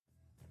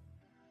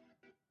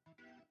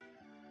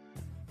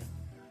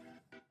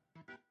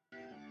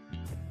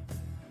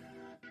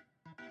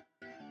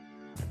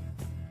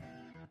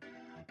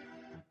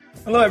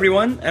Hello,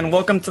 everyone, and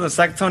welcome to the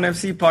Sacktown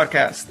FC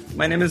podcast.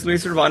 My name is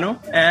Luis Urbano,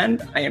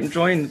 and I am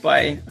joined by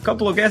a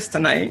couple of guests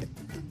tonight.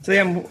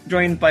 Today, I'm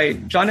joined by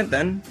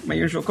Jonathan, my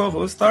usual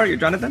co-host. How are you,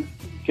 Jonathan?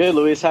 Good,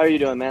 Luis. How are you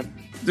doing, man?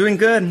 Doing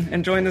good.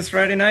 Enjoying this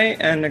Friday night,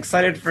 and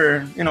excited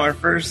for our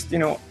first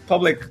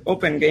public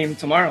open game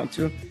tomorrow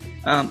too.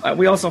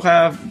 We also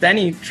have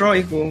Danny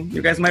Troy, who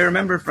you guys might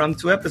remember from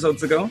 2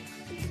 episodes ago,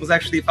 who's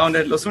actually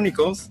founded Los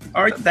Únicos.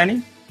 All right,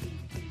 Danny.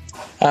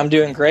 I'm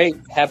doing great.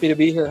 Happy to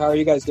be here. How are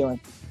you guys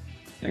doing?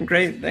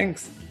 Great,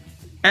 thanks.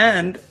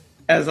 And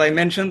as I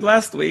mentioned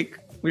last week,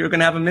 we were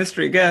going to have a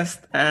mystery guest.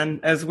 And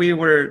as we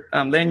were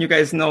letting you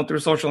guys know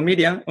through social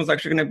media, it was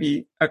actually going to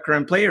be a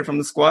current player from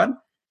the squad.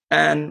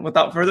 And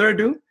without further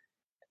ado,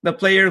 the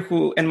player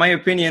who, in my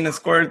opinion, has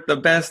scored the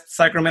best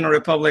Sacramento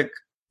Republic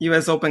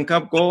U.S. Open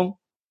Cup goal,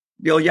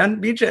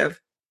 Vilyan Bijev.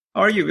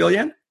 How are you,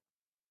 Vilyan?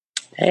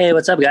 Hey,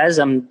 what's up, guys?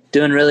 I'm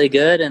doing really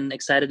good and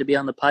excited to be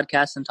on the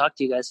podcast and talk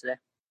to you guys today.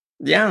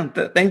 Yeah,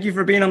 thank you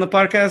for being on the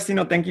podcast.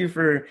 Thank you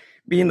for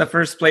being the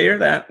first player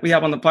that we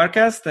have on the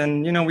podcast.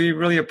 And, we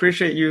really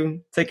appreciate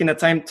you taking the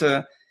time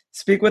to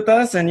speak with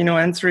us and,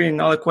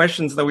 answering all the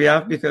questions that we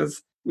have,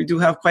 because we do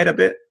have quite a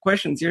bit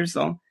questions here.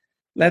 So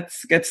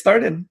let's get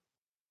started.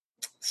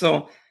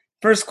 So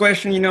first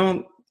question,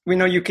 we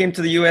know you came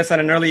to the U.S.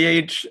 at an early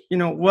age.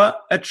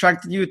 What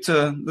attracted you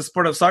to the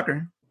sport of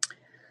soccer?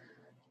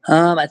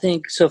 I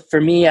think, so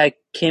for me, I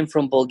came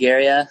from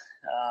Bulgaria,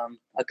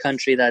 a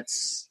country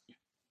that's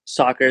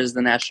soccer is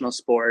the national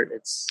sport.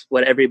 It's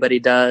what everybody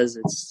does.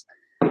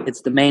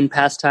 It's the main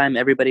pastime.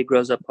 Everybody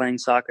grows up playing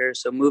soccer.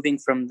 So moving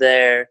from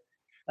there,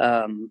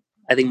 I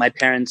think my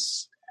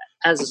parents,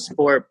 as a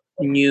sport,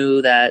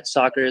 knew that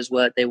soccer is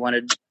what they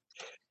wanted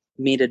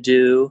me to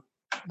do.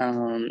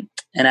 And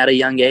at a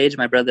young age,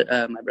 my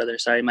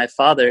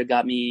father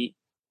got me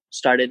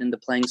started into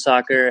playing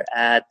soccer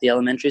at the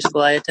elementary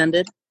school I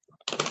attended.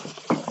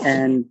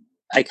 And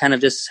I kind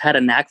of just had a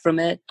knack from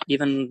it.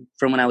 Even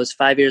from when I was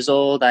 5 years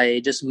old,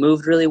 I just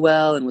moved really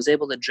well and was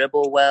able to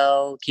dribble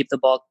well, keep the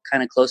ball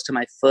kind of close to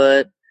my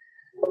foot.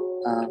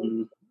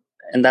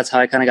 And that's how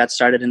I kind of got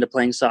started into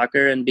playing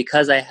soccer. And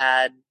because I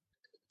had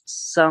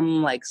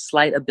some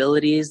slight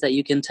abilities that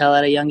you can tell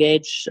at a young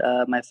age,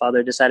 my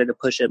father decided to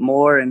push it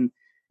more and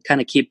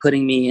kind of keep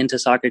putting me into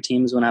soccer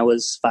teams when I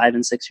was 5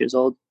 and 6 years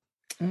old.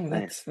 Oh,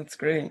 that's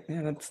great.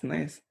 Yeah, that's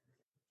nice.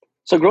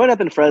 So growing up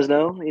in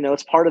Fresno,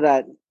 it's part of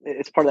that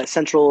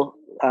central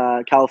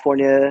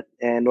California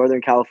and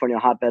Northern California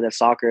hotbed of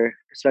soccer,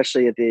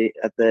 especially at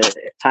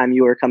the time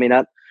you were coming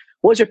up.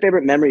 What was your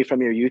favorite memory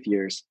from your youth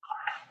years?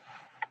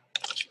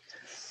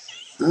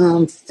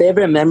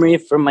 Favorite memory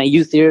from my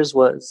youth years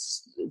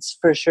it's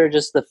for sure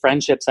just the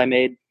friendships I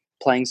made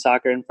playing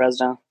soccer in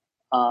Fresno.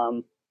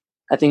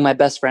 I think my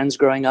best friends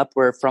growing up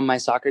were from my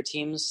soccer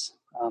teams.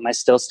 I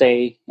still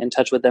stay in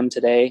touch with them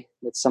today.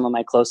 It's some of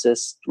my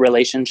closest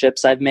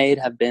relationships I've made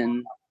have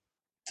been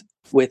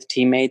with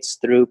teammates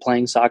through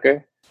playing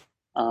soccer.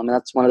 And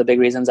that's one of the big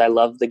reasons I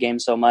love the game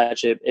so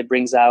much. It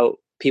brings out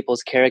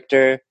people's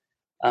character,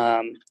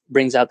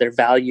 brings out their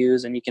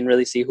values, and you can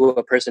really see who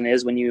a person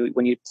is when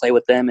you play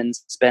with them and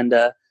spend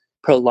a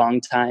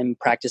prolonged time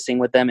practicing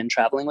with them and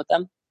traveling with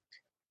them.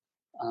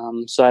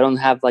 So I don't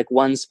have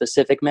one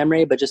specific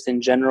memory, but just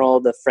in general,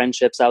 the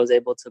friendships I was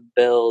able to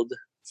build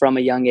from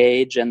a young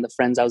age and the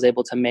friends I was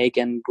able to make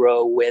and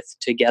grow with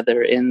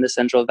together in the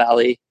Central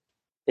Valley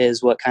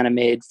is what kind of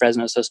made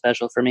Fresno so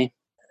special for me.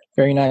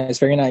 Very nice.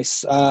 Very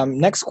nice.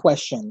 Next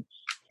question.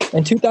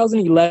 In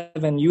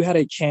 2011, you had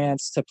a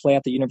chance to play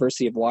at the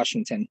University of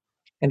Washington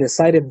and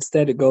decided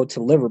instead to go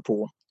to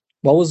Liverpool.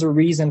 What was the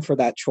reason for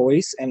that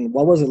choice, and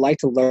what was it like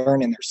to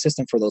learn in their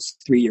system for those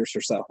 3 years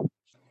or so?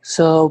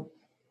 So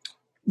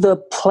the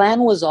plan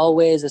was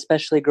always,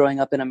 especially growing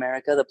up in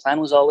America, the plan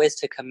was always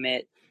to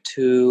commit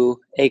to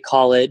a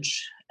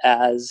college,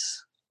 as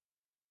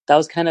that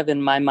was kind of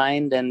in my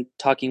mind, and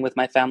talking with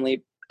my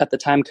family at the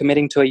time,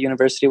 committing to a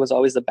university was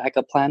always the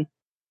backup plan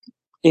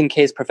in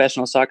case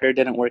professional soccer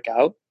didn't work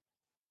out.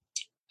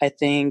 I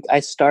think I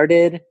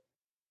started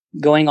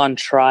going on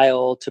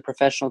trial to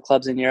professional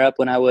clubs in Europe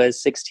when I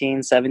was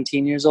 16,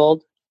 17 years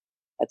old.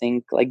 I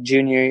think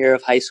junior year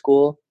of high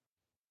school.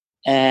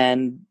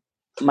 And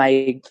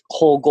my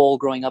whole goal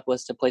growing up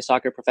was to play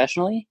soccer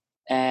professionally.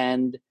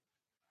 And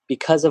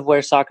because of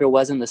where soccer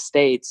was in the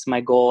States, my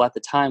goal at the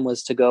time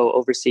was to go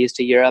overseas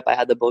to Europe. I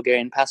had the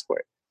Bulgarian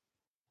passport.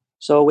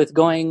 So with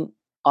going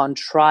on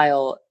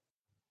trial,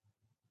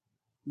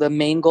 the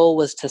main goal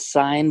was to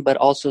sign, but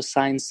also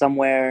sign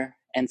somewhere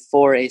and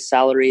for a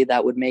salary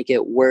that would make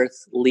it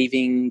worth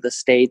leaving the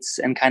States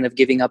and kind of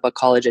giving up a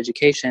college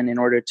education in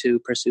order to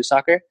pursue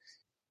soccer.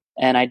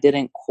 And I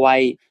didn't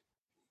quite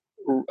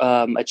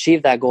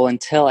achieve that goal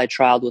until I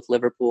trialed with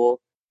Liverpool,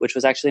 which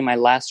was actually my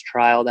last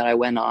trial that I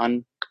went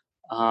on.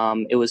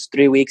 It was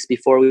 3 weeks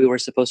before we were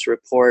supposed to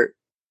report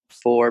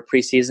for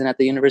preseason at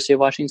the University of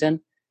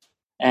Washington.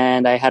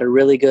 And I had a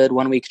really good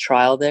 1 week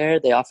trial there.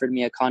 They offered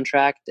me a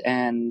contract,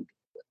 and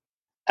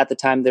at the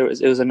time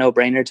it was a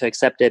no-brainer to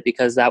accept it,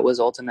 because that was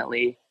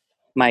ultimately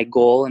my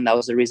goal, and that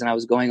was the reason I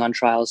was going on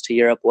trials to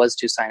Europe, was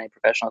to sign a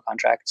professional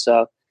contract.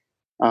 So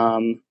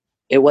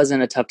it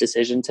wasn't a tough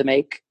decision to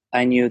make.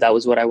 I knew that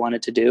was what I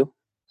wanted to do,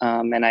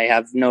 and I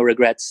have no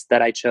regrets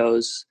that I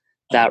chose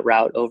that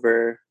route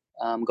over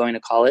going to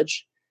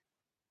college.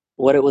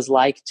 What it was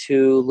like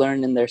to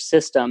learn in their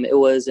system, it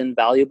was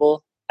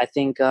invaluable. I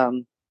think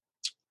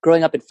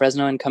growing up in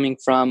Fresno and coming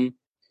from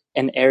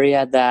an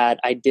area that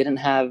I didn't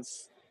have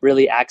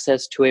really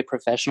access to a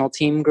professional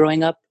team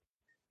growing up.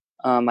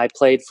 I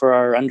played for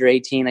our under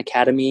 18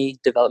 academy,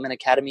 development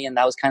academy, and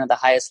that was kind of the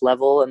highest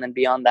level. And then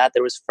beyond that,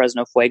 there was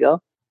Fresno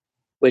Fuego,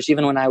 which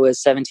even when I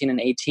was 17 and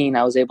 18,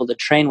 I was able to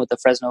train with the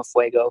Fresno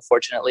Fuego,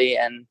 fortunately,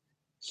 and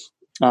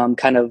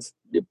kind of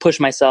push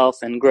myself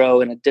and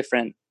grow in a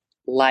different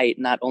light,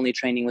 not only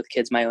training with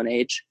kids my own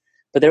age.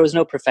 But there was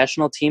no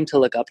professional team to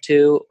look up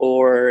to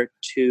or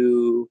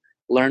to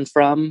learn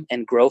from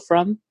and grow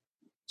from.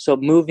 So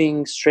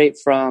moving straight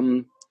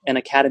from an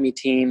academy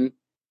team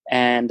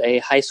and a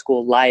high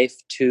school life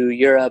to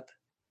Europe,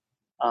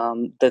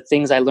 the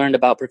things I learned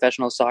about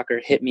professional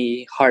soccer hit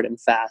me hard and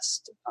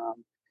fast.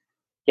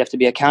 You have to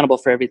be accountable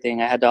for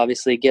everything. I had to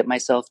obviously get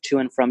myself to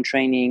and from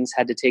trainings,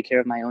 had to take care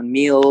of my own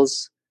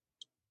meals,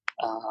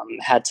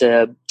 had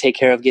to take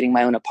care of getting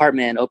my own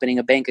apartment, opening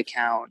a bank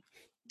account,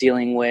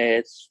 dealing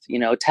with,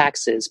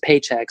 taxes,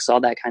 paychecks,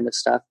 all that kind of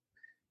stuff.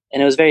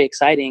 And it was very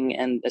exciting.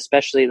 And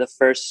especially the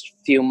first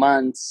few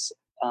months,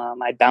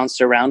 I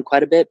bounced around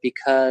quite a bit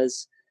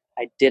because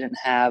I didn't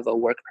have a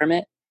work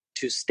permit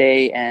to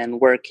stay and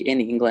work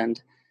in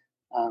England,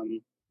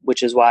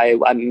 which is why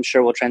I'm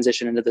sure we'll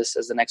transition into this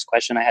as the next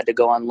question. I had to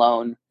go on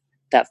loan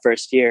that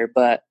first year,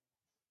 but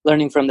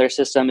learning from their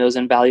system, it was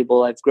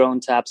invaluable. I've grown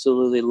to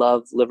absolutely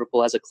love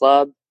Liverpool as a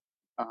club,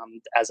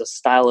 as a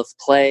style of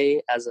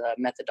play, as a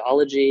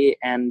methodology,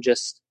 and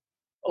just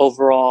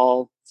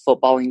overall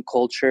footballing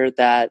culture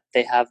that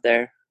they have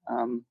there.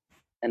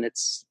 And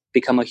it's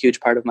become a huge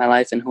part of my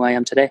life and who I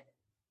am today.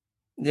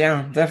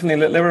 Yeah,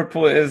 definitely.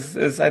 Liverpool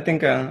is I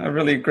think a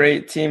really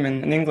great team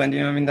in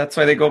England. That's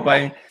why they go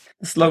by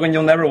the slogan,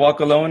 "You'll never walk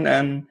alone."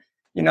 And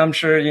I'm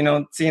sure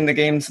seeing the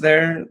games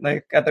there,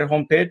 like at their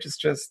home pitch, it's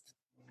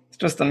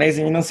just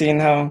amazing. Seeing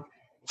how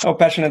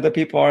passionate the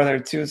people are there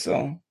too.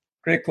 So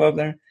great club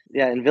there.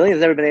 Yeah, and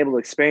Villian's never been able to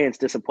experience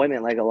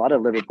disappointment like a lot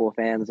of Liverpool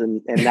fans,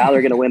 and now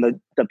they're going to win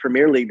the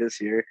Premier League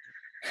this year,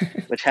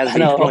 which has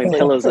me throwing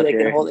pillows up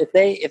here.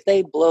 If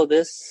they blow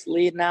this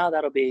lead now,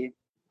 that'll be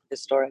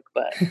historic.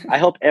 But I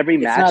hope every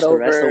match the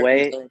rest of the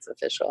way it's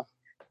official.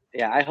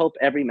 Yeah, I hope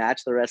every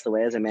match the rest of the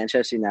way as a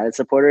Manchester United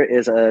supporter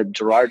is a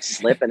Gerrard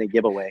slip and a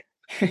giveaway.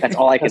 That's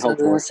all I can hope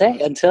for. Say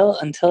until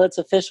it's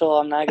official,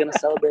 I'm not going to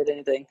celebrate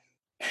anything.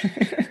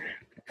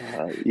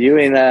 You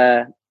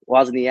and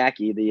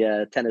Wozniacki,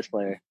 the tennis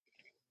player.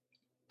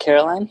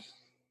 Caroline?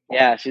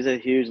 Yeah, she's a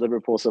huge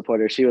Liverpool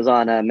supporter. She was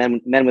on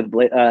Men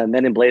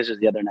in Blazers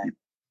the other night.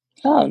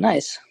 Oh,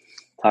 nice.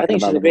 I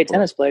think she's a great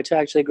tennis player too. I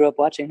actually grew up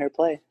watching her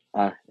play.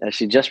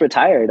 She just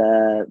retired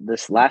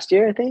this last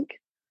year, I think.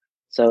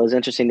 So it was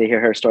interesting to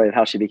hear her story of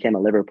how she became a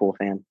Liverpool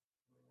fan.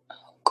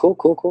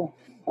 Cool.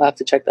 I'll have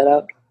to check that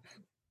out.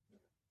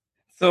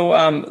 So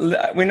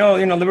we know,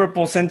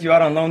 Liverpool sent you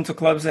out on loan to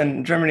clubs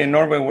in Germany and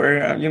Norway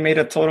where you made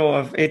a total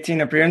of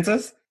 18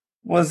 appearances.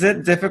 Was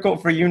it difficult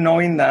for you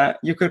knowing that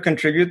you could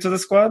contribute to the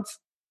squads?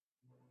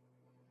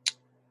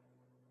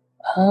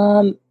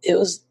 It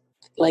was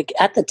like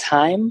at the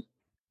time,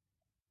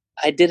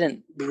 I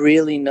didn't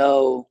really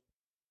know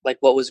like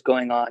what was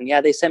going on.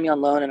 Yeah, they sent me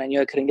on loan and I knew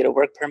I couldn't get a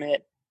work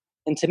permit.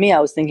 And to me, I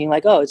was thinking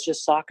like, oh, it's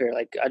just soccer.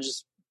 Like I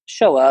just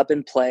show up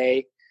and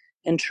play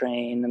and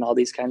train and all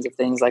these kinds of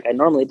things like I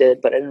normally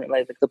did. But I didn't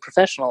like the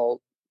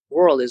professional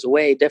world is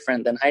way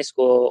different than high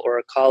school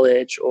or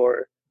college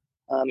or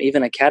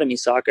even academy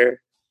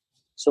soccer.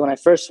 So when I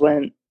first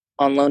went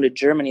on loan to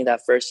Germany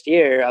that first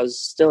year, I was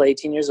still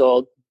 18 years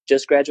old,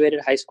 just graduated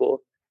high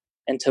school.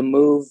 And to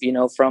move,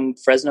 from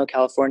Fresno,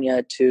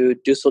 California to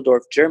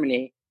Dusseldorf,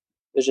 Germany,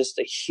 was just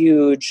a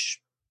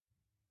huge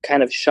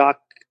kind of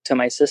shock to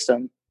my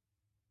system.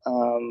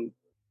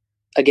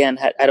 Again,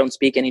 I don't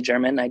speak any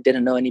German. I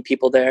didn't know any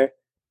people there.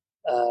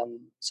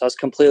 So I was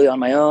completely on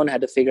my own,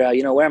 had to figure out,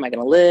 where am I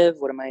going to live?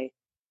 How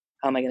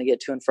am I going to get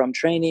to and from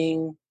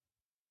training?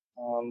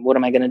 What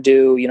am I going to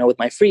do, with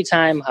my free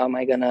time?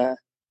 I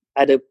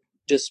had to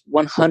just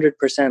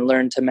 100%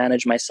 learn to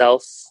manage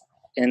myself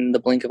in the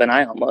blink of an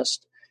eye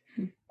almost.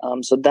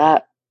 So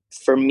that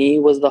for me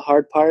was the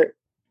hard part.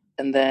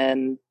 And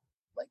then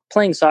like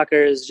playing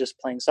soccer is just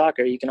playing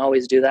soccer. You can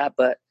always do that,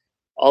 but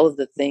all of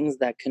the things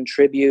that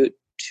contribute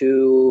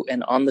to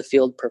an on the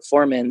field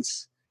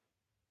performance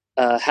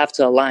have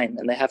to align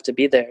and they have to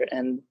be there.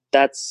 And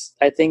that's,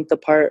 I think, the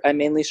part I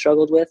mainly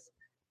struggled with.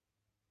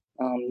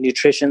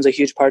 Nutrition's a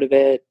huge part of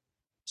it.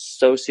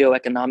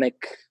 Socioeconomic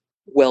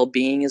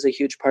well-being is a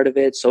huge part of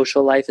it.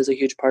 Social life is a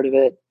huge part of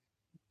it.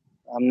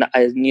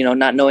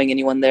 Not knowing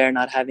anyone there,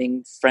 not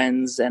having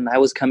friends. And I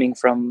was coming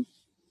from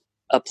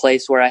a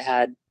place where I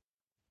had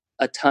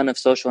a ton of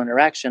social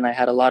interaction. I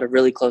had a lot of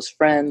really close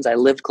friends. I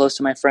lived close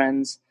to my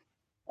friends.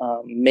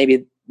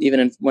 Maybe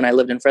when I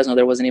lived in Fresno,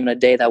 there wasn't even a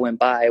day that went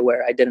by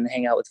where I didn't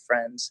hang out with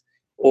friends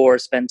or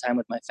spend time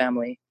with my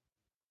family.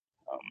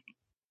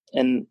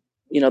 And,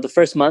 the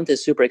first month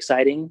is super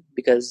exciting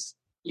because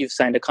you've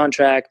signed a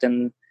contract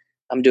and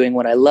I'm doing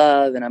what I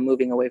love and I'm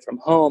moving away from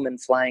home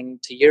and flying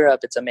to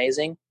Europe. It's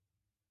amazing.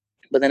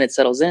 But then it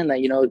settles in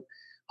that,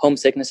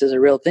 homesickness is a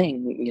real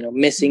thing.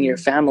 Missing your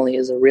family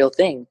is a real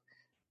thing.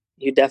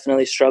 You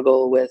definitely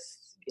struggle with,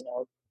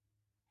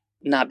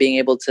 not being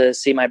able to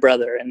see my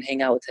brother and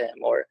hang out with him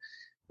or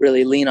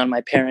really lean on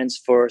my parents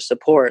for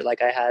support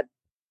like I had,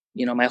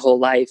 my whole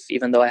life,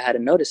 even though I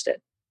hadn't noticed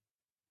it.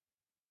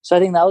 So I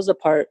think that was the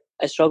part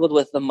I struggled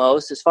with the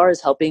most as far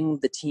as helping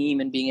the team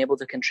and being able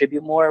to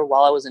contribute more.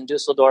 While I was in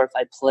Dusseldorf,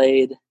 I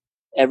played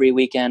every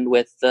weekend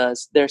with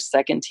their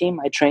second team.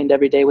 I trained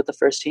every day with the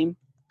first team.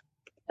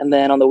 And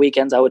then on the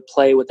weekends, I would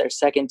play with their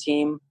second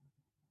team.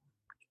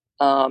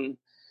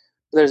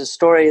 There's a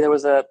story. There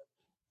was a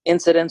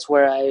incidents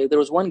where there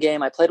was one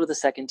game I played with the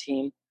second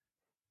team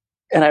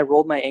and I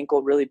rolled my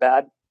ankle really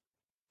bad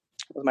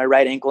with my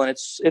right ankle and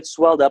it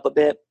swelled up a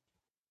bit.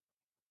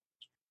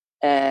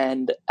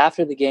 And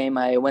after the game,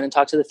 I went and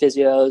talked to the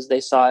physios.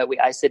 They saw it. We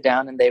iced it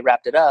down and they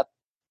wrapped it up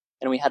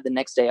and we had the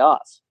next day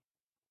off.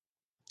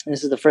 And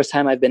this is the first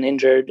time I've been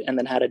injured and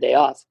then had a day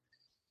off.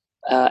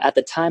 At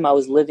the time I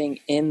was living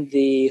in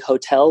the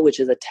hotel, which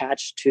is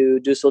attached to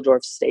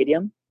Dusseldorf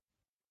Stadium.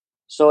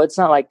 So it's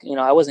not like,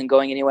 I wasn't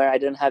going anywhere. I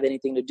didn't have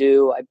anything to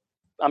do.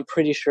 I'm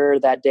pretty sure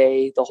that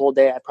day, the whole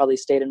day, I probably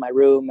stayed in my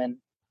room and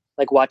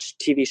watched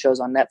TV shows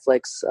on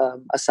Netflix,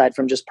 aside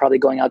from just probably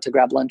going out to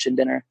grab lunch and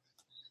dinner.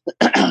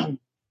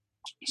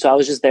 So I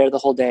was just there the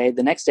whole day.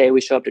 The next day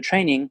we show up to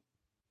training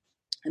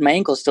and my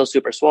ankle's still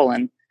super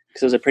swollen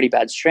because it was a pretty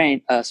bad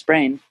sprain.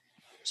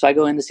 So I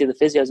go in to see the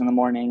physios in the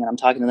morning and I'm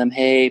talking to them,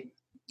 hey,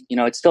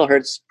 it still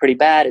hurts pretty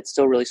bad. It's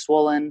still really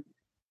swollen.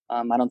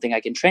 I don't think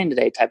I can train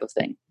today type of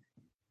thing.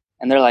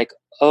 And they're like,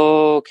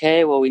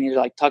 okay, well, we need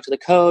to talk to the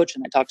coach.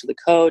 And I talked to the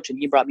coach and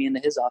he brought me into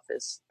his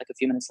office a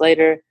few minutes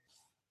later.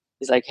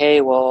 He's like,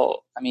 hey,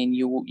 well,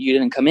 you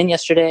didn't come in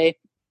yesterday.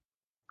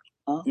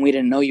 We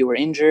didn't know you were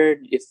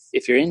injured.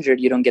 If you're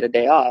injured, you don't get a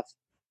day off.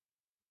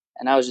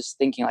 And I was just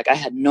thinking, I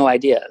had no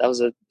idea.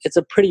 It's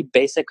a pretty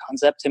basic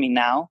concept to me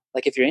now.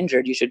 If you're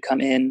injured, you should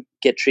come in,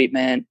 get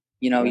treatment,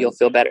 right. You'll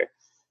feel better.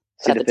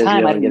 But at the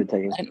time, I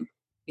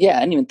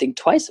didn't even think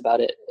twice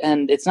about it.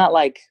 And it's not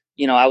like,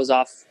 I was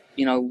off,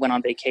 went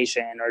on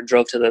vacation or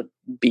drove to the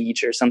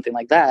beach or something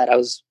like that. I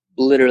was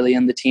literally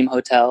in the team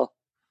hotel,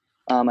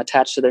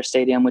 attached to their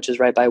stadium, which is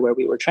right by where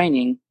we were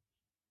training.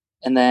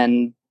 And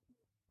then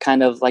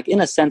kind of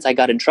in a sense, I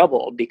got in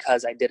trouble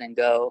because I didn't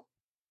go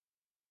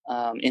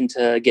in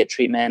to get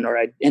treatment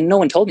and no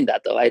one told me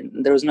that though.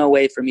 There was no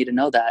way for me to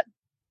know that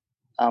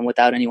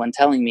without anyone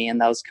telling me.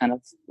 And that was kind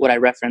of what I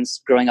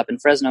referenced growing up in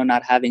Fresno,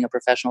 not having a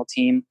professional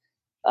team,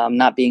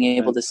 not being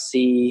able to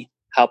see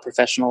how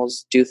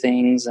professionals do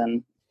things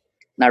and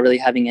not really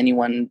having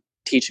anyone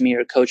teach me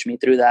or coach me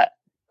through that.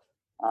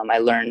 I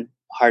learned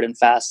hard and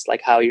fast,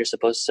 how you're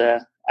supposed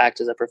to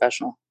act as a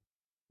professional.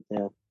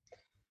 Yeah.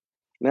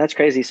 That's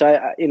crazy. So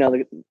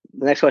the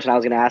next question I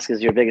was going to ask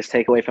is your biggest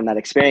takeaway from that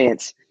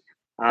experience.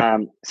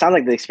 Sounds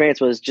like the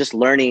experience was just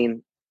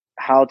learning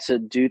how to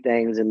do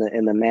things in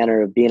the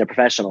manner of being a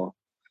professional.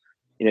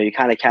 You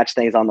kind of catch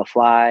things on the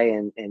fly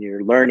and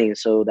you're learning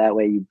so that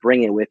way you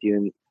bring it with you.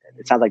 And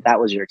it sounds like that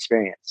was your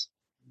experience.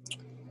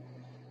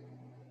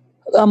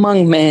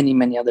 Among many,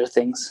 many other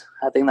things.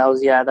 I think that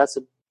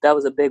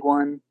was a big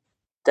one.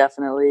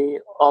 Definitely.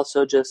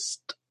 Also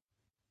just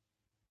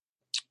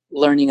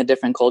learning a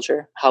different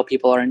culture, how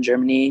people are in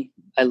Germany.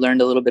 I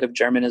learned a little bit of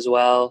German as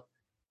well.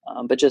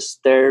 But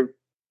just their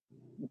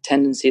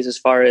tendencies as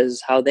far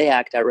as how they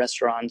act at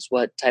restaurants,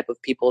 what type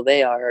of people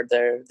they are,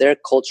 their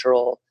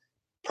cultural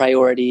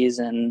priorities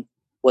and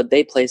what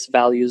they place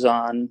values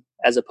on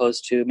as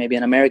opposed to maybe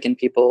an American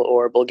people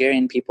or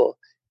Bulgarian people,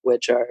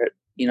 which are,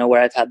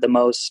 where I've had the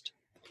most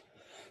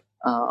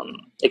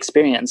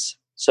experience.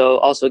 So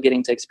also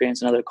getting to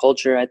experience another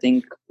culture, I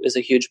think is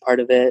a huge part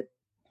of it.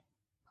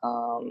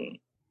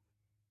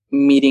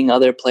 Meeting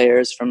other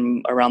players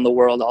from around the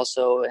world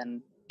also,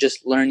 and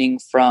just learning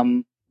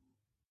from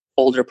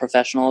older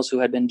professionals who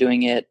had been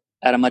doing it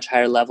at a much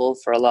higher level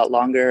for a lot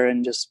longer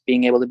and just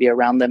being able to be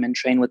around them and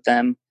train with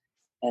them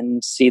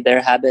and see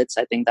their habits.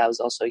 I think that was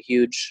also a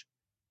huge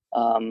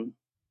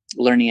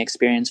learning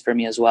experience for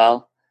me as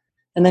well.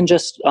 And then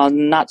just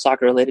not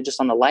soccer related, just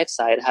on the life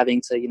side,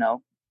 having to,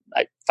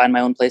 I find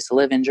my own place to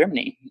live in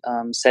Germany,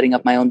 setting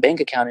up my own bank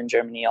account in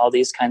Germany, all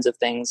these kinds of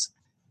things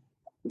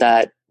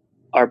that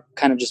are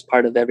kind of just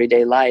part of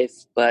everyday life,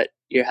 but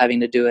you're having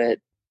to do it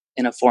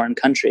in a foreign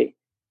country.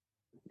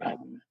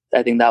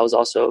 I think that was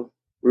also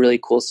really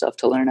cool stuff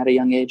to learn at a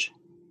young age.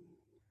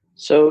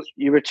 So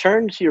you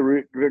returned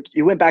to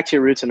you went back to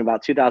your roots in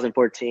about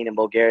 2014 in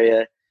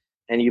Bulgaria,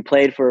 and you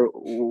played for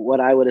what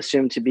I would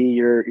assume to be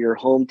your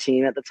home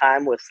team at the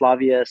time with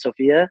Slavia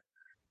Sofia,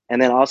 and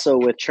then also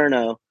with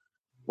Cherno.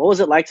 What was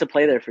it like to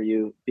play there for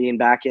you, being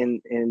back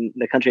in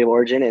the country of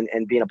origin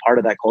and being a part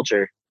of that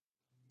culture?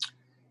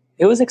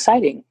 It was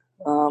exciting.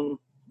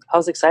 I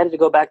was excited to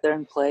go back there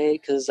and play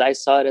because I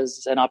saw it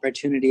as an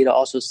opportunity to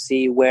also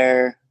see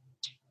where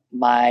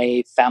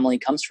my family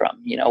comes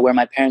from, where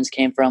my parents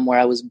came from, where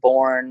I was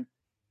born.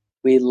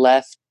 We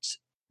left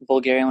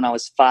Bulgaria when I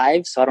was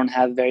 5, so I don't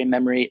have very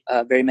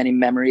many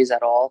memories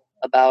at all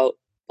about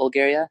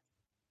Bulgaria.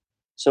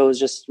 So it was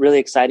just really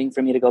exciting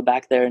for me to go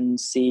back there and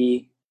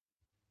see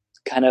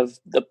kind of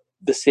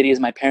the cities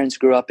my parents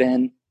grew up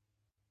in.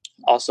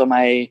 Also,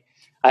 I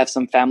have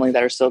some family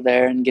that are still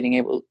there, and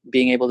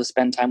being able to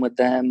spend time with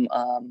them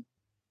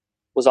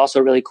was also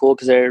really cool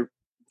because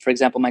for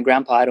example, my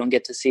grandpa, I don't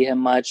get to see him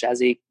much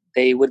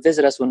they would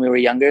visit us when we were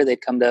younger.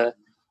 They'd come to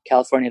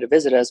California to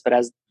visit us, but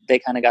as they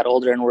kind of got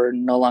older and were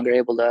no longer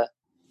able to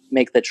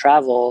make the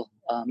travel,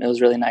 it was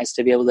really nice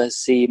to be able to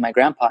see my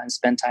grandpa and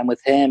spend time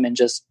with him and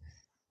just,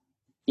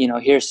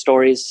 hear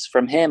stories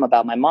from him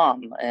about my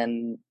mom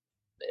and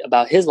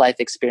about his life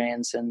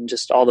experience and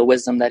just all the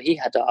wisdom that he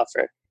had to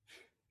offer.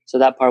 So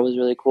that part was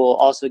really cool.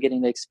 Also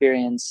getting to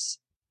experience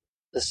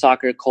the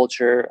soccer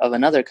culture of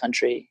another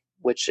country,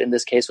 which in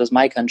this case was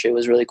my country,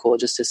 was really cool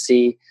just to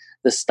see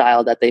the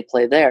style that they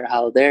play there,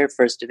 how their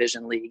first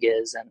division league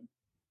is, and,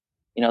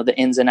 the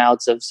ins and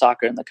outs of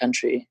soccer in the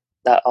country.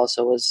 That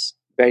also was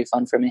very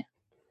fun for me.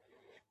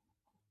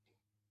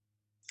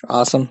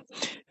 Awesome.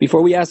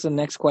 Before we ask the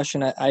next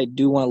question, I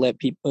do want to let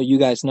you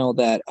guys know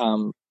that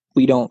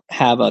we don't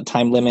have a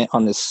time limit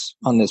on this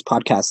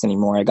podcast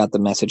anymore. I got the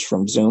message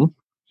from Zoom.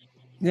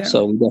 Yeah.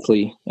 So we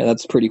definitely,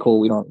 that's pretty cool.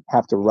 We don't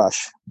have to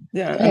rush.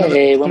 Yeah.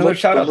 Another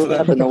shout out to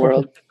them in the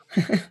world.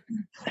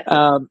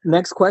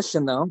 Next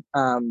question though.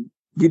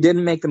 You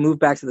didn't make the move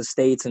back to the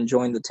States and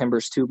join the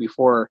Timbers too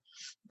before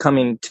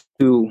coming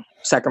to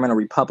Sacramento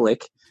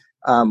Republic.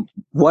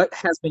 What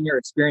has been your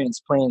experience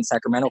playing in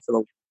Sacramento for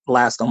the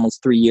last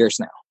almost 3 years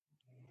now?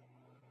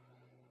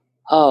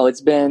 Oh,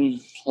 it's been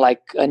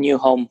like a new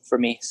home for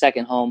me,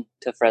 second home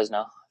to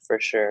Fresno for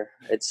sure.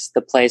 It's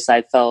the place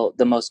I felt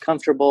the most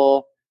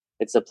comfortable.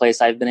 It's the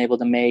place I've been able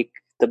to make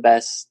the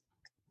best,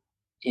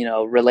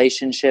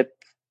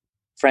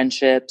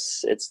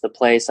 friendships. It's the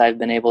place I've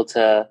been able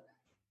to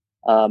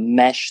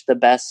mesh the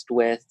best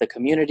with the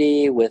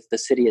community, with the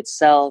city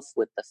itself,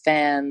 with the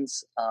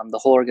fans, the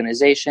whole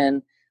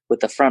organization,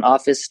 with the front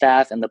office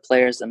staff and the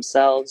players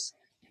themselves.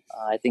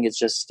 I think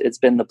it's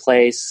been the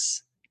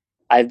place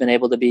I've been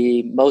able to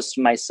be most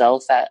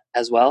myself at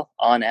as well,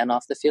 on and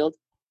off the field.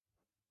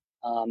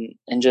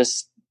 And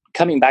just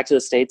coming back to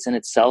the States in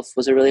itself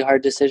was a really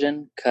hard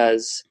decision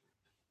because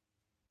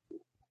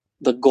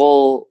the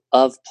goal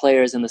of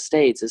players in the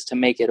States is to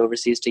make it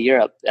overseas to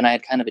Europe. And I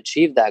had kind of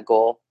achieved that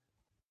goal,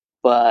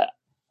 but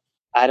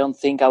I don't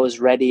think I was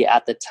ready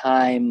at the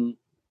time.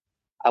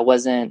 I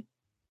wasn't,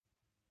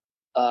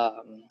 how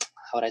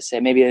would I say,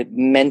 maybe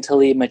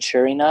mentally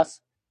mature enough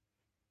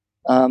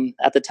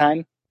at the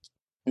time.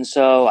 And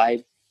so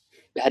I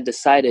had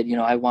decided,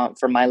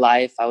 for my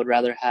life, I would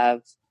rather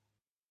have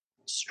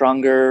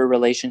stronger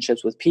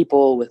relationships with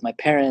people, with my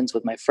parents,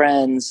 with my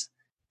friends,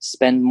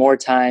 spend more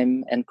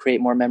time and create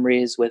more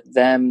memories with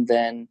them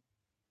than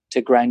to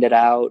grind it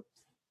out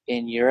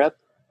in Europe.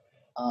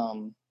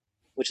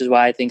 Which is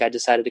why I think I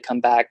decided to come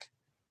back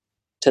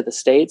to the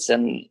States.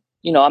 And,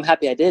 I'm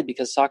happy I did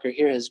because soccer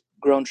here has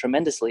grown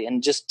tremendously.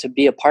 And just to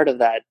be a part of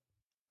that,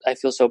 I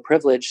feel so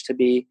privileged to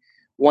be,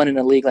 one, in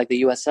a league like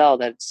the USL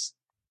that's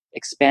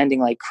expanding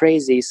like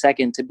crazy.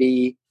 Second, to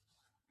be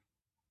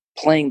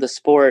playing the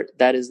sport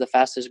that is the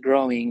fastest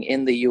growing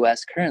in the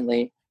US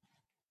currently.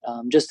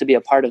 Just to be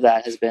a part of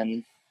that has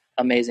been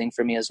amazing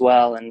for me as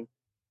well. And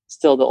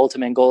still the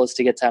ultimate goal is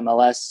to get to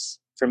MLS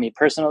for me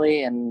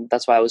personally. And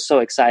that's why I was so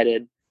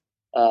excited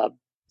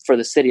for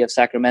the city of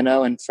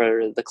Sacramento and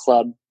for the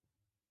club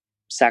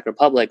Sac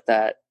Republic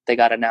that they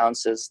got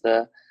announced as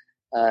the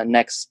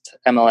next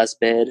MLS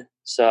bid.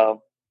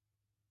 So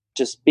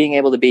just being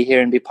able to be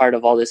here and be part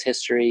of all this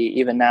history,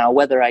 even now,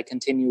 whether I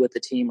continue with the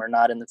team or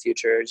not in the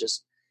future,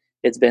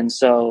 it's been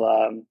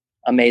so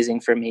amazing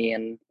for me.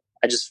 And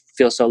I just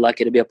feel so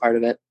lucky to be a part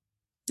of it.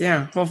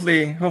 Yeah.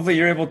 Hopefully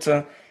you're able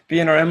to be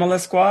in our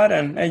MLS squad,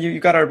 and you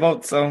got our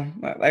vote. So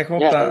I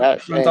hope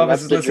that front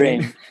office is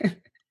listening.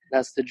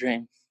 That's the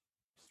dream.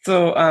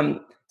 So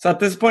at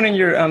this point in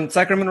your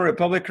Sacramento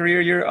Republic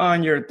career, you're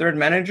on your third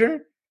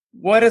manager.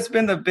 What has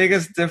been the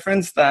biggest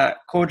difference that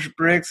Coach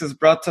Briggs has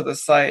brought to the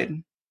side?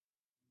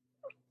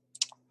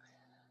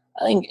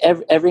 I think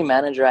every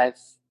manager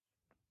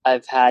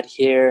I've had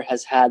here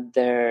has had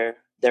their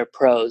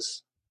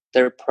pros.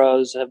 Their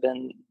pros have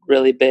been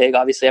really big.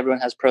 Obviously,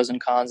 everyone has pros and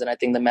cons, and I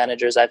think the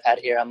managers I've had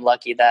here, I'm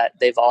lucky that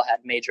they've all had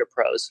major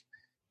pros.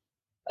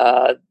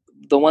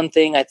 The one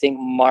thing I think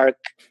Mark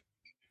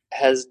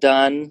has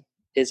done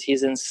is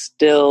he's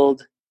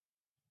instilled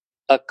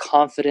a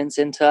confidence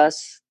into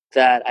us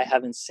that I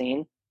haven't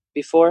seen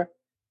before.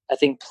 I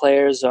think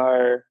players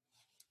are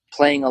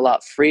playing a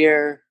lot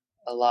freer,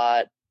 a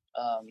lot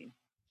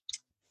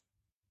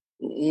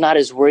not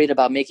as worried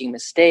about making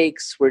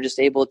mistakes. We're just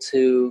able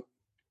to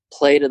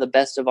play to the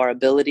best of our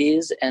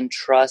abilities and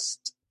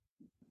trust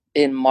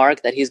in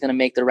Mark that he's going to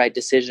make the right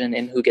decision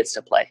in who gets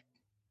to play.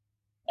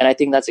 And I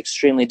think that's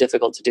extremely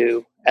difficult to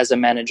do as a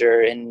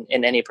manager in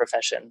any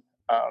profession.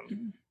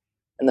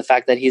 And the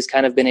fact that he's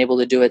kind of been able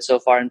to do it so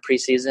far in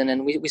preseason,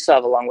 and we still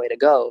have a long way to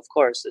go, of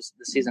course.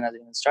 The season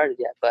hasn't even started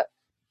yet, but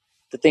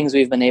the things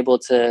we've been able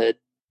to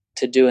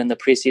do in the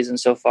preseason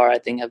so far, I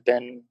think have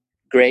been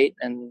great.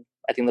 And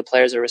I think the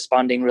players are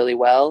responding really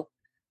well.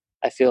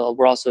 I feel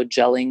we're also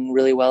gelling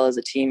really well as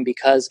a team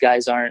because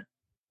guys aren't,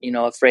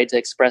 afraid to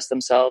express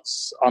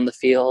themselves on the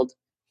field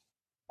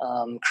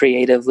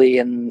creatively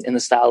and in the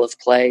style of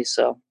play.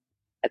 So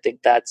I think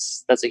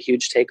that's a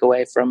huge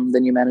takeaway from the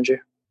new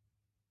manager.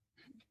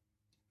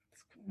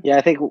 Yeah,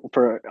 I think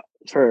for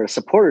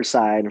supporter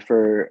side,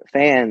 for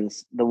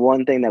fans, the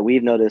one thing that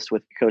we've noticed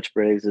with Coach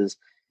Briggs is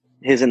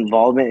his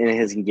involvement and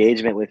his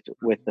engagement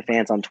with the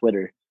fans on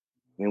Twitter.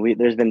 I mean,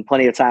 there's been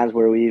plenty of times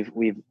where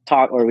we've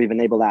talked or we've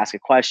been able to ask a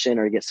question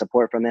or get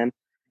support from him.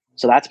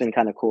 So that's been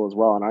kind of cool as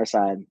well on our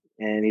side.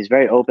 And he's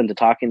very open to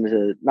talking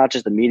to not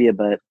just the media,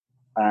 but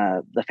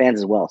the fans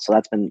as well. So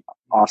that's been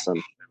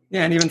awesome.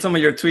 Yeah, and even some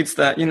of your tweets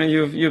that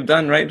you've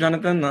done, right,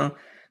 Jonathan?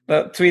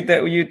 The tweet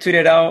that you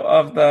tweeted out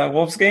of the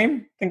Wolves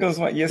game, I think it was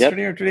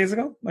yesterday or 2 days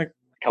ago, like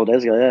a couple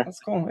days ago. Yeah, that's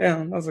cool. Yeah,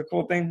 that was a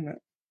cool thing.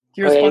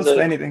 He responds to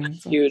anything.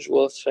 So. Huge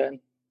Wolves fan.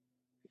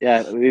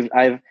 Yeah,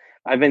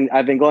 I've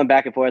been going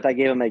back and forth. I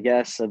gave him a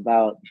guess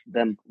about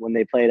them when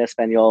they played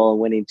Espanyol,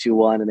 winning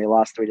 2-1, and they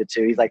lost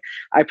 3-2. He's like,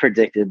 I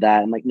predicted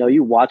that. I'm like, no,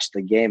 you watched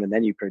the game and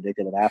then you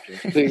predicted it after.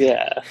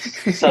 Yeah.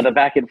 So the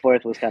back and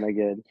forth was kind of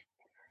good.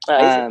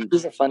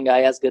 He's a fun guy.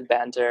 He has good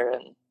banter,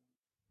 and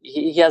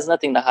he has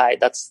nothing to hide.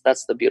 That's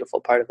the beautiful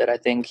part of it. I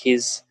think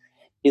he's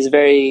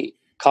very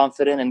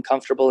confident and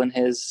comfortable in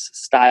his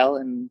style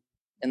and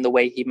in the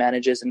way he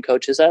manages and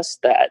coaches us.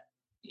 That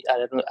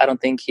I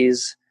don't think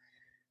he's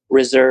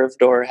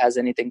reserved or has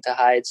anything to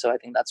hide. So I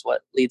think that's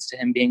what leads to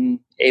him being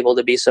able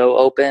to be so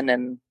open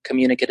and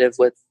communicative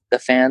with the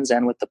fans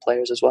and with the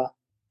players as well.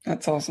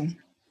 That's awesome.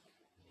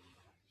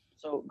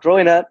 So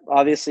growing up,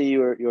 obviously you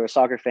were a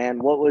soccer fan.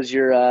 What was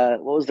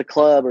the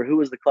club, or who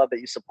was the club that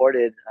you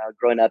supported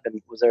growing up,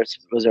 and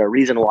was there a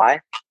reason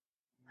why?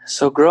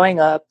 So growing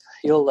up,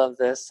 you'll love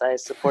this, I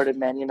supported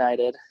Man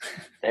United.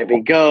 There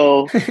we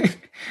go.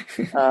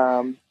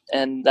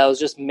 And that was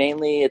just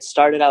mainly, it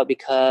started out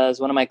because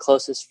one of my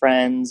closest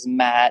friends,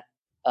 Matt,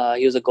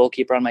 he was a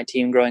goalkeeper on my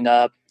team growing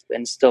up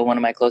and still one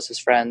of my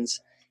closest friends.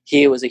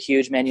 He was a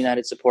huge Man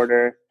United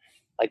supporter,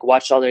 like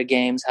watched all their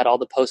games, had all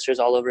the posters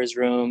all over his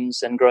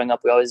rooms. And growing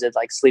up, we always did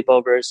like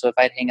sleepovers. So if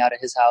I'd hang out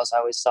at his house, I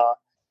always saw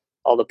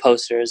all the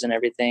posters and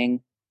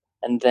everything.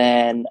 And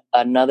then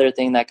another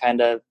thing that kind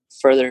of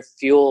further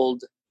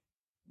fueled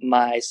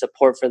my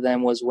support for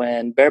them was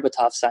when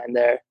Berbatov signed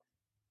there.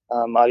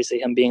 Obviously,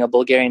 him being a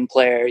Bulgarian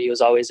player, he was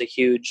always a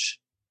huge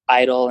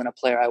idol and a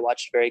player I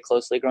watched very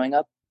closely growing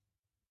up.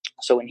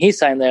 So when he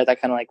signed there,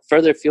 that kind of like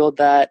further fueled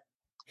that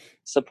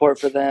support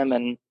for them.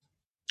 And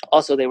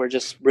also, they were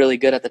just really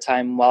good at the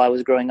time while I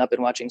was growing up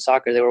and watching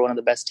soccer. They were one of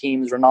the best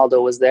teams.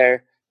 Ronaldo was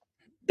there.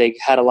 They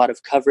had a lot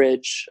of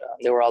coverage.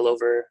 They were all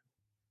over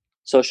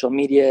social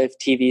media. If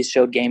TVs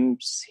showed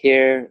games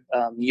here,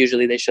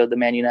 usually they showed the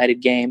Man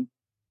United game.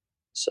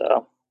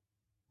 So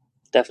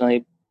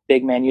definitely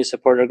big Man U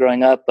supporter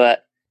growing up,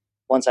 but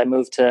once I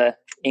moved to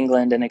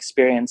England and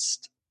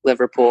experienced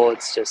Liverpool,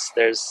 it's just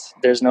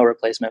there's no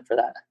replacement for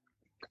that.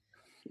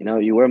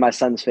 You were my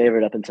son's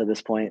favorite up until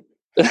this point.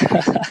 Now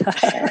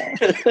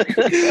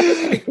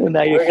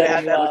we're gonna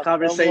have to have a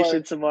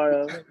conversation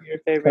tomorrow. Your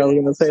favorite. I was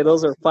gonna say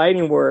those are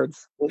fighting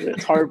words.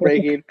 It's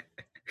heartbreaking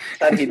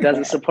that he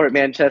doesn't support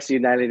Manchester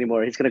United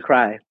anymore. He's gonna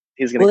cry.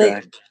 He's gonna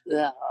cry.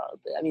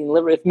 I mean,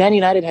 if Man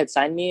United had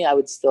signed me, I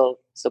would still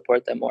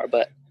support them more,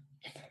 but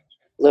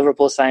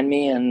Liverpool signed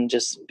me, and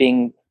just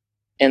being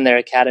in their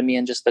academy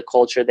and just the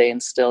culture they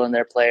instill in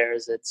their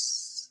players,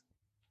 it's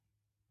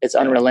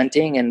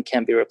unrelenting and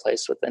can't be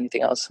replaced with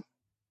anything else.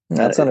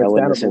 That's I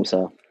wouldn't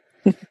understandable.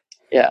 assume so.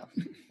 Yeah.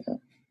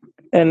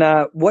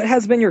 And what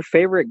has been your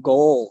favorite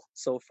goal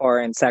so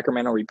far in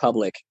Sacramento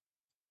Republic?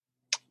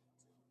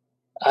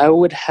 I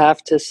would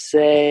have to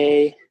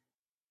say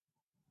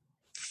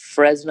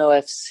Fresno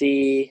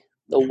FC,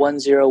 the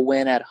 1-0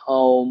 win at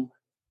home.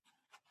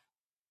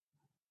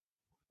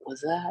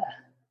 Was that?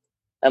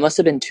 That must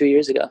have been 2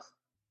 years ago.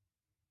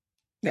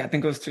 Yeah, I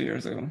think it was 2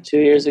 years ago. 2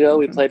 years ago,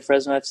 we played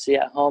Fresno FC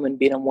at home and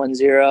beat them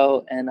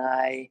 1-0, and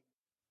I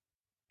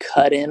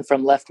cut in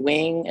from left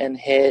wing and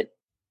hit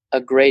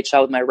a great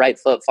shot with my right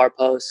foot, far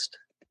post.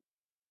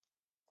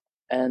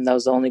 And that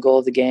was the only goal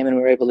of the game, and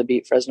we were able to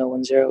beat Fresno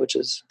 1-0, which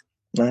is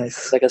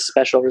nice. Like a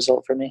special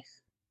result for me.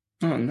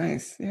 Oh,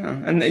 nice. Yeah.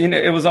 And,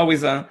 it was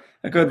always a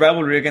good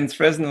rivalry against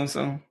Fresno.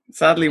 So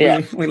sadly,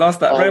 we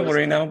lost that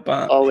rivalry now.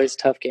 But always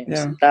tough games.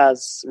 Yeah.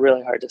 That's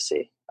really hard to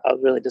see. I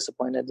was really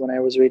disappointed when I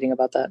was reading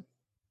about that.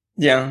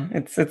 Yeah.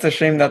 It's a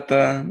shame that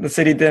the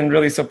city didn't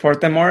really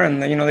support them more,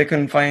 and, they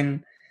couldn't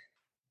find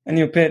a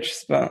new pitch.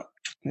 But,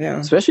 yeah.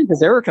 Especially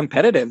because they were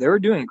competitive. They were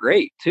doing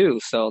great,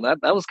 too. So that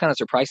was kind of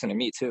surprising to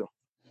me, too.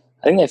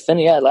 I think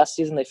last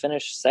season they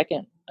finished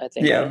second, I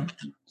think. Yeah. Right?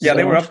 Yeah,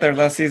 they were up there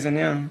last season,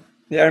 yeah.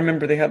 Yeah, I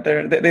remember they had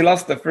they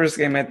lost the first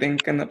game, I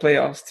think, in the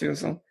playoffs too.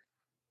 So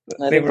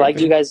I think, like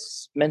you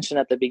guys mentioned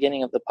at the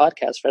beginning of the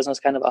podcast, Fresno's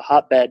kind of a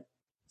hotbed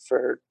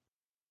for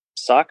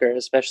soccer,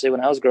 especially when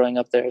I was growing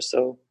up there.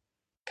 So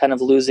kind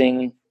of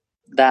losing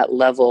that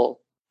level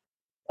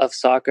of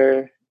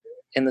soccer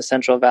in the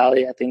Central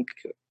Valley, I think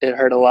it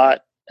hurt a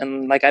lot.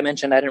 And like I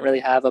mentioned, I didn't really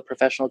have a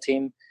professional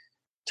team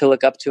to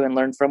look up to and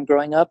learn from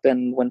growing up.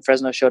 And when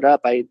Fresno showed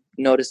up, I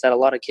noticed that a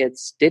lot of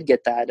kids did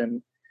get that.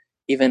 And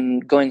even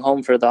going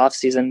home for the off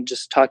season,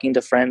 just talking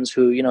to friends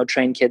who,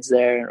 train kids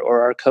there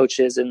or are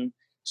coaches in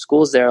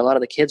schools there, a lot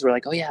of the kids were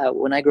like, oh yeah,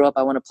 when I grow up,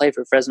 I want to play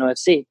for Fresno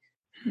FC.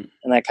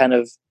 And that kind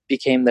of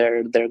became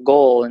their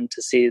goal. And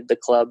to see the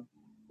club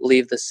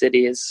leave the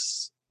city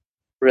is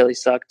really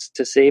sucked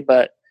to see.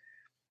 But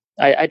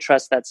I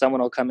trust that someone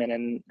will come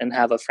in and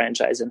have a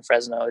franchise in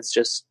Fresno. It's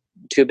just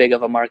too big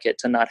of a market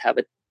to not have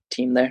a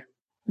team there.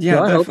 Yeah,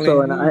 no, I hope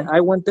so. And yeah.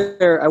 I went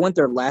there. I went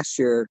there last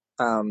year,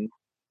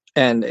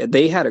 and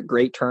they had a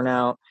great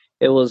turnout.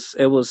 It was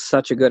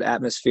such a good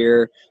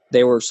atmosphere.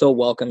 They were so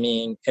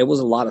welcoming. It was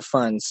a lot of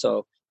fun.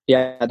 So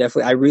yeah,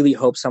 definitely. I really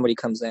hope somebody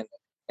comes in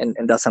and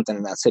does something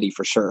in that city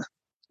for sure.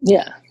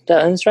 Yeah,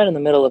 and it's right in the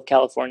middle of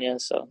California,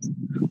 so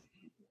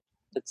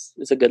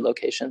it's a good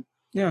location.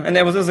 Yeah, and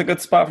it was just a good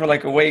spot for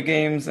like away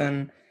games,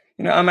 and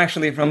I'm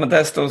actually from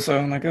Modesto,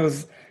 so like it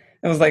was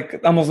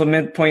like almost a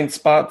midpoint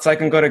spot, so I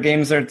can go to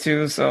games there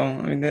too. So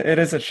I mean, it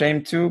is a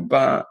shame too,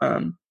 but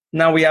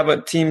now we have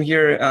a team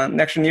here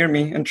next near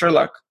me in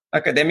Sherlock,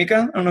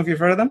 Academica. I don't know if you've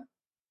heard of them.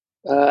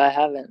 I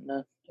haven't.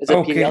 No. Is it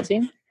a PBL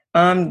team?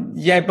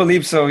 Yeah, I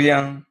believe so.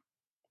 Yeah.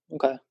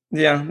 Okay.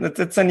 Yeah,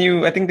 it's a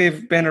new. I think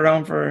they've been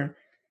around for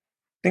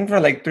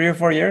like 3 or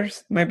 4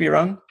 years, might be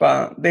wrong,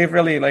 but they've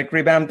really like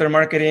revamped their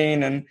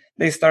marketing, and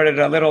they started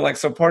a little like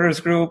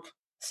supporters group.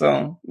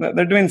 So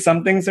they're doing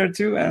some things there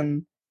too.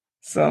 And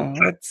so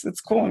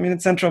it's cool. I mean,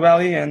 it's Central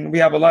Valley and we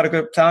have a lot of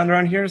good talent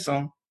around here.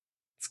 So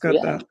it's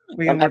good that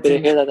we I'm happy to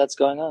hear that that's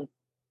going on.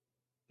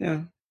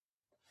 Yeah.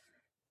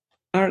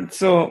 All right.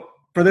 So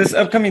for this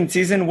upcoming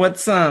season,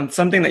 what's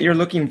something that you're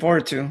looking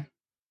forward to?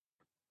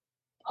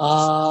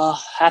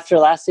 After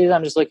last season,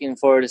 I'm just looking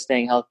forward to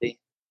staying healthy.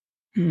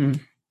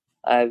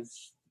 I've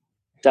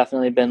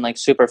definitely been like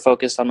super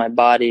focused on my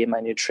body,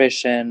 my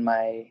nutrition,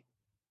 my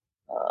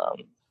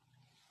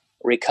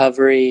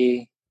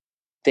recovery,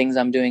 things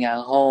I'm doing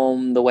at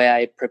home, the way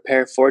I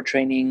prepare for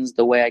trainings,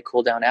 the way I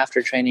cool down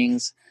after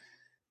trainings.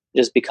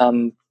 Just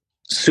become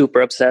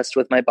super obsessed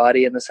with my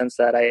body in the sense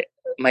that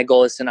my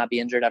goal is to not be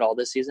injured at all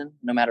this season,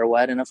 no matter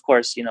what. And of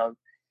course,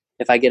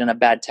 if I get in a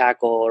bad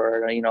tackle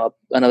or,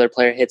 another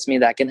player hits me,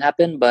 that can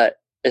happen. But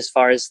as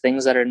far as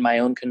things that are in my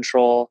own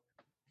control,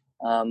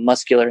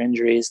 muscular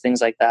injuries,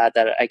 things like that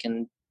I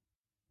can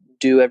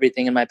do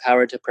everything in my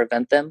power to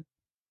prevent them.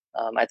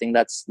 I think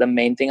that's the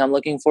main thing I'm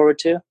looking forward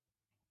to.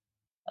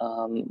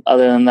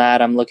 Other than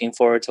that, I'm looking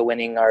forward to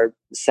winning our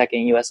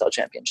second USL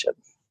championship.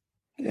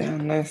 Yeah,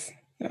 nice.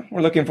 Yeah,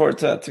 we're looking forward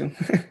to that too.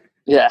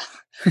 Yeah,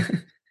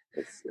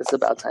 it's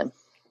about time.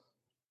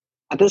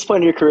 At this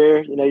point in your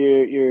career,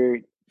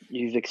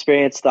 you've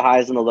experienced the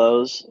highs and the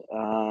lows.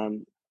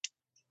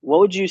 What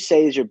would you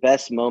say is your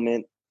best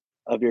moment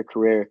of your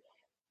career?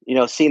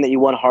 Seeing that you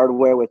won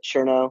hardware with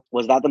Cherno,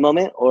 was that the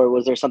moment, or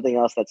was there something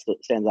else that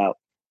stands out?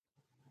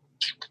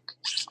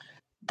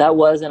 That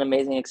was an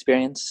amazing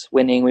experience.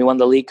 We won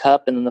the League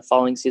Cup, and then the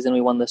following season we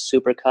won the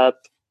Super Cup.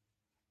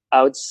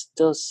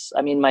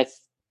 My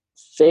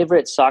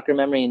favorite soccer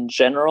memory in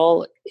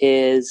general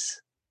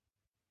is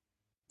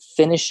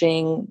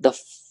finishing the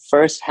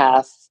first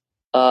half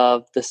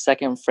of the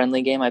second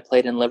friendly game I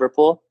played in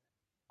Liverpool.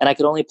 And I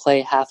could only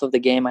play half of the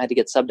game. I had to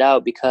get subbed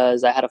out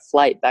because I had a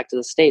flight back to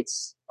the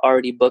States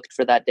already booked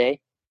for that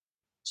day.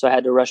 So I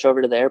had to rush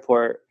over to the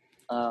airport.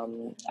 I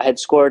had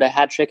scored a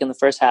hat trick in the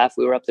first half.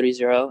 We were up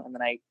 3-0, and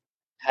then I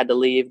had to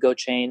leave, go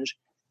change.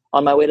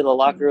 On my way to the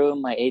locker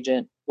room, my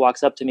agent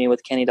walks up to me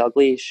with Kenny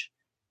Dalglish,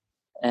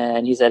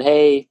 and he said,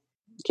 "Hey,"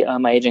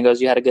 my agent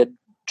goes, "You had a good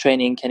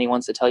training. Kenny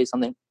wants to tell you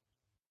something."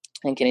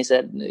 And Kenny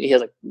said, he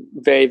has a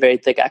very, very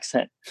thick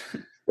accent,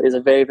 but he's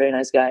a very, very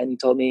nice guy. And he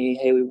told me,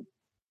 "Hey,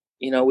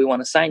 we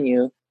want to sign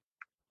you.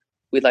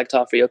 We'd like to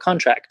offer you a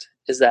contract.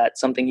 Is that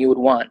something you would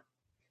want?"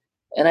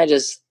 And I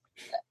just,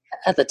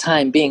 at the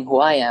time, being who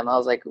I am, I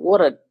was like,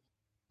 what a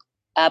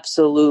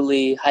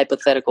absolutely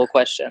hypothetical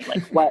question.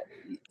 Like, what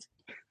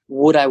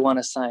would I want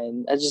to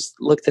sign? I just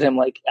looked at him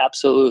like,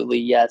 absolutely,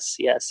 yes,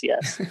 yes,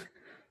 yes.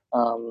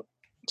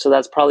 So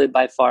that's probably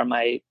by far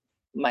my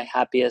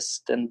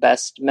happiest and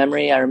best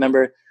memory. I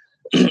remember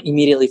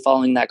immediately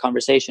following that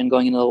conversation,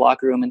 going into the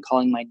locker room and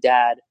calling my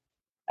dad.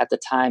 At the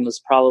time, it was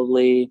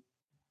probably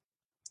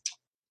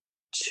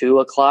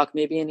 2:00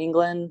 maybe in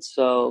England.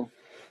 So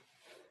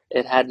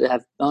it had to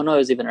have, it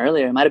was even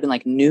earlier. It might have been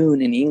like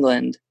noon in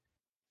England.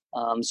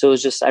 So it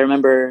was just, I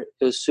remember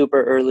it was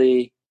super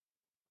early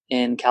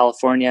in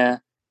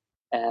California,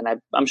 and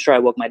I'm sure I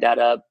woke my dad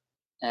up,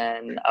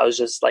 and I was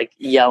just like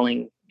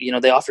yelling,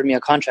 they offered me a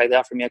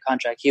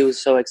contract. He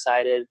was so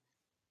excited.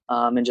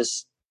 And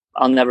just,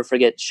 I'll never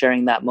forget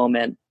sharing that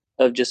moment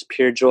of just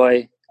pure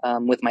joy.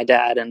 with my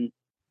dad and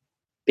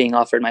being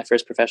offered my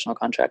first professional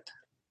contract.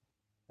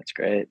 That's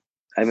great.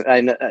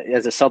 I know,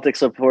 as a Celtics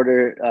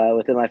supporter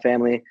within my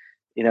family,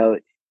 you know,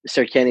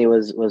 Sir Kenny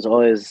was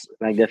always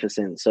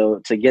magnificent.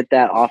 So to get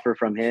that offer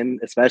from him,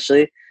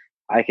 especially,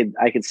 I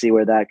could see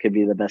where that could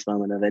be the best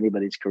moment of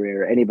anybody's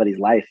career, anybody's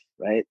life,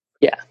 right?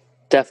 Yeah,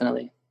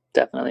 definitely,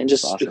 and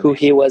just awesome. Who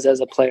he was as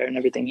a player and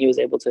everything he was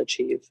able to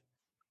achieve,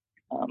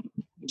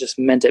 just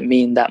meant it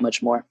mean that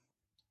much more.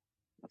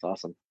 That's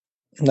awesome.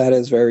 That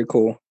is very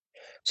cool.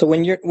 So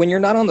when you're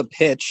not on the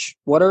pitch,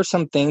 what are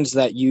some things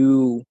that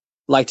you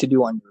like to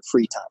do on your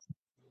free time?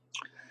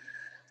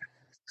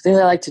 Things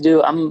I like to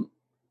do,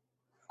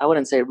 I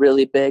wouldn't say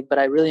really big, but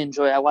I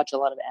watch a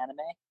lot of anime.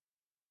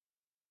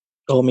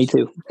 Oh, me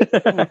too.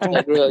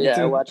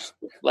 I watched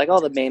like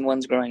all the main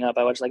ones growing up.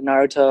 I watched like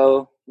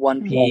Naruto,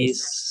 One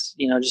Piece,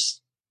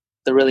 just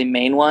the really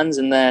main ones.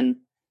 And then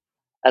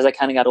as I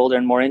kind of got older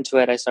and more into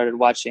it, I started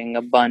watching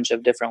a bunch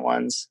of different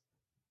ones.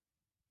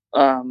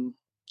 So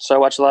I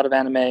watch a lot of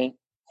anime.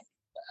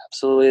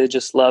 Absolutely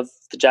just love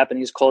the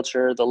Japanese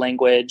culture, the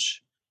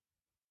language.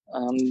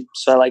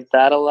 So I like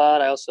that a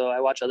lot. I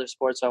watch other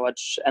sports. So I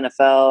watch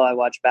NFL. I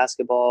watch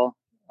basketball.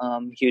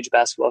 Huge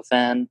basketball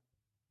fan.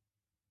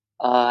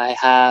 I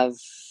have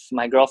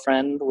my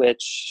girlfriend,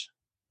 which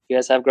if you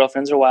guys have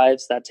girlfriends or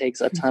wives, that takes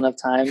a ton of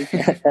time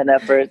and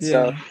effort. Yeah.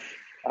 So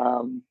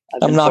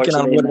I'm knocking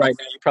on wood right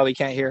now. You probably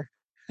can't hear.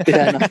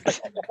 Yeah,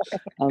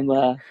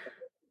 no.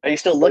 Are you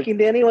still looking,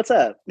 Danny? What's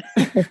up?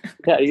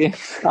 Yeah.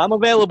 I'm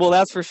available.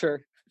 That's for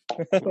sure.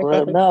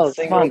 Well, no,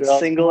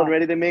 single and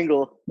ready to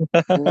mingle.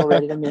 Single,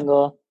 ready to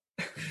mingle.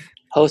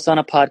 Host on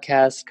a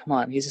podcast. Come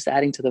on, he's just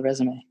adding to the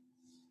resume.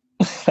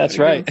 That's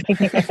right.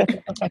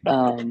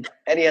 And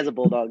he has a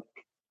bulldog.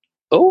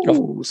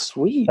 Oh,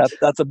 sweet.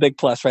 That's a big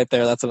plus right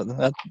there.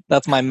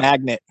 That's my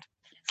magnet.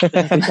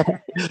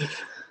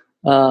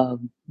 No,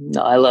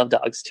 I love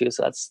dogs too,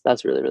 so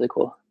that's really, really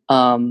cool.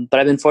 But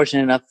I've been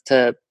fortunate enough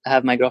to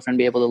have my girlfriend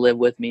be able to live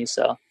with me,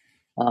 so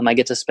I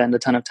get to spend a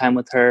ton of time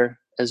with her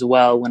as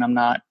well when I'm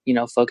not,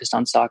 focused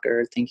on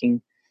soccer,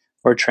 thinking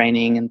or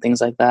training and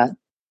things like that.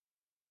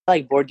 I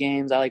like board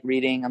games. I like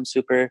reading. I'm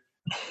super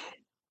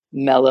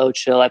mellow,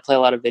 chill. I play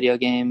a lot of video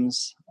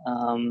games.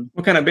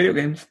 What kind of video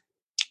games?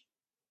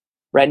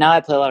 Right now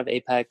I play a lot of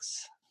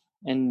Apex.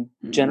 In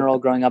general,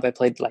 growing up, I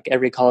played like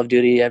every Call of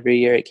Duty. Every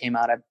year it came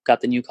out, I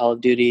got the new Call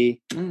of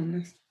Duty.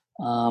 Nice.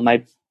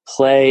 I've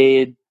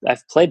played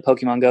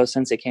Pokemon Go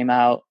since it came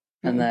out,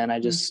 and then I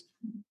just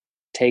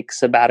take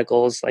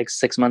sabbaticals like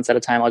 6 months at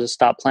a time. I'll just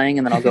stop playing,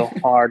 and then I'll go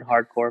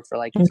hardcore for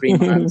like 3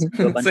 months,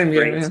 do a bunch of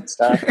breaks and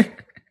stuff,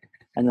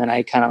 and then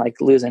I kind of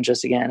like lose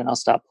interest again, and I'll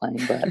stop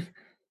playing. But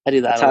I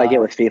do that. That's how I get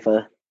with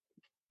FIFA.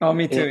 Oh,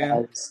 me too.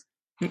 Yeah.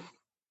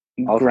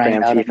 I'll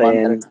grind out FIFA a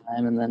month at a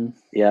time, and then.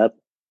 Yep.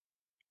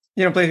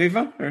 You don't play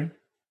FIFA?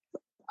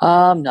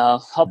 Or?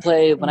 No. I'll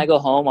play when I go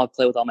home. I'll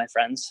play with all my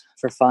friends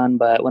for fun.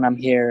 But when I'm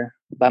here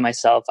by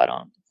myself, I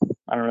don't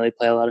really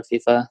play a lot of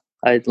FIFA.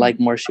 I like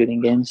more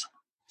shooting games.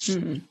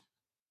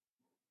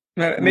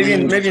 Maybe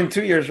in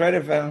 2 years, right?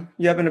 If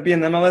you happen to be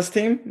in the MLS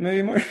team,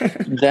 maybe more.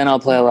 Then I'll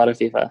play a lot of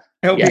FIFA.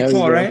 It would be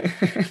cool, right?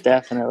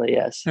 Definitely,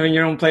 yes. Having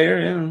your own player,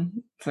 yeah.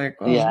 It's like,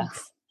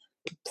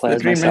 play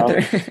as myself.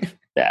 Right.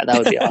 Yeah, that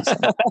would be awesome.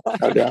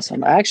 That would be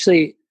awesome.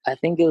 Actually, I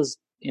think it was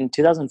in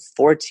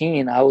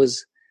 2014. I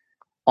was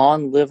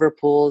on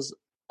Liverpool's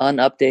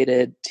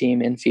unupdated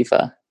team in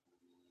FIFA.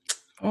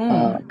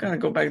 Oh, I gotta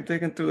go back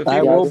digging through the.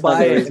 I will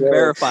buy it and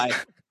verify.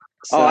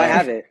 So, I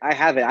have it.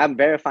 I'm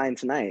verifying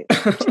tonight.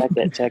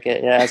 Check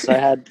it. Yeah. So I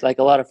had like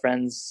a lot of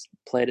friends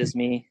played as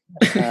me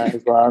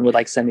as well, and would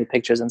like send me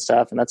pictures and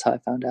stuff, and that's how I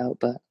found out.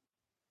 But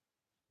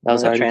that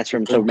was a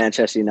transfer to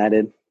Manchester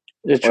United.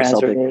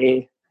 Transfer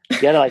me.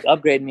 You got to like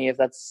upgrade me if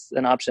that's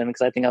an option,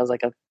 because I think I was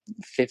like a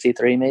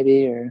 53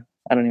 maybe, or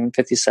I don't even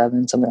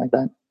 57, something like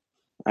that.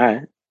 All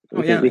right.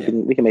 We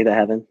can make that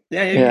happen.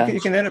 Yeah,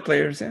 you can edit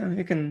players. Yeah,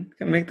 you can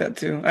make that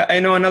too. I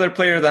know another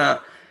player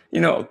that,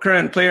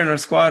 current player in our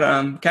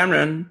squad,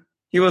 Cameron.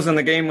 He was in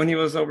the game when he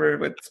was over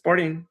with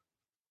Sporting.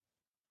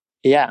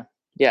 Yeah,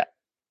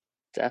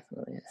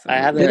 definitely. So I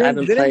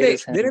haven't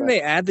played. Didn't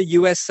they add the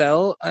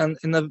USL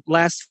in the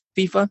last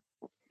FIFA?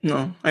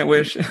 No, I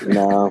wish.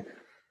 No.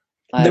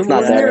 Wasn't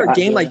there a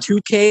game like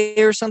 2K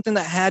or something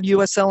that had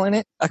USL in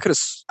it? I could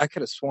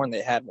have sworn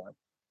they had one.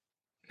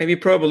 Maybe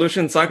Pro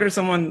Evolution Soccer.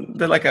 Someone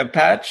did like a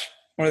patch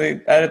where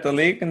they added the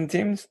league and the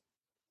teams.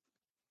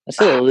 I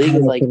feel the league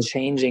is like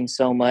changing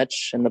so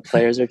much, and the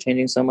players are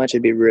changing so much.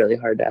 It'd be really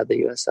hard to add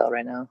the USL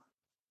right now.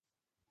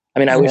 I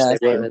mean, I wish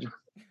they would.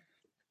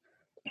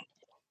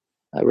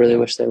 I really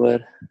wish they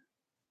would.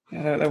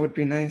 Yeah, that would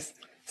be nice.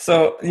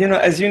 So,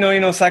 as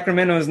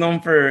Sacramento is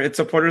known for its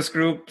supporters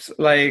groups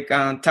like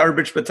Tower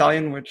Bridge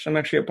Battalion, which I'm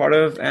actually a part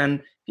of,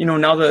 and,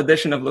 now the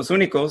addition of Los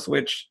Únicos,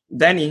 which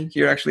Danny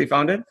here actually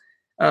founded.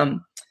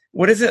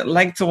 What is it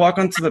like to walk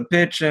onto the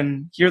pitch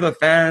and hear the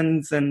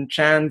fans and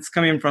chants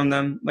coming from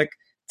them? Like,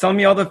 tell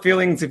me all the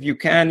feelings if you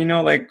can,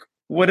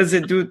 what does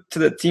it do to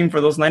the team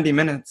for those 90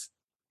 minutes?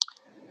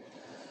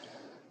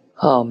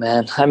 Oh,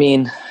 man. I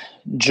mean,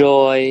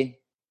 joy,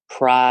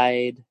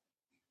 pride,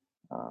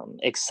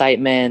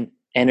 excitement,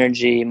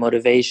 energy,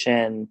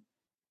 motivation.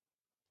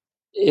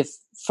 If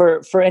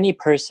for any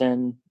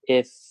person,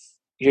 if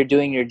you're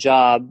doing your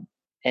job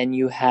and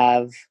you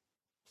have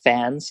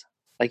fans,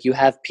 like you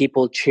have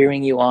people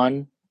cheering you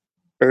on,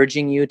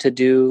 urging you to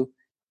do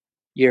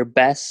your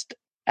best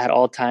at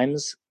all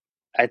times,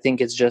 I think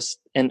it's just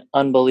an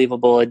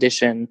unbelievable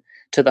addition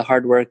to the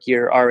hard work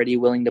you're already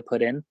willing to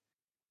put in.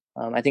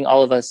 I think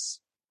all of us,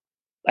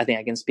 I think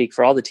I can speak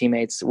for all the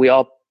teammates, we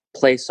all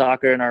play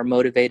soccer and are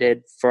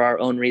motivated for our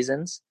own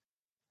reasons.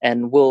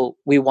 And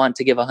we want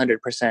to give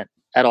 100%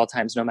 at all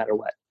times, no matter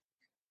what.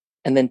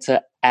 And then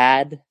to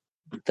add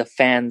the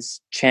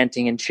fans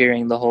chanting and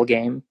cheering the whole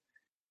game,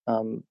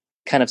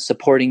 kind of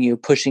supporting you,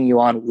 pushing you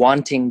on,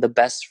 wanting the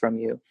best from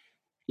you,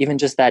 even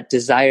just that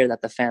desire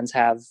that the fans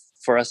have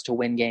for us to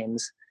win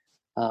games,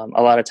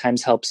 a lot of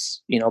times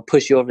helps,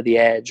 push you over the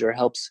edge, or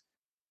helps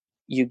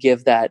you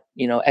give that,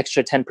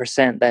 extra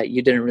 10% that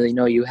you didn't really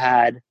know you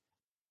had.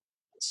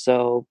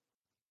 So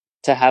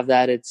to have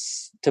that,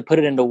 to put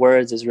it into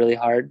words is really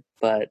hard,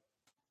 but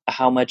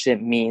how much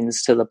it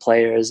means to the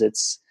players,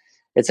 it's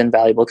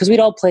invaluable, because we'd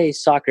all play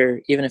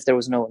soccer even if there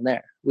was no one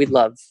there. We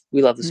love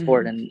the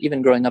sport. And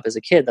even growing up as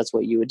a kid, that's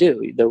what you would do.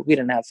 We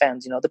didn't have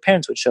fans, the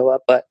parents would show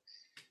up, but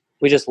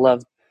we just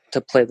loved to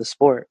play the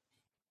sport.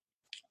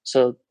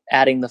 So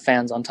adding the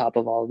fans on top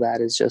of all of that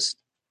is just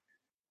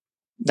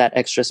that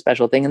extra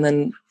special thing. And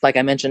then, like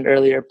I mentioned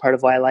earlier, part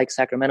of why I like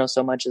Sacramento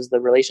so much is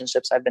the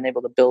relationships I've been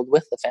able to build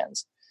with the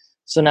fans.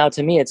 So now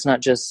to me, it's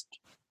not just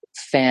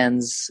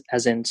fans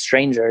as in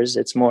strangers,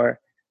 it's more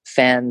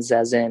fans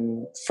as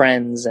in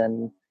friends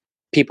and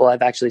people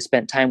I've actually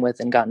spent time with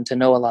and gotten to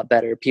know a lot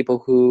better,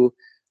 people who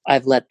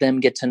I've let them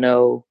get to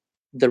know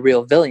the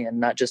real Villian,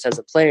 not just as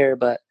a player,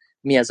 but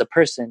me as a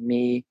person,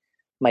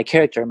 my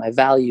character, my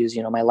values,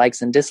 my likes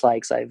and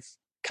dislikes. I've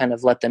kind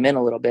of let them in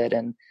a little bit,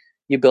 and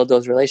you build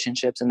those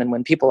relationships. And then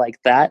when people like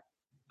that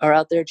are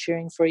out there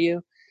cheering for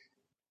you,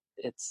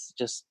 it's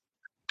just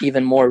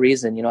even more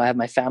reason. I have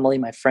my family,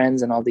 my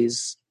friends, and all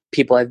these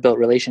people I've built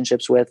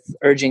relationships with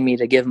urging me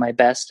to give my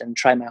best and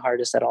try my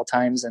hardest at all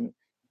times. And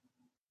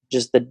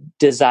just the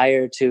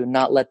desire to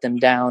not let them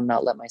down,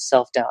 not let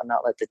myself down,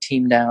 not let the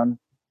team down,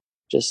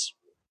 just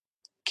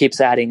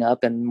keeps adding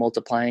up and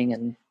multiplying,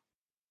 and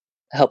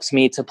helps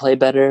me to play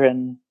better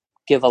and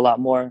give a lot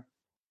more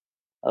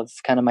of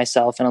kind of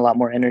myself and a lot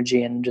more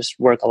energy and just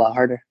work a lot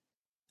harder.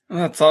 Oh,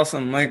 that's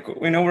awesome. Like,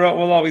 we know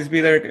we'll always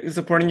be there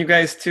supporting you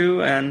guys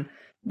too. And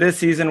this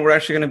season, we're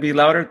actually going to be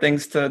louder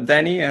thanks to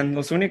Danny and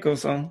Los Únicos.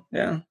 So,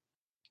 yeah.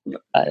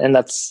 And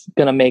that's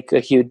going to make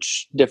a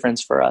huge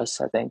difference for us,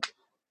 I think.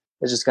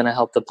 It's just going to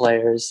help the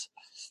players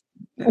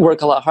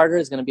work a lot harder.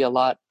 It's going to be a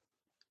lot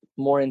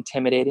more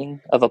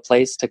intimidating of a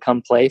place to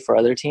come play for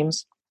other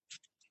teams.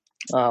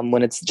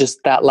 When it's just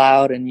that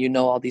loud and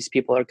all these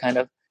people are kind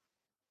of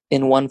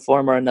in one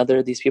form or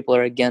another, these people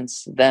are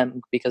against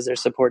them because they're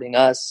supporting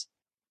us.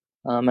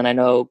 And I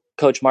know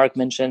Coach Mark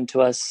mentioned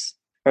to us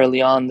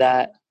early on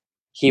that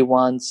he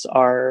wants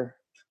our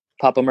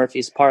Papa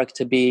Murphy's Park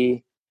to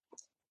be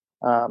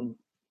kind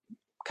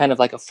of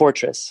like a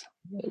fortress.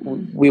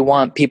 We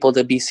want people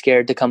to be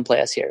scared to come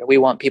play us here. We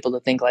want people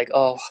to think like,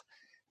 oh,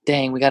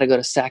 dang, we got to go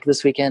to SAC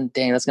this weekend.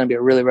 Dang, that's going to be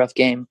a really rough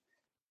game.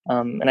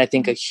 And I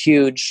think a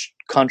huge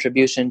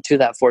contribution to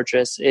that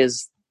fortress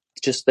is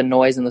just the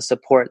noise and the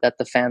support that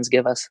the fans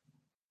give us.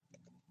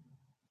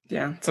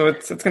 Yeah, so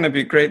it's going to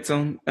be great.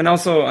 So, and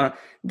also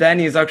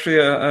Danny is actually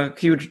a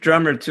huge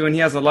drummer too, and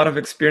he has a lot of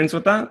experience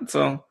with that.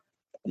 So,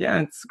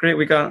 yeah, it's great.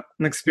 We got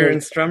an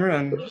experienced drummer,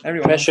 and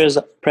everyone.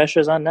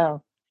 Pressure's on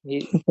now.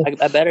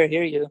 I better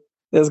hear you.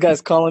 This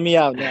guy's calling me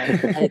out now.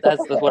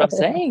 That's what I'm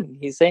saying.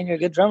 He's saying you're a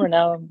good drummer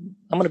now. I'm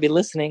going to be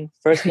listening.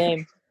 First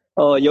game.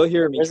 Oh, you'll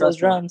hear me. Where's those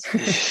drums?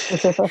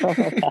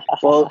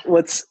 Well,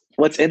 what's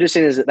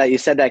interesting is that you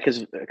said that,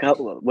 because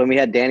when we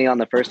had Danny on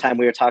the first time,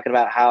 we were talking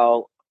about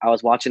how I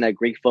was watching a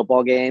Greek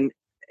football game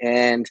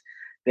and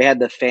they had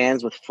the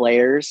fans with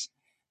flares.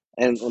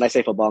 And when I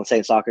say football, I'm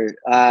saying soccer.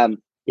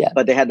 Yeah.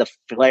 But they had the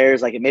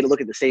flares, like it made it look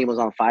like the stadium was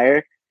on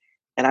fire.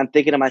 And I'm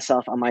thinking to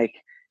myself, I'm like,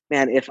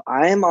 man, if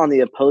I'm on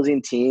the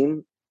opposing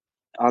team,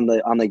 on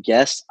the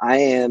guest, I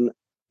am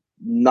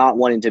not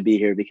wanting to be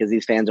here because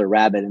these fans are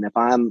rabid. And if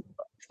I'm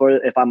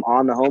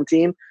on the home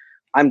team,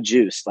 I'm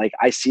juiced. Like,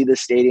 I see the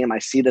stadium, I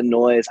see the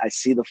noise, I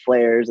see the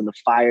flares and the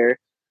fire.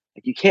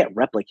 Like, you can't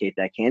replicate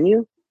that, can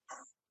you?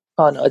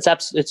 Oh no,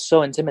 it's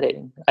so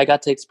intimidating. I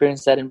got to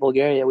experience that in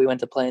Bulgaria. We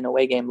went to play an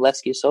away game,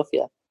 Levski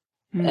Sofia,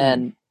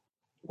 and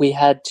we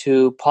had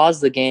to pause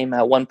the game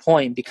at one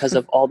point because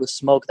of all the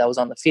smoke that was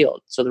on the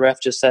field. So the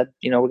ref just said,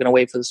 we're going to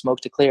wait for the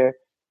smoke to clear.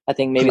 I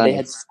think maybe they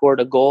had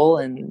scored a goal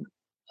and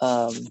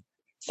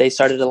they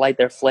started to light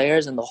their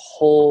flares, and the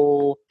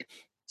whole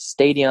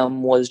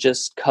stadium was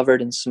just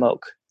covered in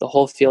smoke. The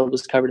whole field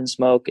was covered in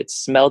smoke. It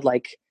smelled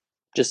like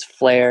just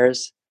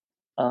flares.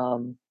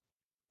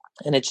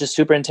 And it's just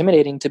super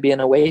intimidating to be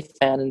an away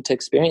fan and to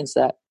experience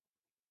that.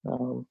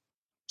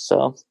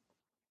 So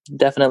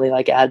definitely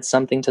like add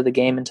something to the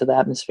game and to the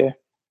atmosphere.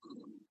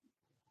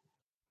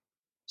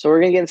 So we're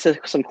going to get into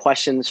some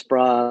questions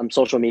from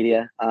social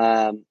media.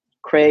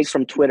 Craig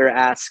from Twitter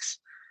asks,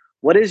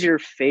 what is your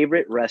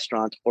favorite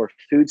restaurant or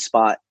food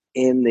spot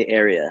in the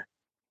area?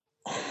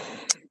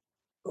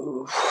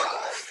 Ooh,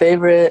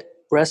 favorite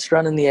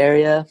restaurant in the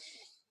area?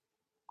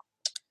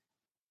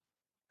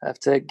 I have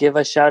to give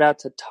a shout out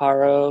to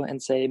Taro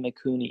and say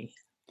Mikuni.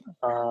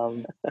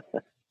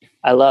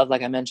 I love,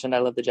 like I mentioned, I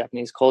love the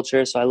Japanese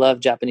culture. So I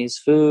love Japanese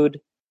food.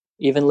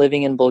 Even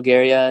living in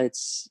Bulgaria,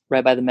 it's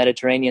right by the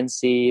Mediterranean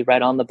Sea,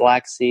 right on the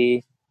Black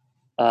Sea.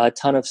 A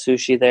ton of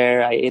sushi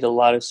there. I ate a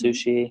lot of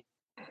sushi.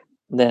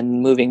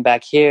 Then moving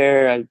back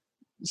here, I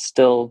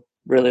still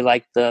really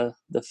like the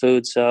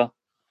food. So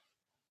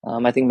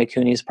I think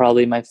Mikuni is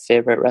probably my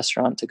favorite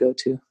restaurant to go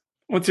to.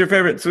 What's your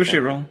favorite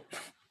sushi roll?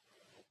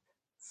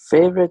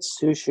 Favorite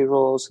sushi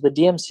rolls? So the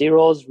DMC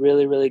roll is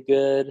really, really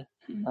good.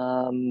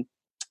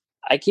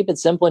 I keep it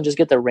simple and just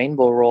get the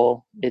rainbow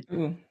roll. It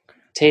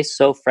tastes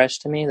so fresh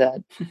to me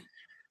that,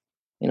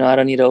 I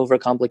don't need to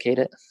overcomplicate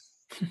it.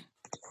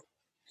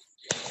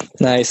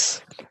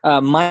 Nice.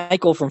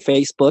 Michael from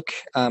Facebook,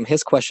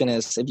 his question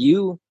is, if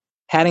you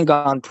hadn't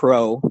gone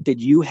pro,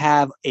 did you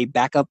have a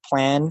backup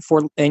plan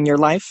in your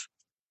life?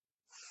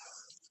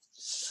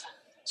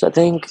 So I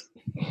think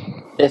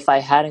if I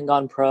hadn't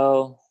gone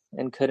pro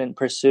and couldn't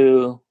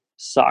pursue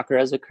soccer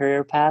as a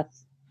career path,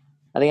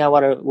 I think I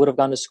would have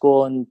gone to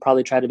school and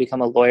probably tried to become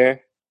a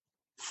lawyer.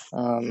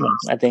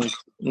 I think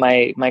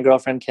my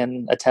girlfriend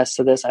can attest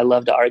to this. I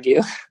love to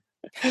argue.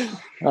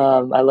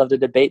 I love to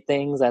debate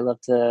things. I love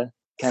to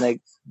kind of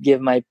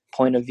give my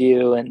point of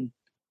view and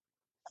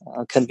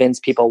convince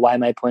people why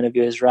my point of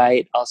view is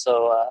right.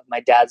 Also,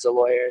 my dad's a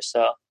lawyer.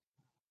 So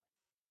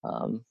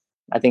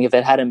I think if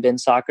it hadn't been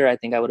soccer, I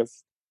think I would have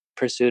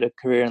pursued a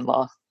career in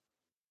law.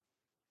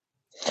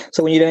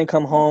 So when you didn't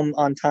come home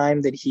on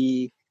time, did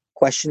he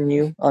question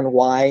you on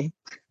why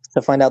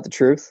to find out the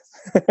truth?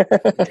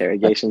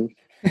 Interrogation.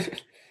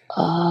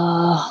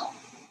 I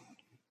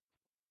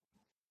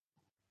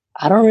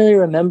don't really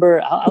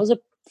remember. I was a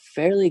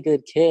fairly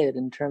good kid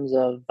in terms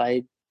of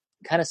I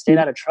kind of stayed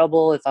out of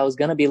trouble. If I was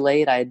going to be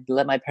late, I'd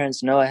let my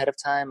parents know ahead of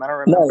time. I don't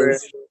remember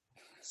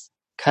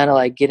kind of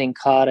like getting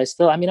caught. I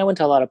went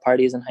to a lot of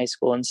parties in high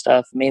school and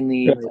stuff,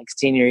 mainly like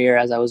senior year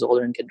as I was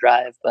older and could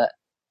drive, but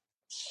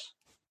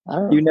I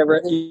don't know.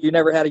 You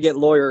never had to get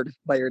lawyered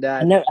by your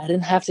dad. I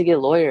didn't have to get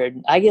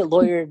lawyered. I get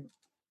lawyered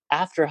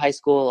after high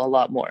school a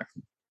lot more.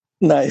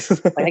 Nice.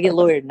 Like I get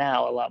lawyered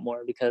now a lot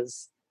more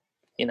because,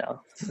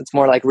 it's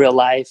more like real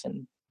life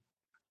and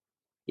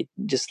he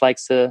just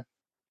likes to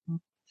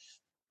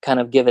kind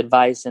of give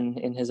advice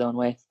in his own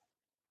way.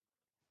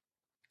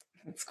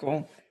 That's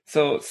cool.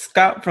 So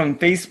Scott from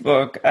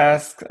Facebook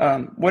asks,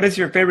 what is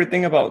your favorite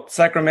thing about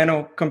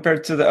Sacramento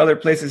compared to the other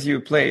places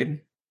you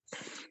played?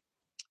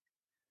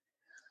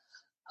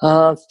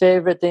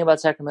 Favorite thing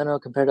about Sacramento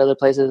compared to other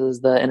places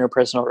is the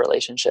interpersonal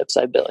relationships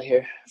I built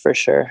here, for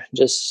sure.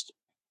 Just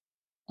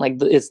like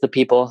it's the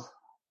people.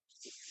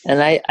 And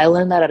I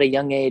learned that at a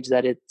young age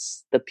that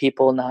it's the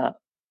people, not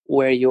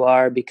where you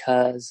are,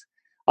 because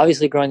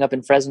obviously growing up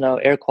in Fresno,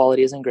 air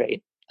quality isn't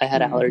great. I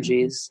had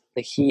allergies.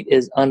 The heat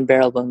is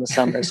unbearable in the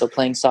summer. So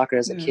playing soccer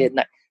as a kid,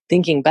 and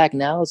thinking back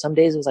now, some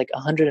days it was like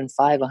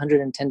 105,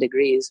 110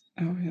 degrees.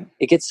 Oh, yeah.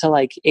 It gets to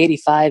like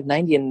 85,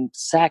 90 in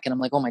Sac, and I'm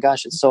like, oh my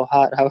gosh, it's so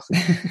hot.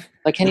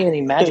 I can't even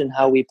imagine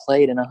how we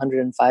played in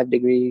 105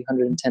 degree,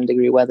 110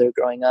 degree weather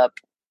growing up.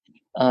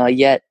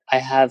 Yet I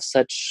have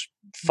such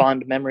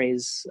fond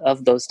memories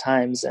of those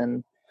times.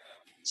 And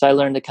so I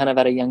learned it kind of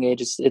at a young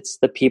age. It's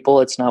the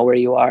people, it's not where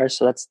you are.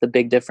 So that's the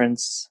big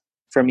difference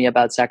for me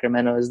about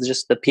Sacramento, is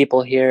just the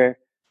people here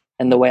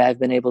and the way I've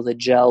been able to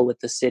gel with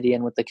the city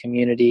and with the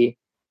community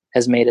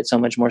has made it so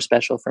much more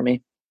special for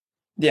me.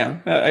 Yeah,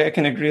 I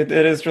can agree. It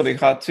is really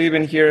hot too.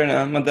 Even here in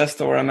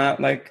Modesto, where I'm at,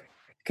 like,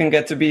 can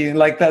get to be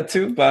like that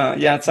too. But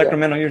yeah,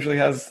 Sacramento usually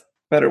has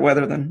better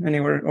weather than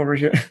anywhere over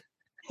here.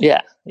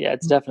 Yeah,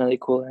 it's definitely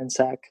cooler in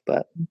Sac,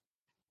 but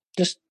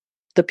just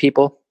the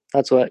people.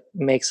 That's what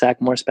makes Sac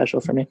more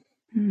special for me.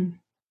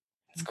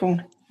 That's cool.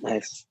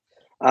 Nice.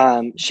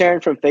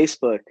 Sharon from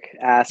Facebook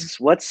asks,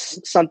 what's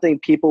something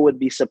people would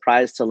be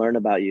surprised to learn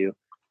about you?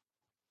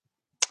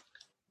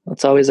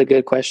 That's always a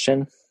good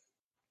question.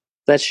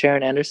 That's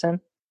Sharon Anderson?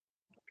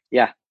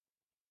 Yeah.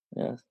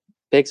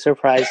 Big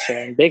surprise,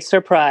 Sharon. Big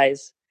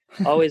surprise.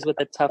 Always with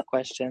the tough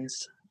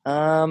questions.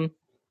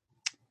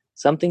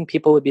 Something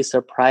people would be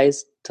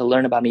surprised to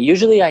learn about me.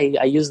 Usually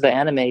I use the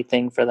anime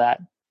thing for that.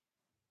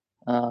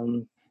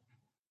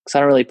 Because I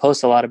don't really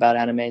post a lot about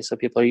anime, so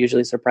people are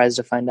usually surprised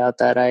to find out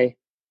that I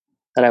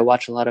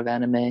watch a lot of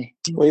anime.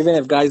 Well, even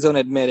if guys don't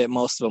admit it,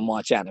 most of them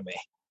watch anime.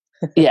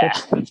 Yeah,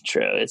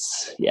 true.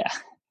 It's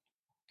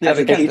As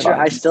a teacher,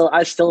 I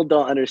still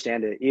don't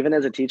understand it. Even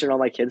as a teacher and all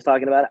my kids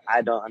talking about it,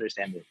 I don't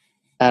understand it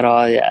at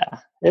all. Yeah,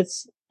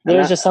 there's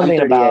just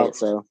something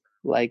about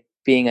like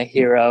being a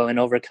hero and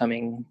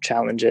overcoming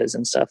challenges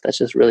and stuff that's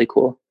just really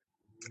cool.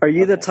 Are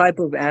you the type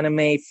of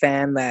anime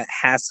fan that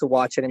has to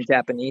watch it in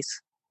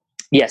Japanese?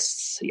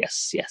 Yes.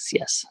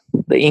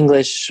 The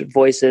English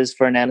voices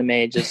for an anime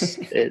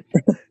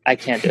I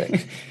can't do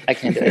it.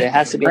 It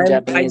has to be in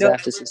Japanese. I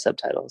have to see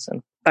subtitles.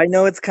 And I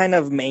know it's kind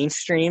of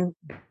mainstream,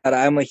 but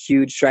I'm a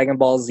huge Dragon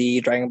Ball Z,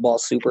 Dragon Ball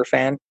Super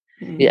fan.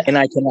 Yeah. And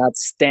I cannot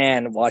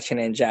stand watching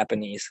it in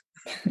Japanese.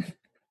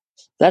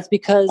 That's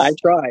because I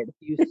tried.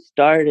 you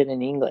started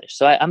in English.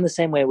 So I'm the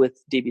same way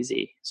with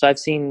DBZ. So I've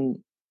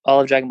seen all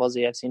of Dragon Ball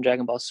Z. I've seen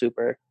Dragon Ball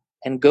Super.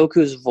 And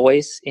Goku's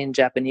voice in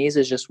Japanese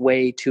is just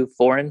way too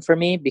foreign for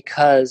me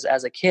because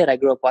as a kid, I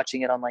grew up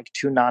watching it on like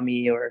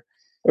Toonami or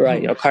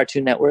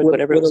Cartoon Network,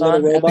 whatever it was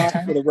on. With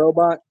a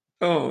robot.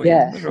 Oh,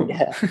 yeah.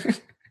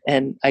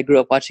 And I grew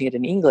up watching it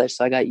in English,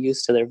 so I got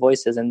used to their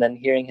voices. And then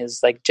hearing his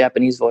like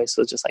Japanese voice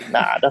was just like,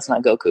 nah, that's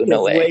not Goku.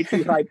 No way. Way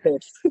too high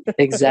pitched.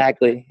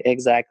 Exactly.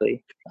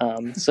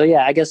 So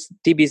yeah, I guess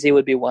DBZ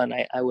would be one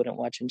I wouldn't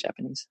watch in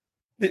Japanese.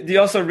 Do you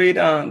also read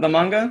the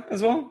manga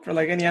as well for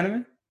like any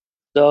anime?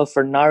 So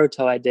for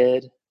Naruto, I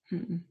did,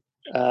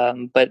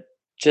 but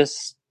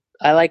just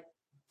I like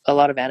a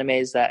lot of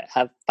animes that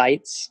have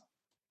fights,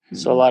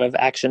 so a lot of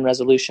action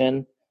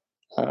resolution.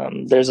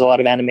 There's a lot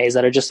of animes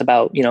that are just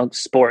about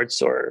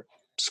sports or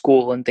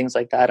school and things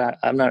like that.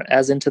 I'm not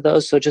as into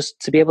those, so just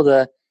to be able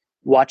to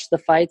watch the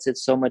fights,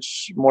 it's so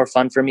much more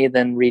fun for me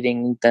than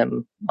reading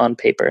them on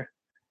paper.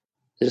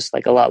 There's just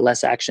like a lot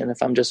less action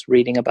if I'm just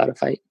reading about a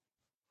fight.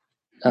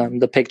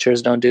 The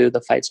pictures don't do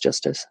the fights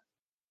justice.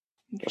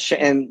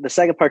 And the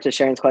second part to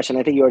Sharon's question,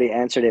 I think you already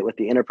answered it with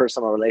the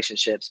interpersonal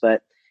relationships.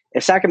 But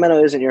if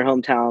Sacramento isn't your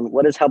hometown,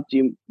 what has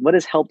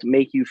helped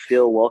make you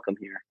feel welcome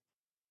here?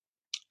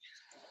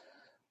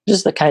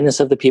 Just the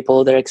kindness of the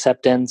people, their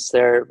acceptance,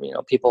 their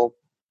people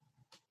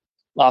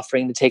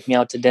offering to take me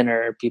out to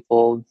dinner,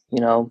 people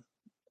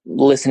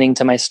listening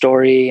to my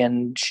story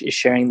and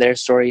sharing their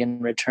story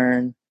in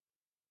return.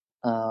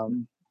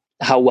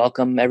 How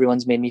welcome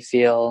everyone's made me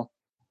feel.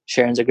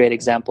 Sharon's a great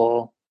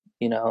example.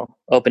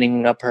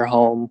 Opening up her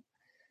home,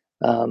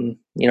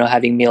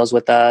 having meals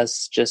with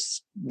us,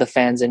 just the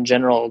fans in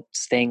general,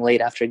 staying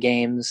late after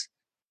games,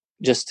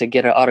 just to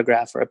get an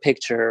autograph or a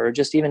picture, or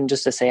just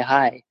to say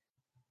hi.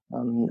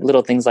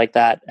 Little things like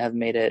that have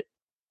made it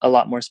a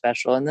lot more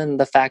special. And then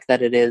the fact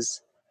that it is,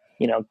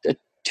 a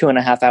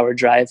 2.5 hour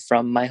drive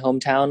from my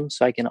hometown,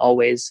 so I can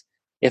always,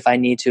 if I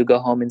need to, go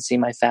home and see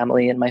my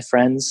family and my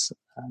friends,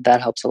 that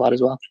helps a lot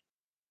as well.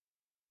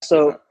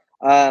 So,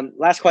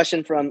 last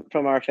question from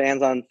our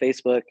fans on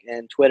Facebook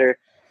and Twitter.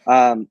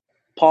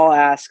 Paul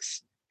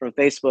asks from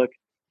Facebook,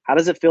 how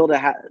does it feel to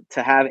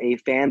have a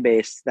fan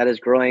base that is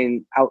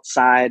growing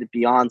outside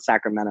beyond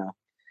Sacramento?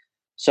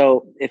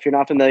 So if you're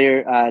not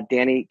familiar,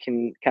 Danny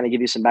can kind of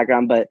give you some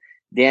background, but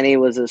Danny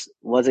was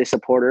a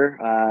supporter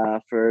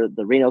for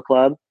the Reno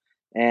club,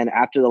 and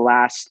after the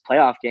last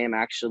playoff game,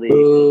 actually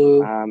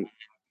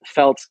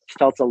felt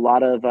a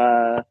lot of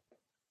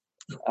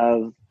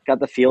got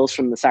the feels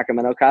from the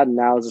Sacramento crowd, and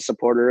now is a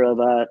supporter of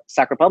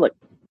Sac Republic.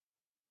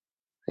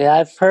 Yeah,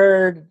 I've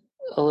heard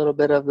a little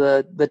bit of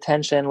the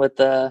tension with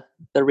the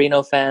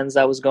Reno fans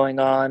that was going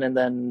on, and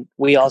then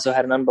we also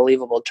had an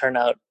unbelievable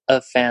turnout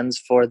of fans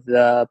for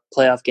the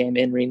playoff game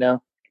in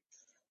Reno.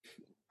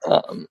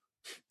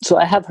 So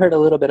I have heard a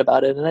little bit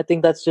about it, and I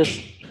think that's just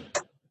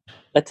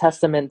a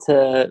testament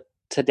to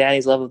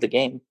Danny's love of the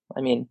game.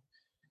 I mean,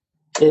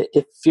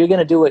 if you're going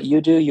to do what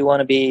you do, you want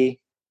to be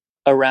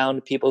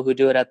around people who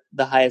do it at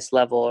the highest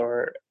level,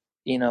 or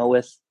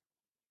with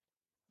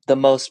the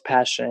most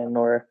passion,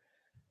 or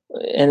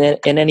in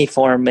any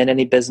form, in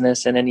any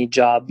business, in any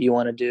job you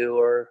want to do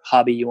or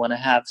hobby you want to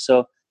have.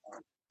 So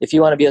if you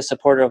want to be a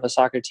supporter of a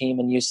soccer team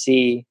and you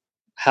see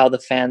how the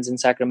fans in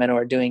Sacramento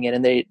are doing it,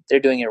 and they're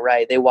doing it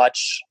right, they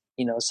watch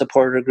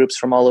supporter groups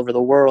from all over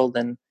the world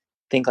and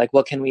think like,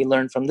 what can we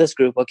learn from this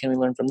group, what can we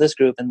learn from this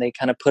group, and they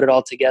kind of put it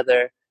all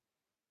together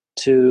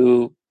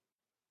to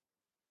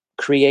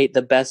create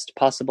the best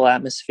possible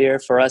atmosphere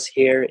for us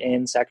here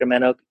in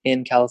Sacramento,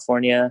 in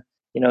California,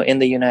 in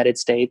the United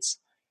States.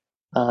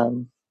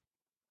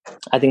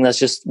 I think that's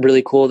just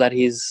really cool that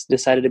he's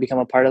decided to become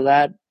a part of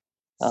that.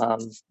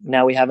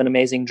 Now we have an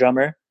amazing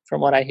drummer, from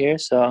what I hear,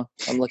 so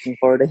I'm looking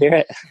forward to hear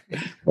it.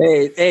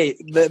 Hey,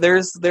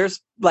 there's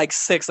like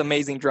 6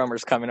 amazing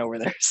drummers coming over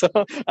there, so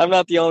I'm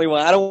not the only one.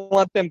 I don't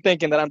want them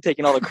thinking that I'm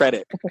taking all the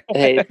credit.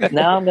 Hey,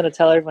 now I'm gonna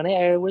tell everyone,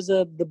 hey, where's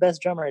the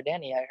best drummer,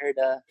 Danny? I heard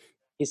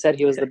he said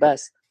he was the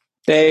best.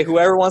 Hey,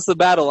 whoever wants the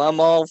battle, I'm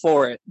all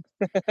for it.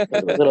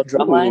 A little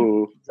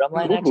drumline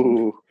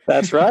action.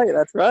 That's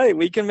right.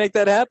 We can make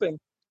that happen.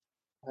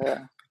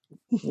 No,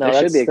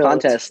 there should be a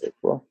contest.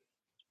 Cool.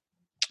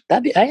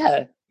 That'd be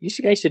You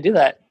guys should do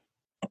that.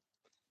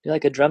 Do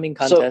like a drumming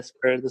contest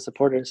for the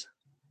supporters.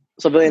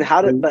 So, Billion,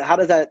 how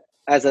does that,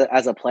 as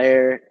a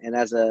player and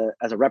as a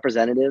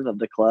representative of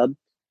the club,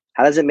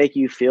 how does it make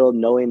you feel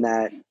knowing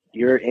that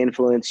your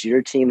influence,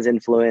 your team's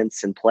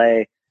influence and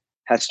play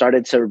has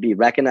started to be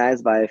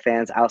recognized by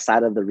fans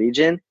outside of the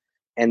region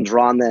and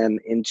drawn them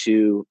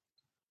into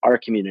our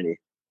community?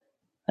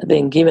 I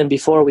think even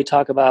before we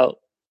talk about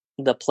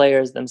the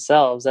players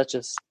themselves, that's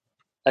just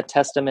a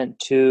testament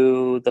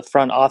to the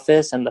front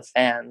office and the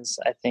fans.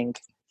 I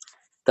think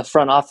the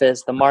front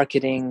office, the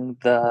marketing,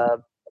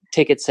 the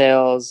ticket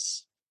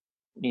sales,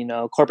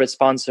 corporate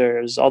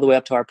sponsors, all the way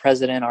up to our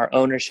president, our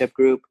ownership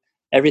group,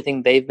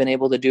 everything they've been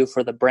able to do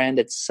for the brand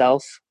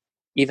itself,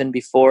 even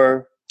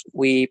before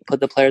we put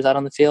the players out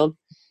on the field.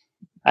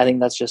 I think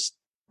that's just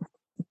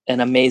an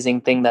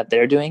amazing thing that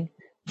they're doing.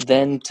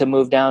 Then to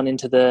move down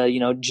into the,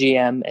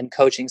 GM and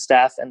coaching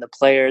staff and the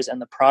players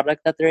and the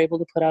product that they're able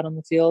to put out on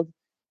the field,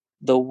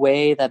 the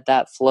way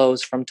that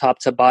flows from top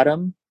to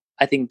bottom,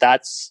 I think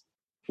that's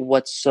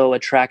what's so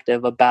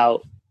attractive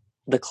about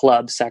the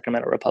club,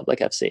 Sacramento Republic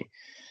FC,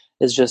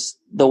 is just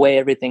the way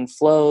everything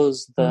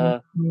flows,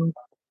 the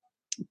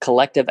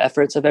collective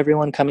efforts of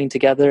everyone coming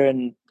together.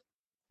 And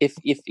if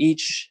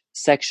each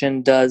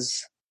section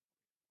does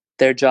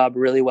their job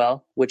really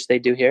well, which they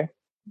do here,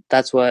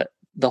 that's what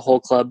the whole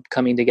club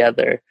coming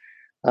together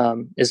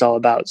is all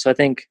about. So I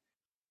think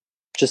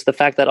just the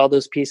fact that all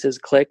those pieces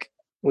click,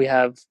 we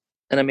have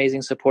an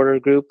amazing supporter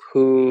group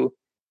who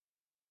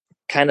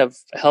kind of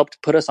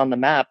helped put us on the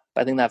map.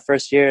 I think that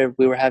first year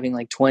we were having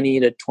like 20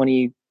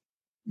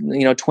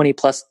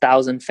 plus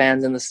thousand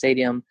fans in the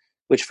stadium,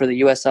 which for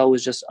the USL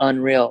was just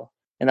unreal.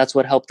 And that's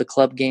what helped the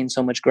club gain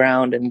so much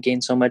ground and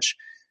gain so much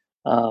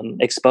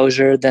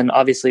exposure. Then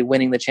obviously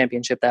winning the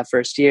championship that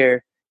first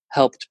year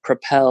helped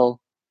propel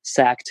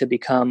SAC to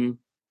become,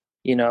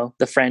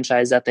 the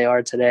franchise that they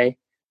are today.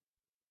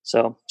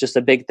 So just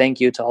a big thank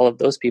you to all of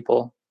those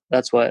people.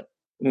 That's what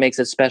makes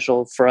it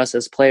special for us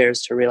as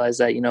players to realize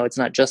that, it's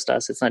not just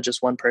us. It's not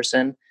just one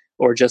person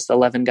or just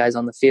 11 guys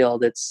on the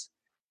field. It's,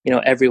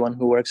 everyone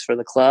who works for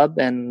the club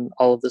and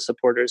all of the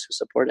supporters who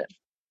support it.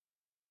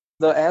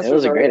 The answer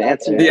was a great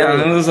answer.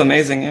 Yeah, it was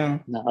amazing. Yeah.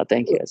 No,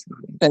 thank you.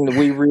 And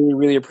we really,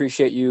 really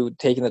appreciate you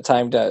taking the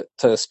time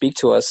to speak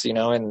to us,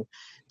 and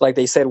like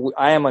they said,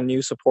 I am a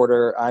new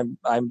supporter. I'm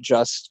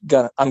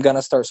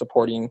gonna start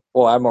supporting.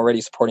 Well, I'm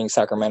already supporting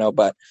Sacramento,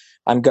 but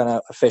I'm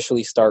gonna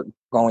officially start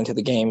going to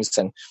the games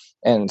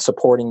and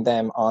supporting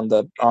them on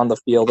the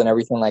field and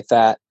everything like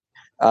that,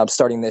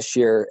 starting this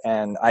year.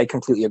 And I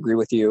completely agree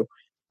with you.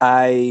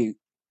 I,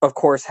 of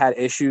course, had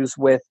issues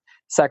with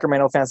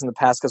Sacramento fans in the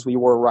past because we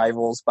were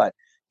rivals, but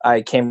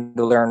I came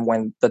to learn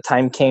when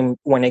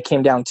it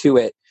came down to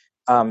it,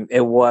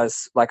 it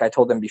was, like I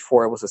told them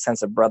before, it was a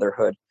sense of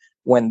brotherhood.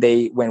 When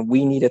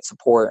we needed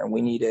support and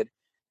we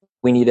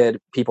needed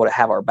people to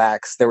have our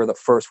backs, they were the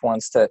first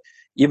ones to,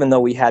 even though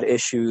we had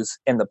issues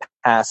in the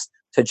past,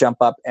 to jump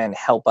up and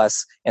help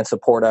us and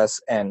support us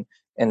and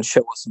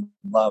show us some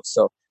love.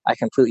 So I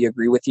completely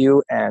agree with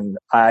you. And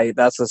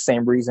that's the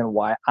same reason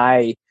why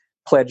I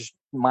pledged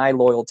my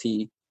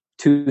loyalty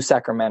to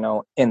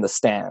Sacramento in the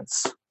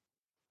stands.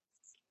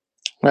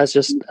 That's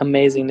just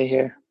amazing to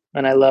hear.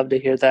 And I love to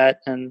hear that.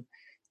 And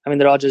I mean,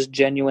 they're all just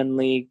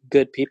genuinely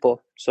good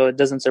people. So it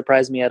doesn't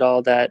surprise me at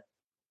all that,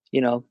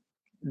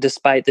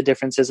 despite the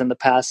differences in the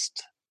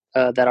past,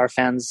 that our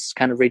fans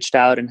kind of reached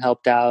out and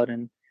helped out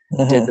and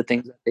did the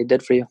things that they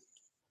did for you.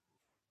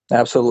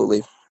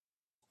 Absolutely.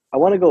 I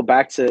want to go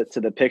back to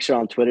the picture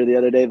on Twitter the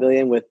other day,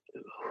 Villian, with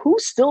who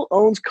still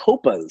owns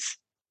Copas?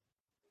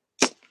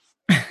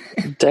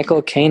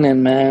 Deco Kanan,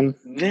 man.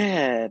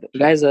 Man.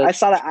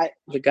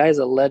 The guy's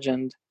a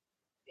legend.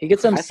 He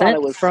gets them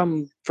sent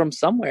from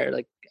somewhere.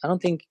 Like, I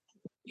don't think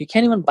you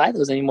can't even buy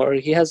those anymore.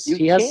 He has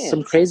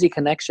some crazy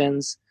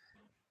connections.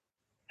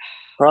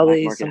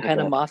 Probably some kind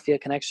of mafia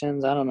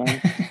connections. I don't know.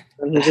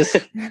 And just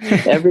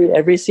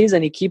every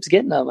season he keeps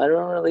getting them. I don't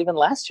remember even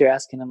last year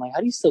asking him, like, how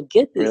do you still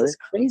get this? Really? It's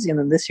crazy. And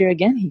then this year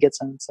again he gets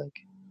them. It's like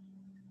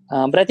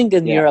but I think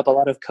in Europe a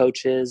lot of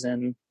coaches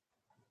and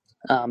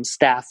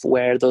staff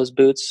wear those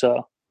boots,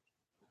 so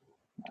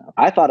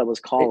I thought it was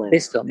Colin. They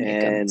still make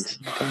them.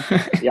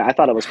 Yeah, I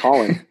thought it was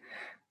Colin.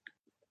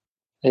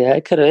 Yeah,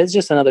 it could have. It's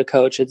just another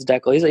coach. It's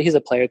Deco. He's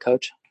a player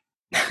coach.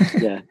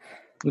 Yeah,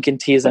 we can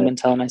tease him and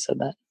tell him I said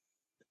that.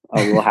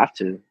 Oh, we'll have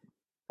to.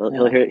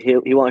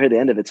 He won't hear the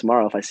end of it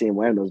tomorrow if I see him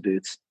wearing those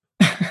boots.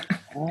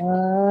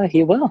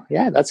 He will.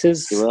 Yeah, that's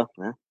his. He will.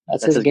 Yeah.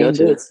 That's his game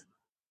boots.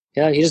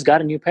 Yeah, he just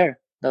got a new pair.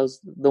 The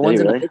ones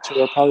in the picture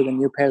were probably the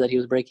new pair that he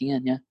was breaking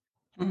in. Yeah.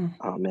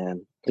 Oh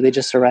man. They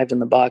just arrived in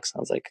the box. I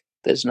was like,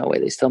 "There's no way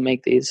they still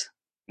make these."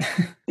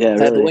 Yeah,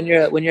 really.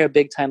 But when you're a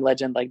big time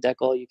legend like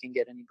Deco, you can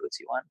get any boots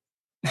you want.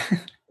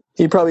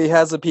 He probably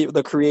has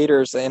the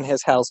creators in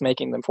his house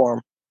making them for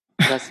him.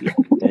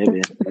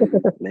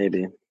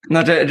 Maybe.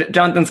 No,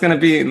 Jonathan's gonna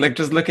be like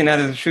just looking at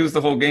his shoes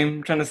the whole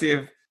game, trying to see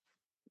if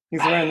he's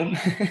wearing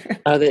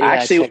them.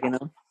 Actually,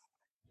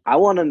 I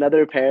want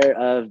another pair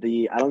of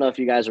the. I don't know if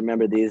you guys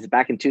remember these.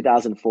 Back in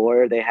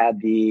 2004, they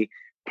had the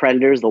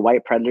Predators, the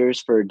white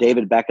Predators for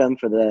David Beckham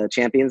for the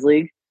Champions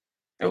League.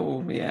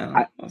 Oh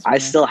yeah, I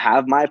still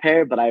have my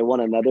pair, but I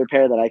want another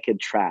pair that I could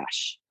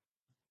trash.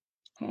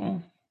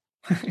 Oh.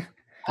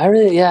 I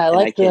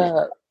like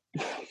the.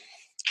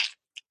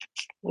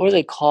 What are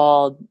they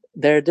called?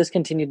 They're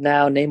discontinued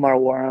now. Neymar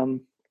wore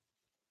them.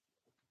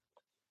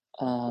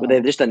 Were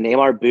they just a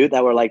Neymar boot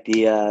that were like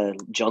the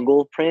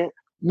jungle print?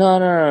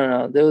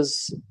 No. There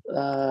was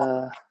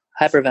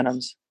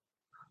Hypervenoms.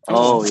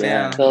 Oh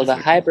yeah. So the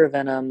Hyper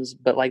Venoms,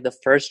 but like the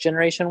first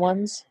generation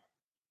ones,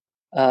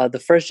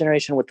 the first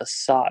generation with the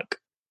sock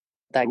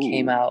that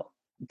came out,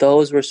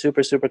 those were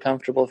super, super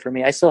comfortable for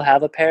me. I still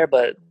have a pair,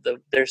 but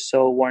they're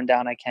so worn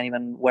down I can't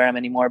even wear them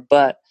anymore.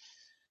 But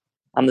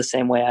I'm the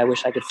same way. I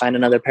wish I could find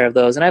another pair of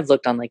those. And I've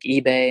looked on like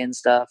eBay and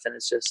stuff, and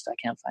it's just I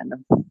can't find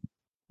them.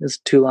 It was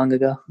too long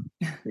ago.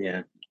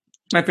 Yeah.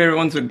 My favorite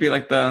ones would be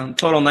like the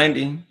Total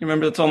 90. You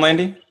remember the Total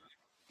 90?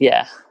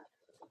 Yeah.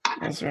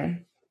 That's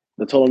right.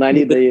 The Total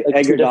 90, the Like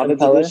Edgar two different Davids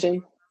colors?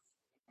 edition.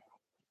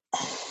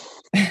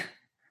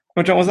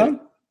 Which one was that?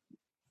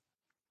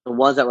 The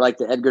ones that were like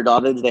the Edgar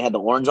Davids, they had the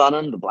orange on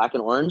them, the black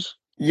and orange.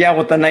 Yeah,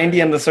 with the 90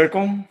 and the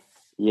circle.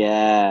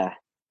 Yeah.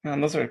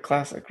 Man, those are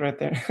classic right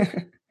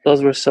there.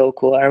 Those were so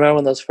cool. I remember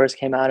when those first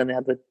came out and they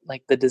had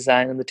the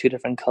design and the two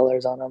different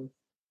colors on them.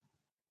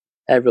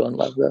 Everyone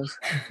loved those.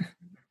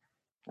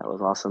 That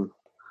was awesome.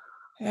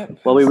 Yep.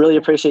 Well, we really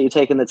appreciate you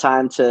taking the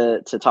time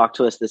to talk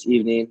to us this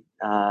evening.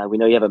 We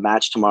know you have a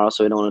match tomorrow,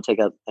 so we don't want to take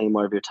up any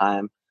more of your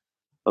time.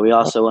 But we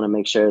also want to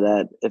make sure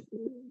that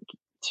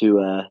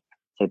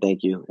say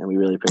thank you, and we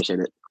really appreciate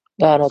it.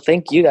 No,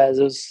 thank you guys.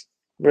 It was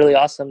really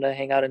awesome to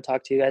hang out and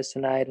talk to you guys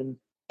tonight and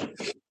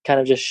kind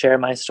of just share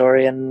my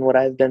story and what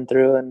I've been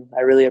through. And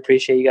I really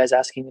appreciate you guys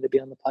asking me to be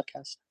on the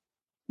podcast.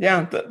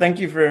 Yeah, thank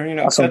you for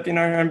accepting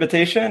our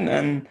invitation,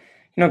 and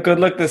good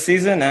luck this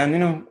season,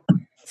 and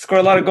score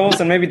a lot of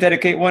goals and maybe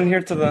dedicate one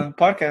here to the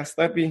podcast.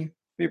 That'd be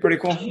pretty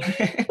cool.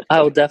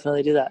 I will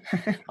definitely do that.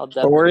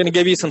 We're gonna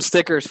give you some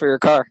stickers for your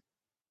car.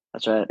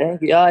 That's right.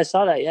 Thank you. Oh, I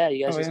saw that. Yeah,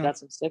 you guys got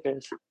some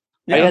stickers.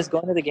 Yeah. Are you guys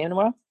going to the game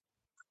tomorrow?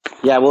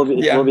 Yeah, we'll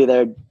be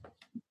there.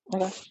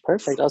 Okay,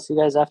 perfect. I'll see you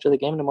guys after the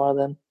game tomorrow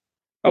then.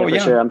 Yeah, for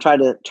sure. I'm trying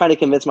to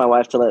convince my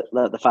wife to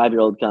let the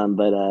 5-year-old come,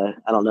 but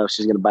I don't know if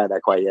she's going to buy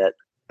that quite yet.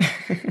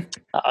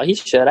 Oh, he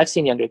should. I've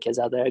seen younger kids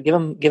out there. Give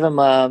him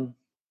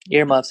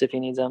earmuffs if he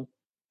needs them.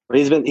 Well,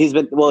 he's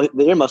been well.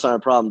 The earmuffs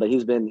aren't a problem, but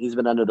he's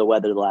been under the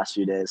weather the last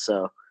few days.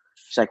 So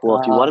she's like, well,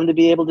 if you want him to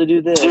be able to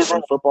do this,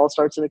 and football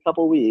starts in a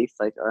couple weeks,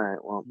 like, all right,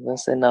 well,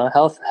 listen, no,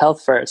 health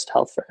first.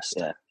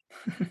 Yeah,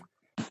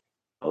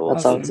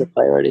 that's always a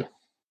priority.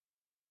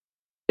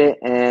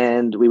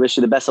 And we wish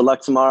you the best of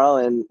luck tomorrow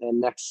and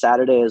next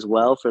Saturday as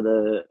well for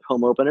the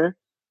home opener.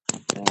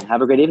 And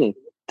have a great evening.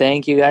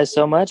 Thank you guys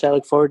so much. I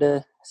look forward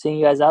to seeing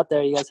you guys out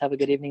there. You guys have a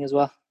good evening as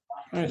well.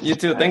 All right, you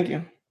too. Thank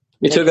you.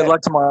 You too. Good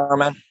luck tomorrow,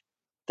 man.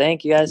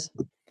 Thank you, guys.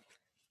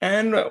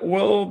 And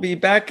we'll be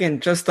back in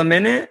just a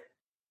minute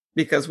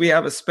because we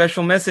have a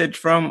special message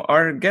from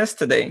our guest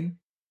today.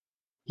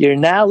 You're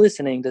now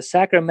listening to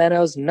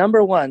Sacramento's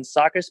 #1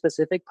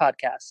 soccer-specific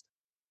podcast.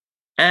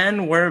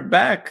 And we're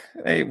back.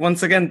 Hey,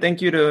 once again,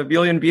 thank you to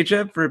Viljan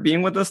Bijeb for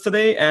being with us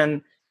today.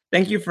 And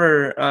thank you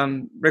for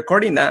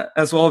recording that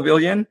as well,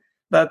 Viljan.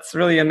 That's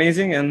really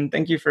amazing. And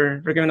thank you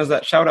for giving us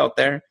that shout out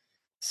there.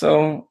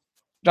 So,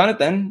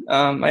 Jonathan,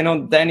 I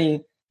know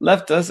Danny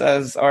left us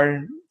as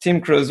our team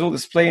Cruz Azul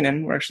is playing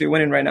and we're actually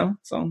winning right now.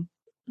 So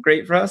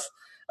great for us.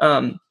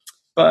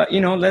 But,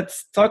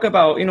 let's talk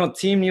about,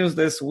 team news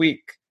this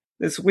week.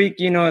 This week,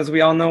 as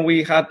we all know,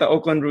 we had the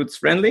Oakland Roots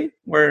friendly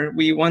where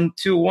we won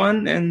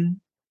 2-1 in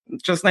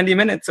just 90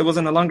 minutes. It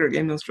wasn't a longer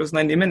game. It was just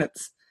 90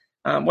 minutes.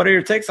 What are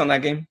your takes on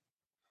that game?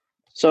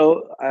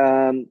 So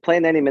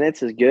playing 90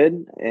 minutes is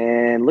good.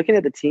 And looking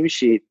at the team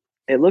sheet,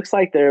 it looks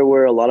like there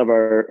were a lot of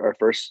our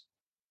first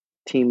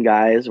team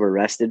guys were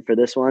rested for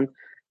this one.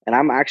 And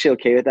I'm actually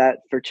okay with that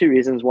for two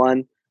reasons.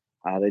 One,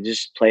 they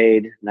just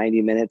played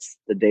 90 minutes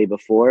the day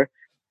before.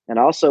 And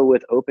also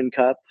with Open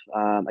Cup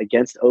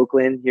against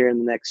Oakland here in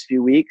the next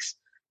few weeks,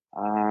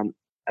 I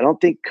don't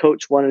think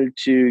Coach wanted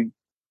to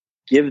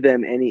give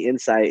them any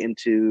insight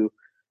into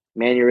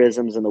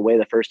mannerisms and the way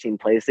the first team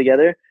plays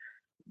together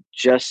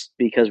just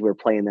because we're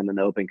playing them in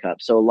the Open Cup.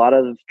 So a lot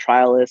of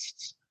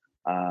trialists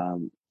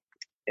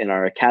and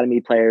our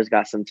academy players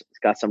got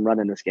some run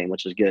in this game,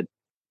 which is good.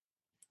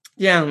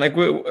 Yeah,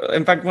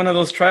 in fact, one of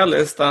those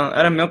trialists,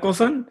 Adam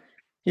Mikkelsen,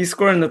 he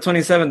scored in the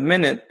 27th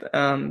minute.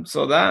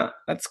 So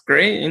that's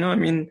great.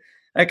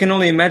 I can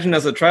only imagine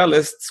as a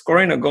trialist,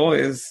 scoring a goal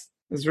is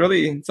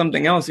really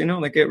something else. It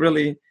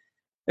really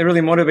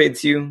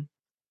motivates you.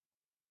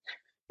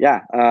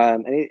 Yeah.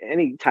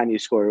 Any time you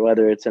score,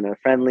 whether it's in a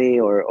friendly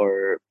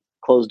or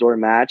closed door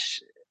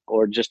match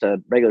or just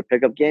a regular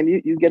pickup game,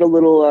 you get a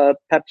little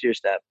pep to your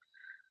step.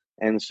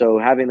 And so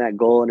having that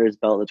goal under his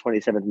belt in the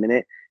 27th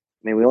minute,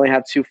 we only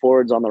have 2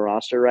 forwards on the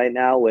roster right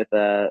now with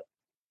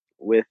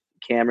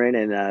Cameron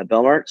and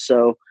Belmart.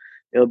 So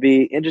it'll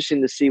be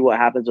interesting to see what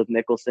happens with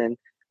Mikkelsen.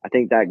 I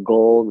think that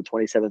goal in the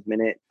 27th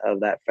minute of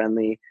that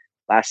friendly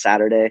last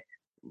Saturday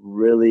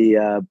really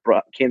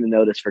came to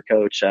notice for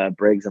Coach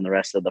Briggs and the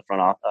rest of the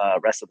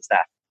rest of the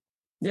staff.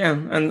 Yeah,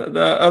 and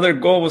the other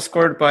goal was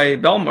scored by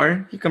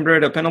Belmar. He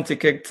converted a penalty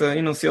kick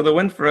to seal the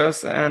win for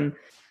us, and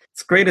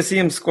it's great to see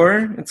him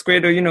score. It's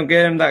great to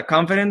get him that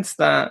confidence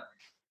that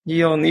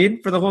he'll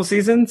need for the whole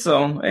season.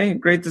 So hey,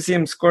 great to see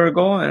him score a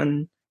goal,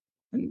 and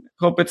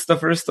hope it's the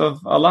first of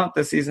a lot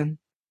this season.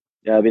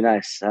 Yeah, it'd be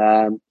nice.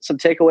 Some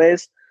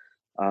takeaways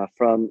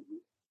from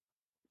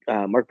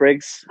Mark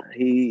Briggs.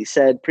 He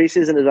said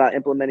preseason is about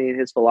implementing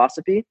his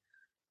philosophy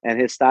and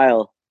his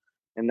style,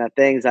 and that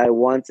things I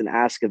want and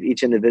ask of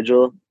each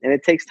individual. And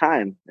it takes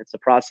time. It's a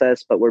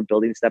process, but we're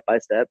building step by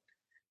step.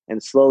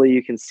 And slowly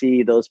you can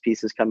see those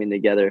pieces coming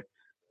together.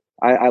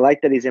 I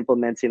like that he's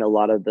implementing a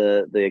lot of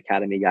the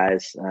academy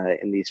guys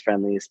in these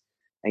friendlies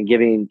and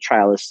giving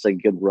trialists a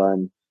good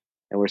run.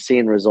 And we're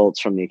seeing results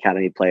from the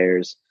academy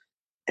players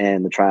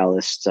and the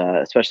trialists,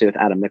 especially with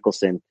Adam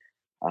Mickelson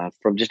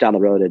from just down the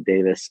road at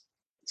Davis.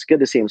 It's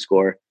good to see him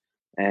score.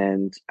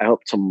 And I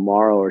hope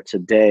tomorrow or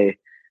today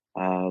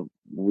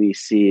we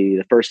see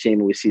the first team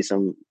and we see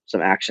some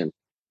action.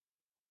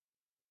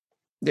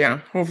 Yeah,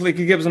 hopefully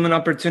he gives them an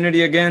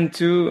opportunity again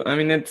too. I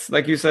mean, it's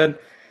like you said,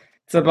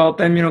 it's about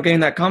them, getting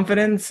that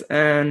confidence.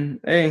 And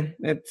hey,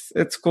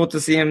 it's cool to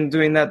see him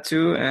doing that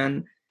too.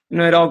 And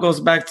it all goes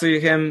back to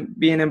him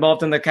being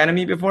involved in the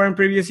academy before in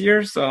previous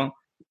years. So,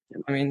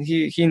 I mean,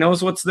 he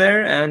knows what's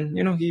there, and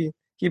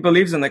he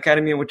believes in the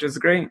academy, which is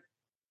great.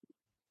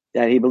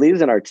 Yeah, he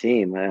believes in our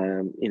team.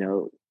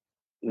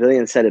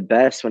 Willian said it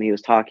best when he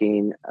was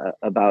talking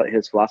about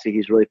his philosophy.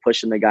 He's really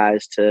pushing the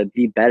guys to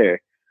be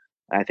better.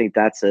 I think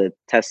that's a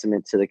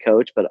testament to the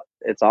coach, but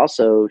it's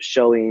also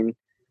showing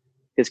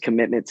his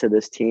commitment to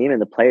this team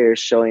and the players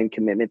showing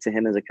commitment to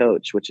him as a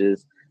coach, which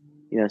is,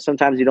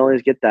 sometimes you don't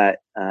always get that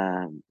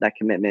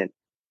commitment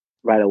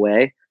right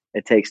away.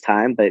 It takes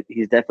time, but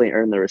he's definitely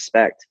earned the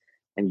respect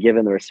and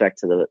given the respect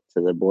to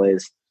the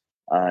boys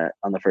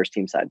on the first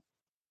team side.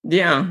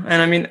 Yeah.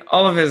 And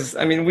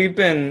I mean, we've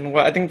been,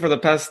 I think for the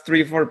past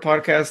 3-4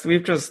 podcasts,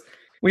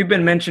 we've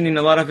been mentioning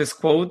a lot of his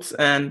quotes,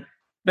 and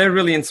they're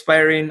really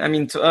inspiring. I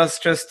mean, to us,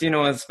 just,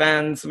 as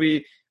fans,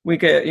 we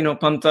get,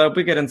 pumped up,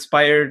 we get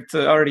inspired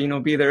to already,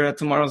 be there at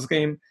tomorrow's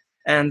game.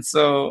 And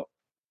so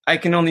I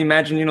can only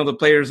imagine, the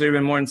players are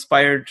even more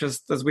inspired,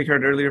 just as we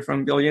heard earlier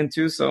from Willian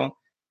too. So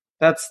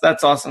that's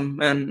awesome.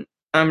 And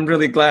I'm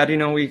really glad,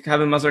 we have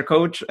him as our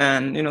coach,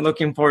 and,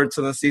 looking forward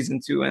to the season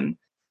too. And,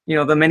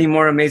 the many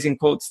more amazing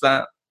quotes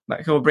that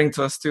he'll bring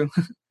to us too.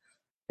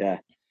 Yeah.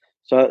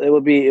 So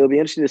it'll be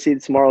interesting to see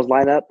tomorrow's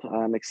lineup.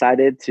 I'm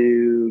excited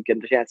to get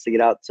the chance to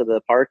get out to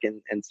the park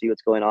and see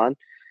what's going on.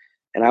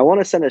 And I want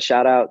to send a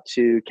shout out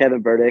to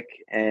Kevin Burdick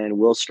and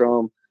Will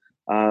Strom.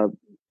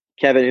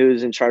 Kevin,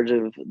 who's in charge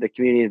of the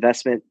community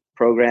investment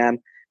program,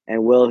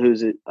 and Will,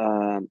 who's in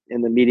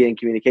the media and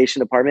communication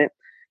department.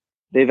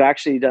 They've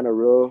actually done a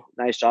real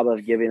nice job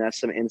of giving us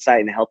some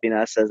insight and helping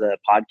us as a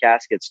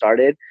podcast get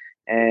started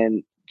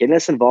and getting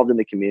us involved in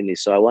the community.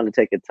 So I want to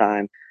take a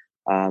time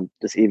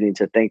this evening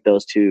to thank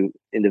those two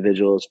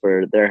individuals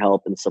for their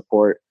help and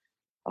support,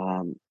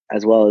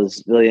 as well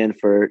as Willian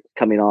for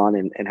coming on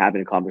and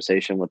having a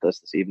conversation with us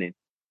this evening.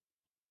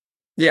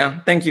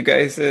 Yeah, thank you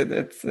guys.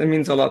 It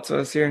means a lot to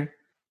us here.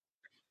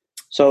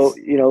 So,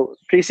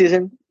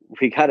 preseason,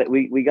 we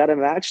got a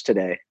match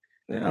today.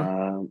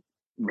 Yeah.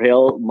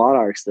 Rail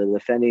Monarchs, the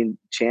defending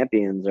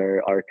champions,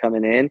 are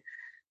coming in.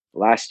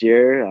 Last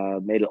year,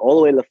 made it all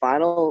the way to the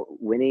final,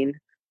 winning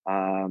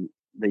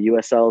the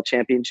USL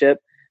championship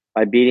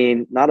by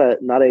beating not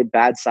a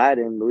bad side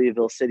in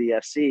Louisville City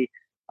FC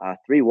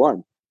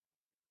 3-1.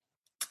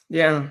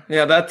 Yeah,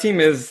 that team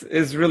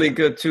is really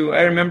good too.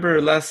 I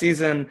remember last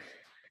season,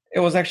 it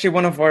was actually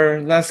one of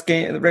our last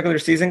regular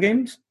season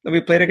games that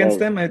we played against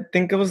them. I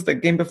think it was the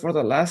game before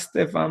the last,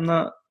 if I'm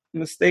not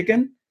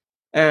mistaken.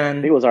 And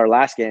I think it was our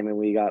last game, and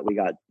we got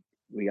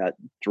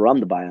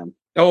drummed by them.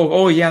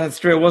 Oh yeah, that's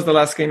true. It was the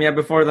last game,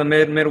 before the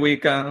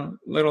midweek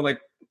little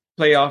like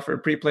playoff or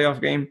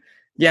pre-playoff game.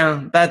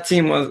 Yeah, that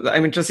team was, I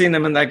mean, just seeing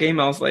them in that game,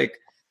 I was like,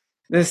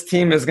 this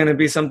team is going to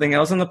be something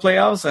else in the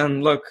playoffs.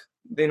 And look,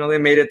 they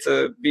made it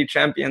to be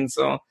champions.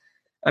 So,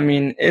 I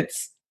mean,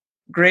 it's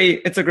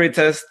great. It's a great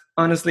test.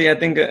 Honestly, I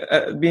think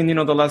being,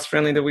 the last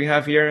friendly that we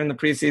have here in the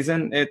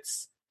preseason,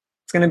 it's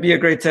going to be a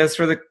great test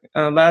for the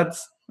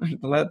lads.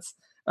 The lads.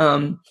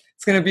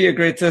 It's going to be a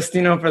great test, for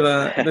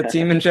the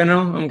team in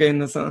general. I'm getting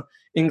this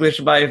English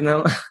vibe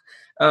now.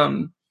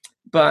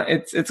 But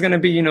it's going to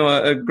be,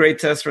 a great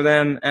test for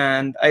them.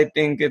 And I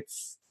think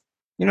it's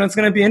going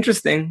to be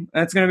interesting.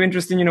 It's going to be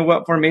interesting,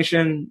 what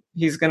formation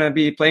he's going to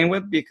be playing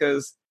with,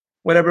 because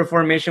whatever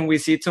formation we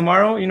see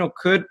tomorrow,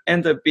 could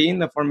end up being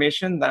the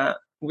formation that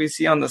we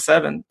see on the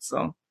 7th.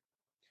 So,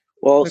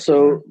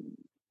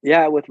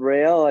 yeah, with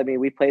Rail, I mean,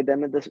 we played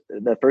them at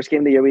the first game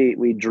of the year.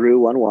 We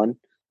drew 1-1.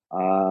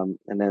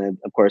 And then,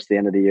 of course, the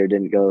end of the year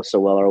didn't go so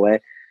well our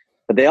way.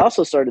 But they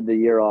also started the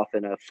year off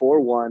in a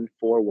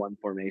 4-1-4-1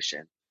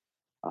 formation.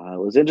 It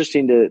was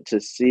interesting to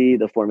see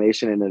the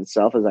formation in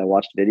itself as I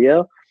watched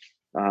video.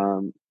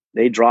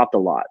 They dropped a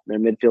lot. Their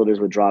midfielders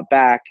would drop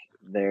back.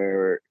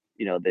 They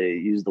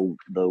used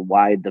the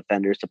wide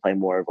defenders to play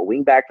more of a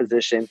wing-back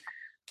position.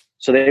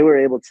 So they were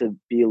able to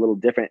be a little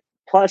different.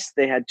 Plus,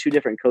 they had 2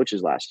 different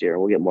coaches last year.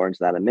 We'll get more into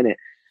that in a minute.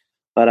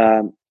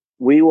 But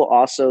we will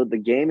also, the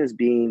game is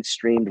being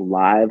streamed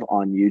live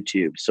on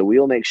YouTube. So we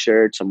will make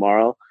sure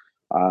tomorrow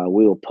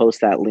we will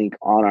post that link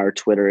on our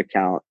Twitter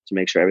account to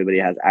make sure everybody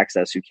has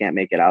access who can't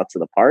make it out to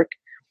the park.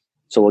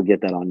 So we'll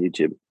get that on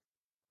YouTube.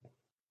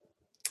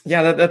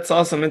 Yeah, that's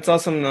awesome. It's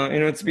awesome.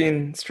 It's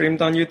being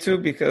streamed on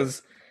YouTube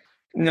because,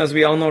 as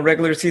we all know,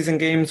 regular season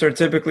games are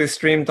typically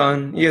streamed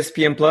on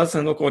ESPN Plus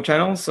and local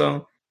channels.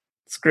 So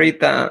it's great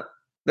that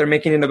they're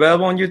making it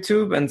available on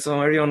YouTube, and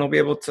so everyone will be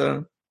able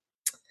to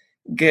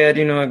get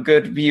a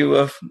good view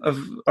of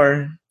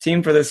our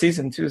team for the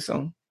season too.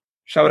 So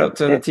shout out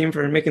to the team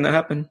for making that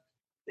happen.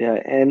 Yeah,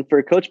 and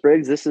for Coach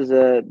Briggs, this is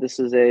a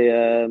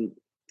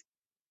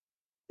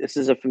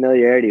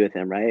familiarity with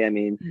him, right? I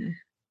mean,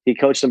 he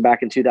coached them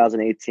back in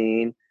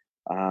 2018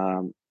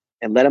 and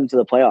led them to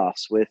the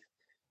playoffs with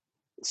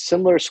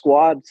similar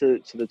squad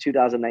to the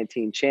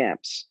 2019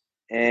 champs.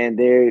 And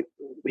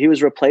he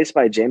was replaced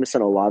by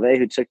Jameson Olave,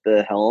 who took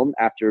the helm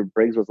after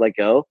Briggs was let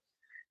go.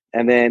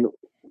 And then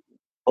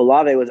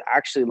Olave was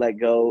actually let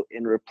go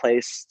and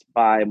replaced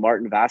by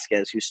Martin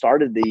Vasquez, who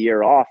started the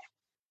year off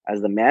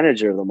as the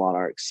manager of the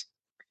Monarchs.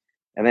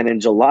 And then in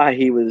July,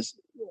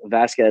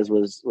 Vasquez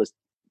was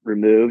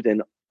removed,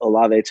 and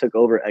Olave took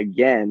over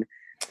again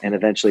and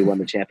eventually won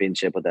the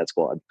championship with that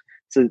squad.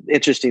 It's an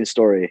interesting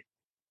story.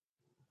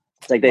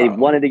 It's like they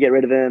wanted to get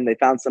rid of him. They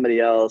found somebody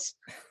else.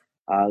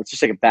 It's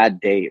just like a bad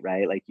date,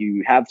 right? Like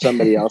you have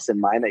somebody else in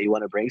mind that you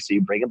want to bring, so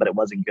you bring him, but it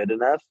wasn't good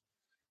enough.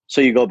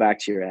 So you go back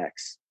to your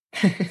ex.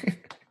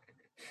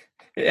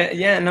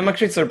 Yeah, and I'm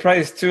actually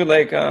surprised too.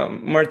 Like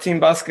Martin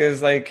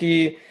Vasquez, like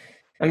he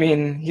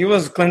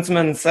was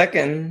Klinsmann's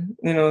second,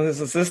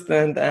 his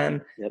assistant,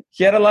 and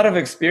he had a lot of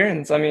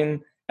experience. I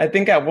mean, I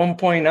think at one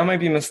point, I might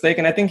be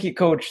mistaken, I think he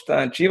coached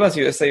Chivas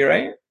USA,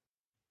 right?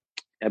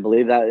 I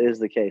believe that is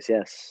the case,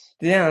 yes.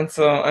 Yeah, and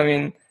so, I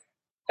mean,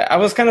 I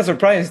was kind of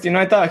surprised.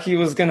 I thought he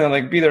was going to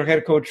like be their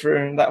head coach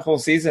for that whole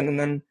season, and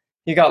then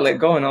he got let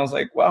go, and I was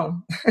like,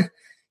 wow,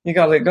 he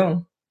got let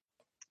go.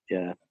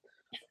 Yeah.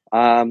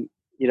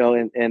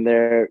 And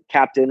their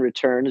captain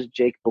returns,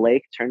 Jake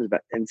Blake, turns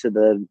back into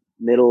the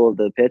middle of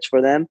the pitch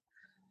for them.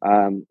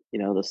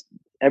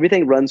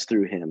 Everything runs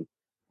through him.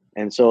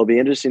 And so it'll be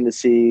interesting to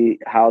see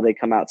how they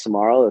come out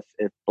tomorrow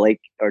if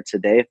Blake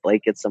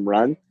gets some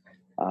run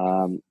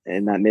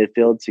in that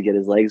midfield to get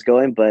his legs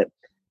going. But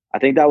I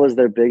think that was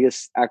their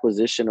biggest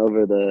acquisition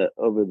over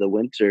the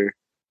winter,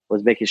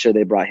 was making sure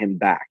they brought him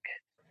back.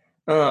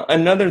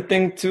 Another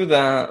thing too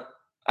that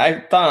I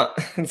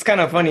thought, it's kind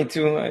of funny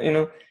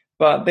too,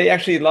 but they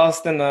actually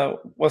lost in the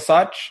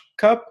Wasatch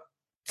Cup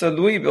to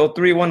Louisville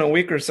 3-1 a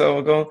week or so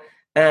ago,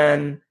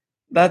 and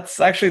that's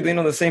actually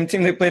the same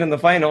team they played in the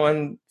final,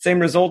 and same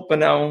result, but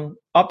now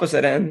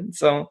opposite end.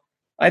 So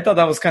I thought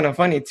that was kind of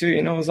funny too.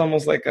 It was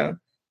almost like a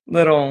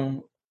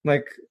little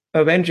like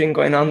avenging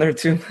going on there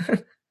too.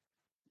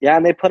 Yeah,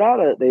 and they put out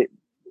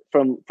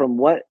from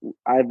what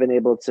I've been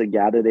able to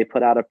gather, they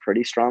put out a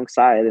pretty strong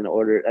side in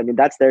order. I mean,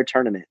 that's their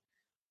tournament.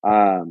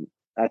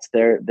 That's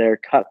their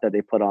cup that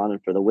they put on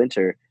for the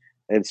winter.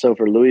 And so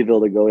for Louisville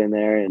to go in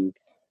there and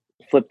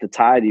flip the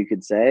tide, you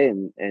could say,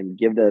 and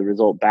give the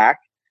result back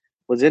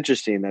was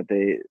interesting. That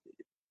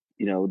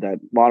that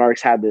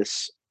Monarchs had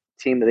this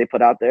team that they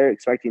put out there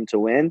expecting to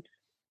win.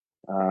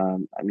 I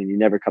mean, you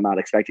never come out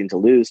expecting to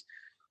lose,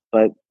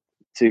 but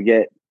to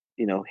get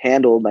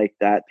handled like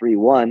that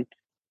 3-1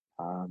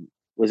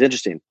 was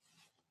interesting.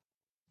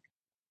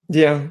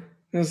 Yeah,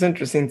 it was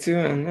interesting too,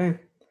 and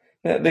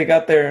they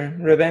got their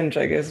revenge,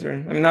 I guess.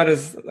 Not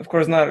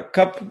a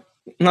cup,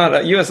 not a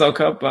USL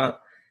Cup,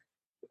 but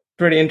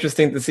pretty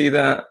interesting to see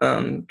that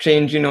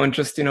change, in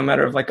just a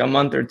matter of like a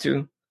month or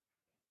two.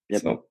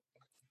 Yep. So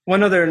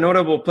one of their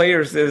notable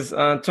players is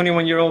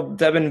 21-year-old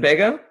Devin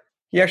Vega.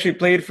 He actually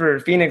played for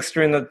Phoenix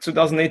during the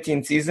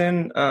 2018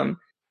 season.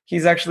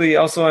 He's actually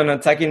also an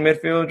attacking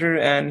midfielder,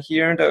 and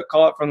he earned a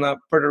call-up from the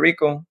Puerto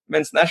Rico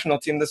men's national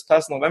team this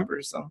past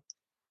November. So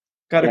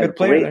got a good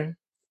player there.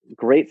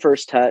 Great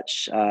first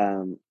touch.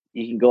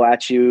 He can go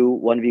at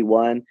you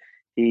 1v1.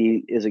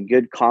 He is a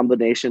good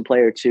combination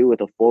player too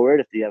with a forward.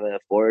 If you have a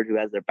forward who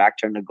has their back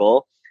turned to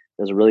goal,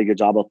 does a really good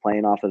job of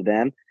playing off of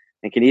them,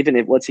 and can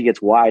even, once he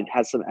gets wide,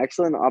 has some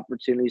excellent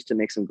opportunities to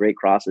make some great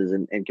crosses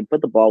and can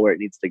put the ball where it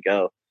needs to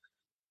go.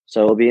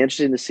 So it'll be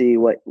interesting to see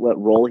what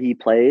role he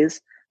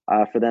plays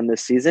for them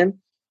this season.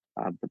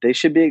 But they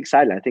should be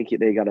excited. I think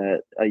they got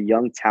a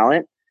young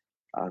talent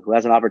who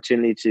has an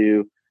opportunity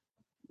to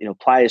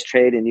ply his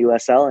trade in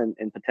USL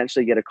and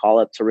potentially get a call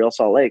up to Real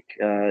Salt Lake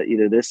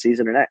either this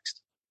season or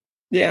next.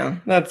 Yeah,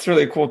 that's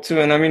really cool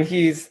too. And I mean,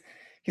 he's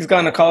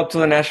gotten a call up to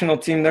the national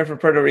team there for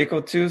Puerto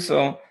Rico too.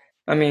 So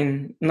I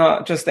mean,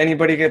 not just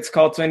anybody gets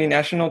called to any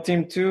national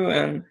team too.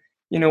 And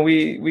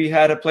we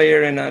had a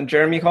player in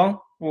Jeremy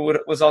Hall who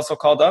was also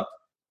called up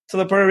to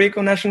the Puerto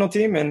Rico national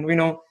team, and we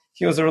know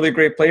he was a really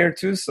great player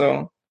too.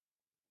 So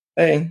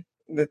hey,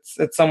 it's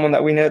someone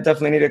that we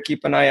definitely need to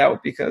keep an eye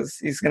out because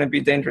he's going to be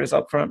dangerous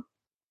up front.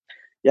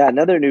 Yeah,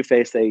 another new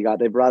face they got.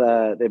 They brought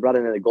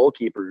in a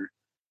goalkeeper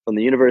from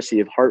the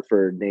University of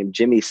Hartford named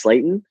Jimmy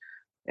Slayton,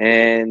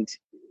 and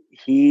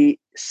he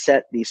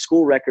set the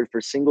school record for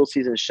single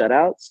season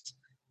shutouts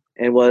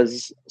and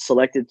was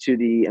selected to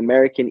the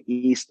American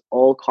East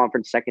All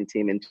Conference second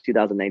team in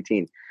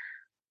 2019.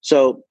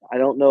 So I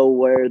don't know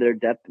where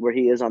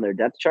he is on their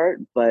depth chart,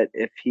 but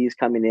if he's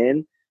coming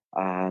in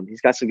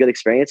He's got some good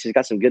experience. He's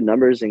got some good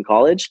numbers in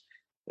college.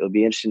 It'll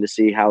be interesting to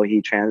see how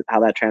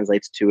that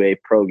translates to a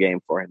pro game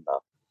for him,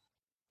 though.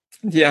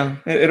 Yeah,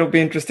 it'll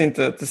be interesting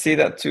to see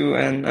that too.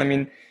 And I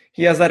mean,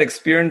 he has that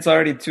experience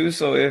already too.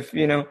 So if,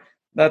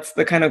 that's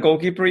the kind of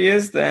goalkeeper he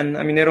is, then,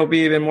 I mean, it'll be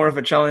even more of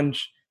a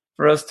challenge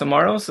for us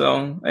tomorrow.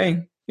 So,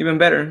 hey, even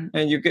better.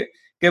 And you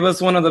give us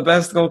one of the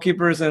best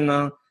goalkeepers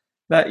in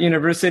that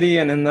university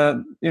and in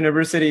the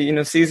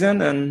university,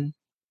 season. And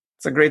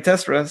it's a great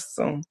test for us.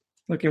 So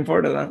looking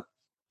forward to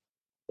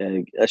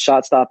that. A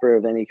shot stopper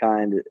of any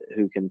kind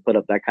who can put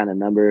up that kind of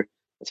number,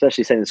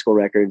 especially setting school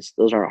records.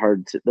 Those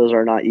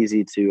are not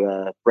easy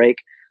to break.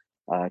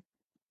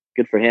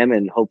 Good for him,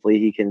 and hopefully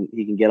he can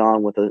get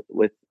on with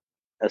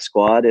a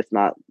squad, if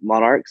not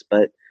Monarchs,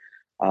 but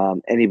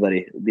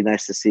anybody. It'd be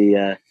nice to see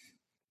that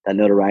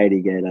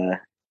notoriety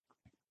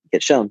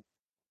get shown.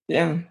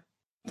 Yeah,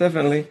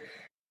 definitely.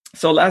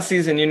 So last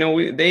season,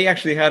 they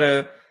actually had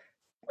a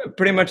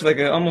pretty much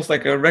almost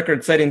like a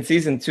record-setting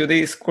season too.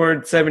 They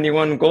scored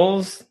 71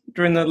 goals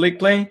during the league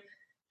play,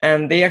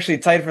 and they actually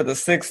tied for the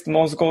 6th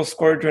most goals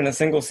scored during a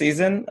single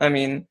season. I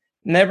mean,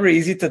 never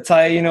easy to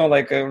tie,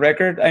 like a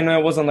record. I know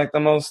it wasn't like the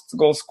most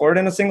goals scored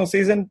in a single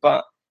season,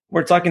 but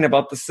we're talking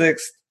about the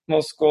 6th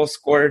most goals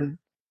scored,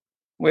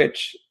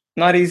 which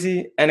not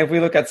easy. And if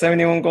we look at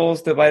 71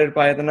 goals divided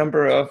by the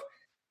number of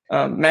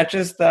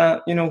matches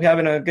that, we have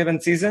in a given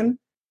season,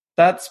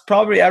 that's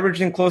probably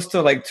averaging close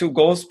to like 2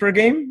 goals per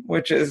game,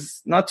 which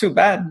is not too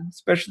bad,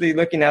 especially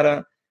looking at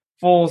a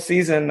full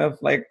season of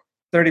like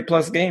 30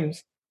 plus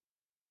games.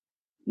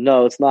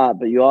 No, it's not.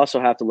 But you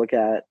also have to look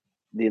at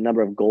the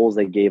number of goals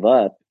they gave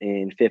up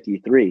in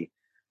 53.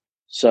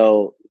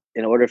 So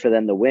in order for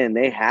them to win,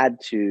 they had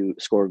to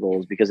score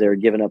goals because they were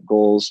giving up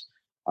goals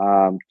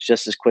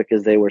just as quick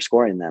as they were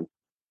scoring them.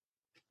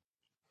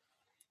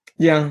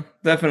 Yeah,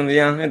 definitely.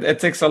 Yeah, it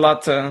takes a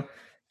lot to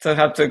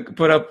have to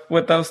put up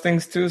with those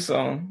things too.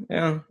 So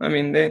yeah, I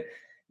mean they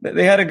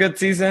had a good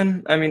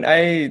season. I mean,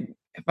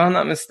 if I'm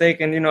not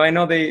mistaken, I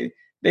know they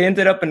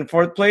ended up in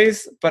 4th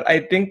place, but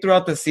I think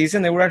throughout the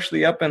season they were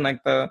actually up in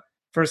like the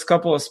first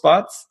couple of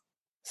spots.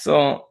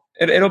 So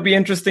it'll be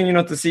interesting,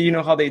 to see,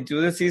 how they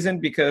do this season,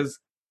 because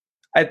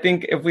I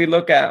think if we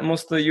look at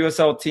most of the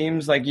USL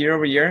teams like year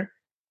over year,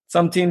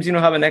 some teams,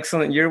 have an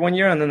excellent year one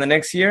year, and then the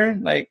next year,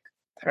 like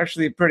they're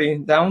actually pretty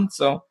down.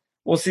 So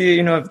we'll see,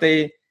 if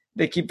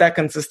they keep that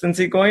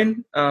consistency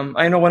going.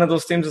 I know one of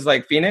those teams is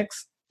like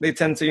Phoenix. They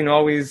tend to,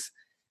 always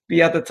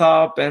be at the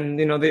top, and,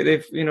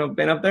 they've,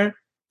 been up there.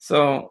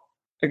 So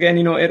again,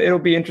 it'll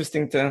be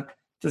interesting to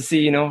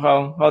see,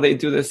 how they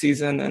do this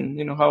season,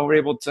 and, how we're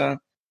able to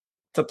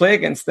play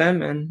against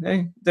them. And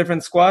hey,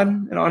 different squad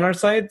on our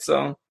side.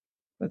 So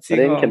let's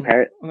see.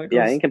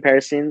 In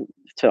comparison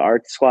to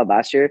our squad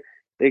last year,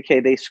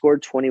 they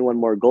scored 21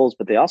 more goals,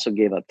 but they also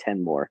gave up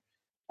 10 more.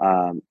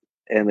 And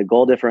the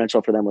goal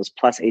differential for them was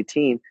plus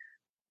 18.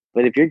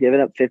 But if you're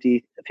giving up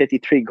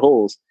 53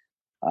 goals,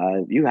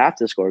 you have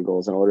to score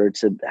goals in order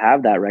to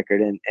have that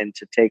record and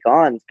to take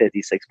on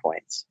 56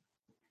 points.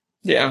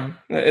 Yeah,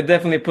 it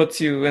definitely puts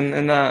you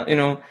in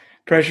that,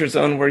 pressure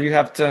zone where you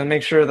have to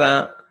make sure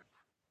that,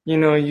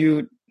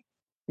 you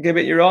give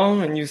it your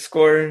all and you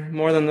score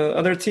more than the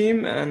other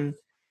team. And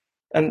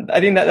I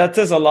think that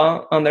says a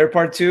lot on their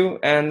part too.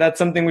 And that's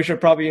something we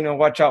should probably,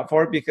 watch out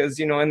for, because,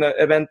 in the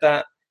event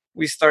that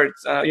we start,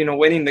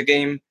 winning the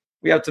game,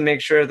 we have to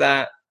make sure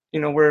that,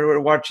 we're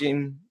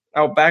watching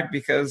out back,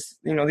 because,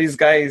 these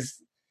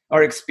guys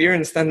are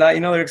experienced, and that,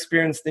 they're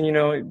experienced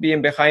in,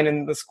 being behind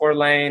in the score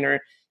line, or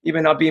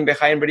even not being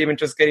behind, but even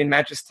just getting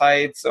matches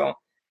tied. So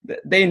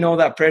they know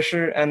that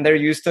pressure and they're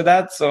used to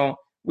that. So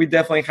we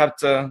definitely have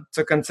to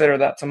consider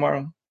that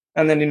tomorrow.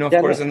 And then, of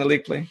course, in the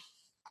league play.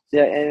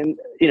 Yeah. And,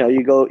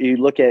 you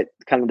look at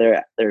kind of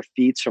their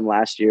feats from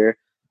last year.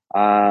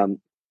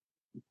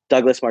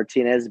 Douglas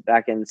Martinez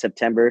back in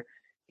September,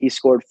 he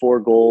scored 4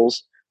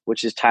 goals,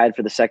 which is tied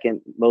for the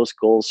 2nd most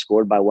goals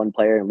scored by one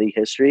player in league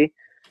history.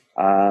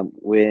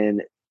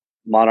 When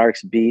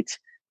Monarchs beat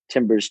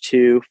Timbers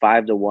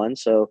 5-1.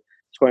 So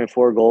scoring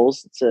 4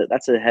 goals,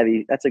 that's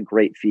a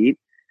great feat.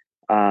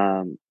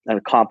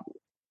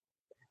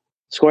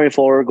 Scoring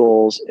 4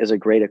 goals is a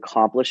great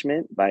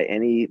accomplishment by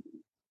any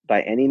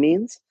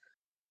means.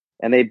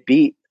 And they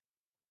beat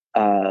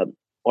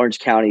Orange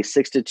County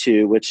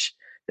 6-2, which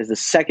is the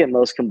 2nd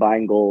most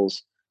combined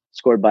goals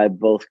scored by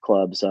both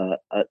clubs,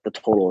 at the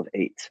total of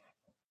 8.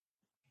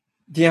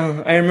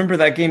 Yeah, I remember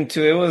that game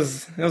too. It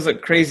was a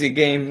crazy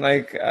game.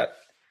 Like,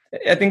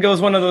 I think it was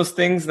one of those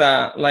things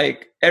that,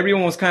 like,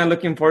 everyone was kind of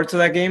looking forward to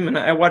that game. And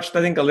I watched,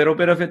 I think, a little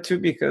bit of it too,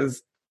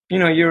 because,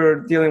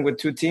 you're dealing with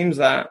 2 teams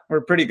that were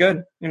pretty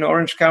good.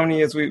 Orange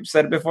County, as we've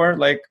said before,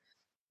 like,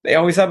 they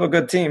always have a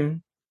good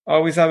team.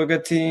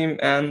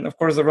 And of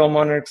course, the Real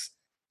Monarchs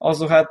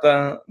also had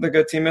the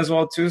good team as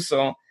well too.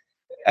 So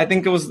I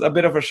think it was a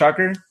bit of a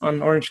shocker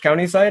on Orange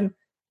County side.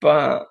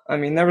 But I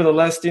mean,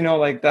 nevertheless,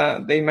 like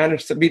that, they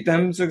managed to beat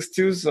them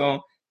 6-2.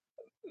 So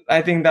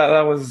I think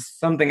that was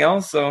something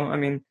else. So, I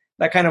mean,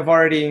 that kind of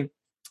already,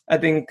 I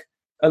think,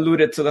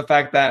 alluded to the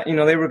fact that,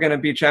 they were going to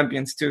be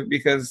champions too,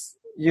 because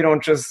you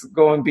don't just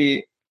go and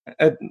beat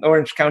an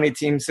Orange County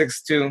team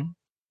 6-2,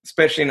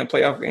 especially in a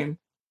playoff game.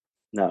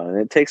 No,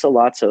 and it takes a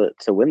lot to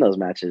win those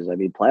matches. I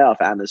mean, playoff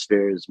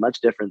atmosphere is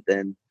much different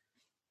than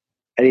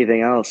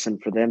anything else,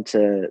 and for them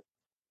to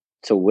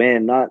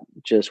win, not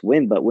just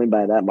win, but win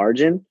by that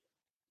margin,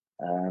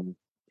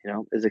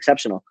 is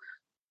exceptional.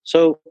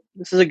 So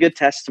this is a good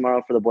test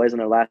tomorrow for the boys in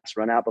their last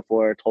run out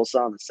before Tulsa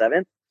on the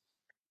 7th,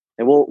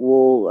 and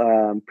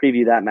we'll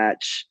preview that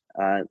match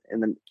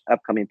in the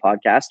upcoming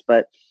podcast.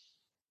 But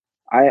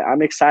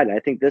I'm excited. I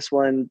think this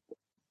one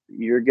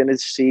you're going to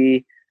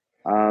see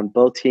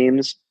both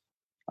teams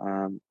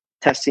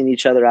testing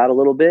each other out a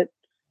little bit.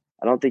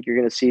 I don't think you're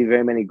going to see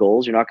very many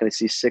goals. You're not going to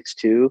see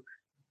 6-2.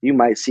 You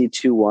might see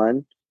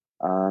 2-1.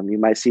 You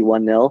might see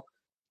 1-0.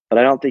 But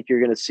I don't think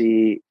you're going to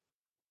see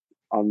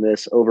on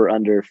this over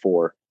under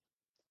 4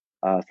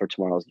 for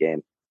tomorrow's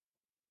game.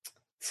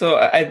 So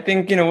I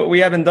think, we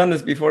haven't done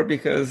this before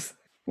because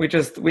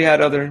we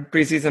had other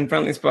preseason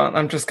friendlies, but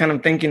I'm just kind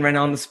of thinking right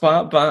now on the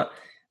spot. But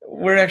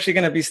we're actually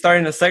going to be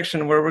starting a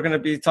section where we're going to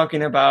be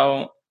talking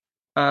about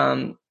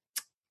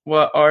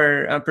what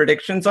our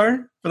predictions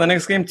are for the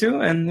next game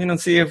too, and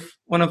see if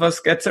one of us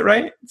gets it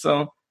right.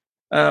 So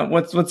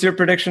what's your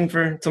prediction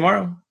for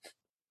tomorrow?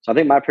 So I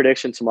think my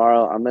prediction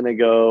tomorrow, I'm going to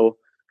go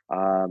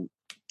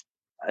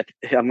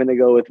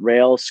with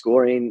Rail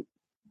scoring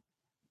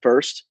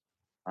first,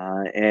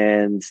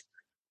 and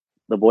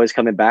the boys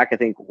coming back. I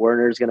think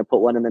Werner's going to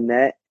put one in the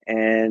net,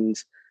 and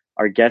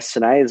our guest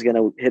tonight is going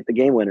to hit the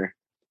game winner.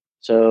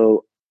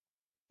 So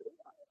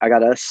I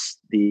got us,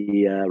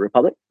 the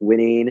Republic,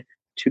 winning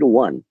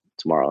 2-1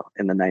 tomorrow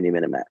in the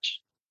 90-minute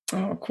match.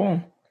 Oh,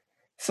 cool.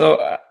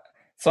 So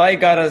I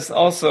got us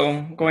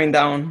also going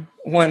down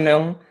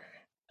 1-0,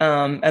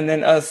 and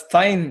then us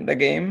tying the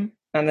game,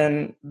 and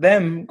then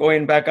them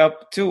going back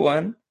up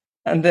 2-1,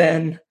 and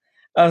then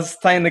us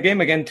tying the game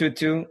again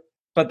 2-2,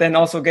 but then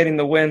also getting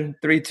the win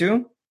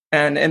 3-2.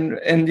 And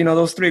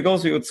those 3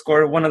 goals we would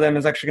score, one of them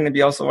is actually going to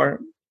be also our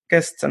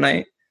guest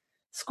tonight,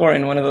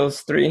 scoring one of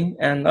those 3,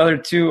 and the other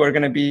 2 are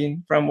going to be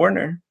from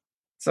Werner.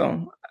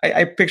 So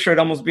I picture it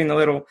almost being a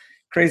little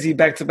crazy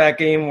back-to-back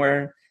game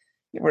where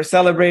we're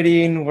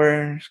celebrating,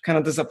 we're kind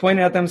of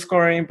disappointed at them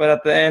scoring, but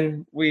at the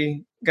end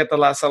we get the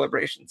last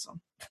celebration. So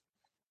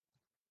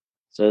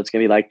it's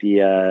going to be like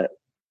the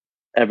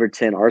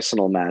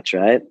Everton-Arsenal match,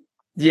 right?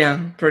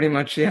 Yeah, pretty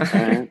much, yeah.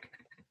 Right.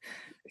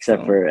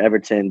 Except for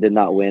Everton did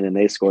not win, and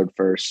they scored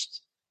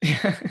first.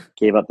 Yeah.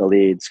 Gave up the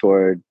lead,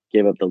 scored,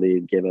 gave up the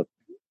lead, gave up,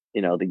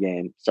 the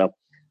game. So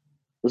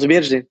this will be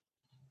interesting.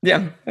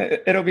 Yeah,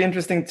 it'll be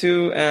interesting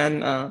too.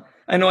 And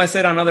I know I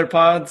said on other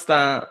pods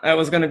that I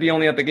was going to be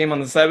only at the game on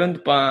the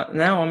 7th, but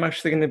now I'm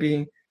actually going to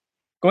be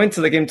going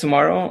to the game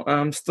tomorrow.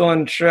 I'm still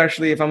unsure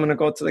actually if I'm going to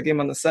go to the game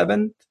on the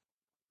 7th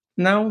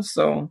now.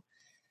 So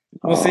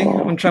we'll see. I'm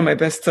going to try my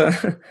best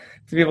to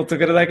to be able to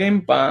go to that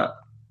game. But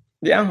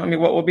yeah, I mean,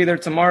 we'll be there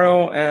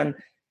tomorrow. And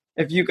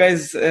if you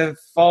guys have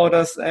followed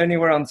us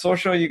anywhere on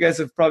social, you guys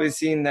have probably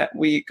seen that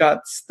we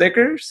got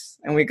stickers,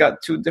 and we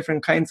got 2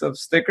 different kinds of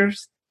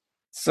stickers.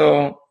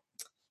 So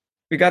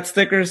we got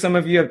stickers. Some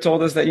of you have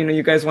told us that,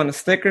 you guys want a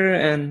sticker,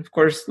 and of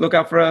course, look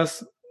out for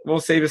us. We'll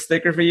save a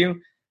sticker for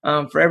you.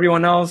 For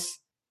everyone else,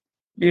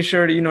 be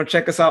sure to,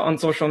 check us out on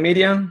social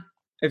media.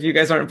 If you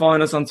guys aren't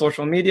following us on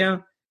social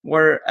media,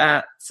 we're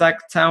at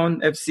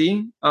Sacktown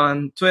FC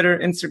on Twitter,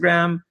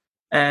 Instagram,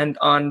 and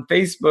on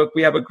Facebook.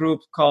 We have a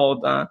group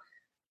called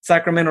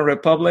Sacramento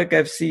Republic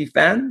FC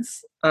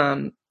Fans.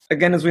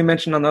 Again, as we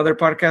mentioned on the other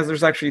podcast,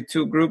 there's actually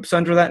 2 groups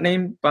under that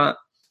name, but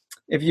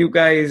if you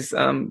guys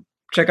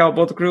check out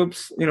both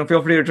groups,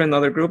 feel free to join the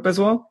other group as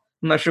well.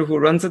 I'm not sure who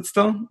runs it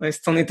still. I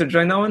still need to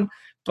join that one.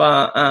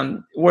 But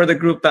we're the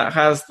group that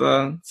has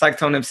the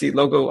Sacktown FC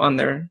logo on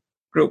their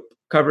group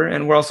cover.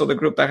 And we're also the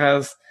group that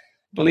has,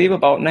 I believe,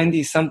 about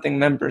 90-something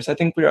members. I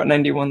think we were at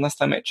 91 last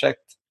time I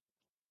checked.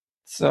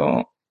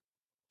 So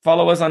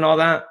follow us on all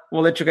that.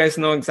 We'll let you guys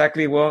know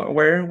exactly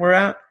where we're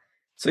at,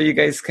 so you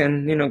guys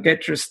can,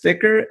 get your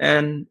sticker.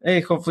 And hey,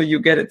 hopefully you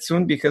get it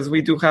soon, because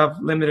we do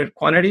have limited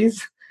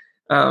quantities.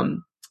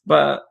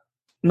 But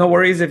no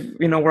worries if,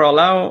 we're all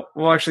out.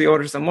 We'll actually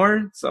order some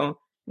more. So,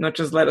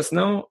 just let us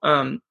know.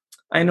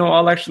 I know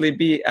I'll actually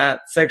be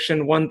at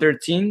section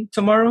 113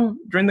 tomorrow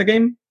during the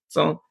game.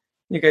 So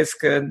you guys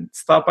could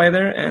stop by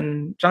there.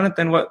 And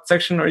Jonathan, what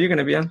section are you going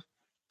to be in?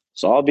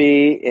 So I'll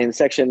be in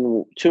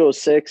section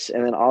 206,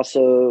 and then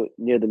also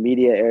near the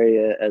media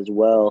area as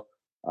well,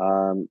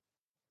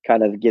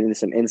 kind of getting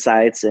some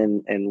insights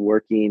and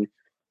working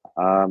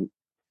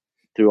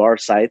through our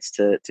sites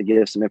to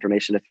give some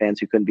information to fans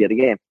who couldn't be at the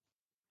game.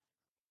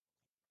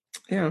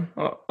 Yeah,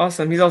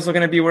 awesome. He's also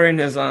going to be wearing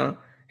his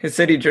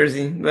city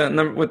jersey,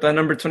 with the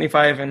number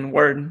 25 and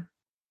Ward.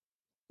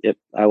 Yep,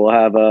 I will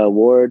have a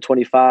Ward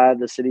 25,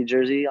 the city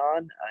jersey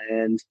on,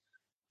 and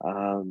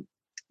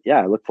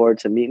I look forward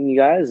to meeting you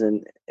guys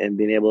and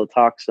being able to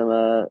talk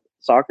some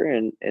soccer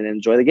and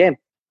enjoy the game.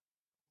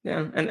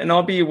 Yeah, and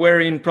I'll be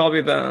wearing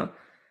probably the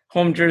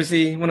home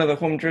jersey, one of the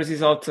home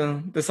jerseys. I'll have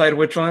to decide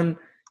which one.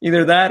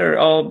 either that or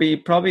I'll be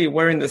probably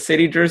wearing the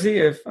City jersey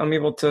if I'm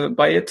able to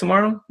buy it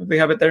tomorrow, if they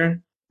have it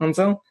there on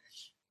sale.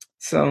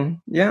 So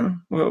yeah,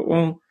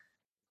 we'll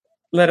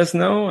let us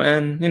know,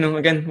 and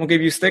again, we'll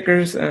give you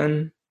stickers.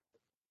 And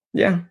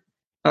yeah,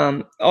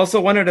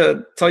 also wanted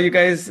to tell you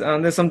guys,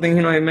 there's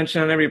something I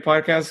mention on every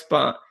podcast,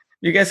 but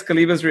you guys can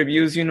leave us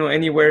reviews,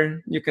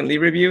 anywhere you can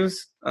leave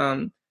reviews.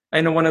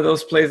 I know one of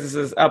those places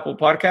is Apple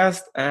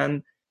Podcast,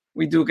 and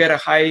we do get a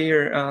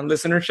higher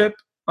listenership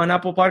on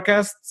Apple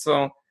Podcast.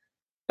 So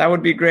that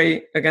would be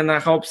great. Again,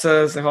 that helps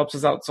us. It helps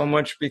us out so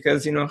much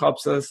because, it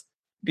helps us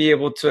be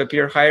able to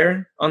appear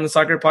higher on the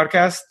soccer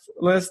podcast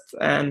list.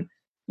 And,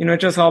 it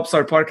just helps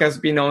our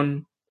podcast be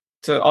known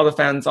to all the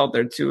fans out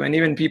there too. And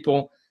even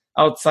people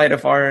outside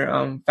of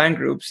our fan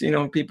groups,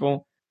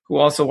 people who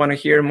also want to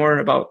hear more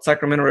about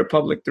Sacramento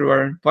Republic through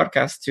our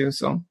podcast too.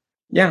 So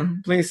yeah,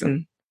 please.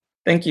 And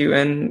thank you.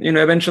 And,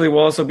 eventually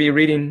we'll also be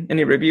reading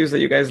any reviews that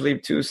you guys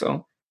leave too.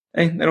 So,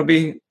 hey, that'll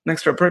be an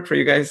extra perk for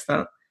you guys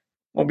that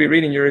we'll be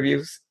reading your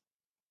reviews.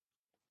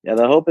 Yeah,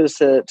 the hope is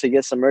to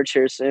get some merch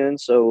here soon.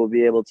 So we'll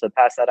be able to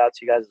pass that out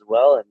to you guys as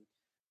well. And,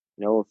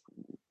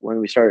 when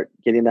we start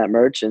getting that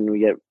merch and we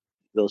get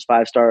those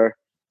 5-star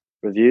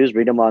reviews,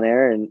 read them on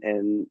air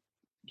and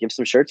give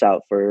some shirts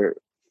out for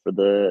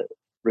the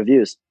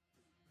reviews.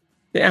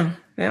 Yeah,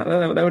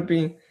 that'd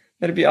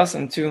be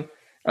awesome too.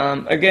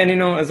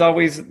 Again, as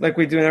always, like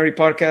we do in every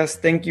podcast,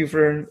 thank you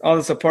for all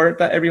the support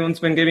that everyone's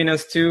been giving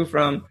us too,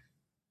 from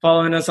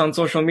following us on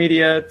social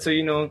media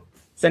to,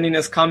 sending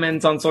us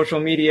comments on social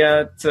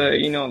media to,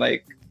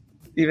 like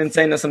even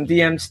sending us some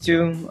DMs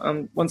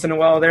too, once in a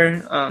while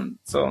there.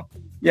 So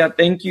yeah,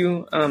 thank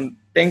you.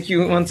 Thank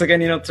you once again,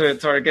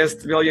 to our guest,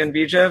 Viljan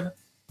Bijev,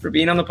 for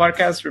being on the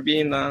podcast, for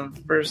being the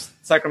first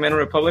Sacramento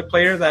Republic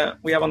player that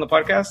we have on the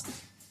podcast.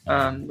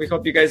 We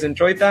hope you guys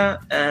enjoyed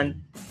that.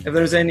 And if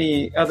there's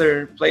any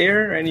other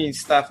player, any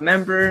staff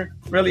member,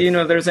 really,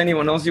 if there's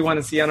anyone else you want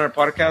to see on our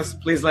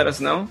podcast, please let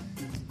us know.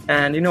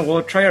 And,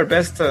 we'll try our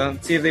best to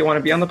see if they want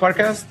to be on the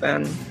podcast.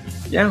 And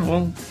yeah,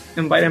 we'll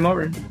invite them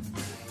over.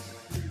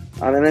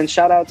 And then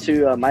shout out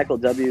to Michael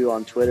W.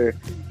 on Twitter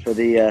for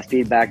the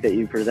feedback that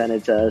you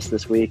presented to us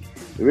this week.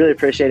 We really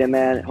appreciate it,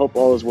 man. Hope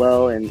all is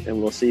well, and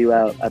we'll see you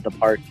out at the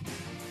park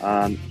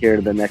here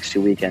the next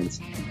 2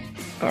 weekends.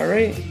 All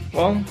right.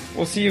 Well,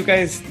 we'll see you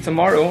guys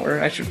tomorrow, or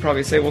I should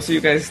probably say we'll see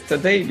you guys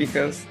today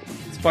because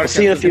this podcast. We'll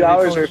see you in a few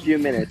hours or a few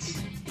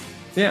minutes.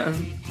 Yeah.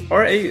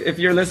 Or hey, if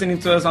you're listening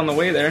to us on the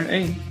way there,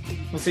 hey,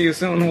 we'll see you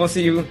soon. We'll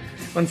see you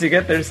once you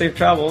get there. Safe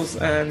travels.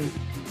 And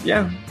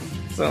yeah,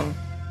 so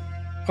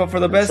hope for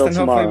the best, and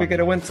hopefully we get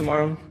a win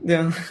tomorrow.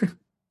 Yeah.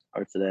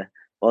 Or today.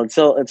 Well,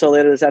 until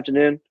later this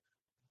afternoon,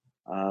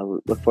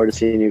 look forward to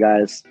seeing you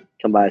guys.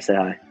 Come by, say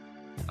hi.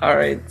 All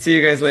right. See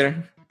you guys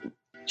later.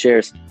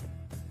 Cheers.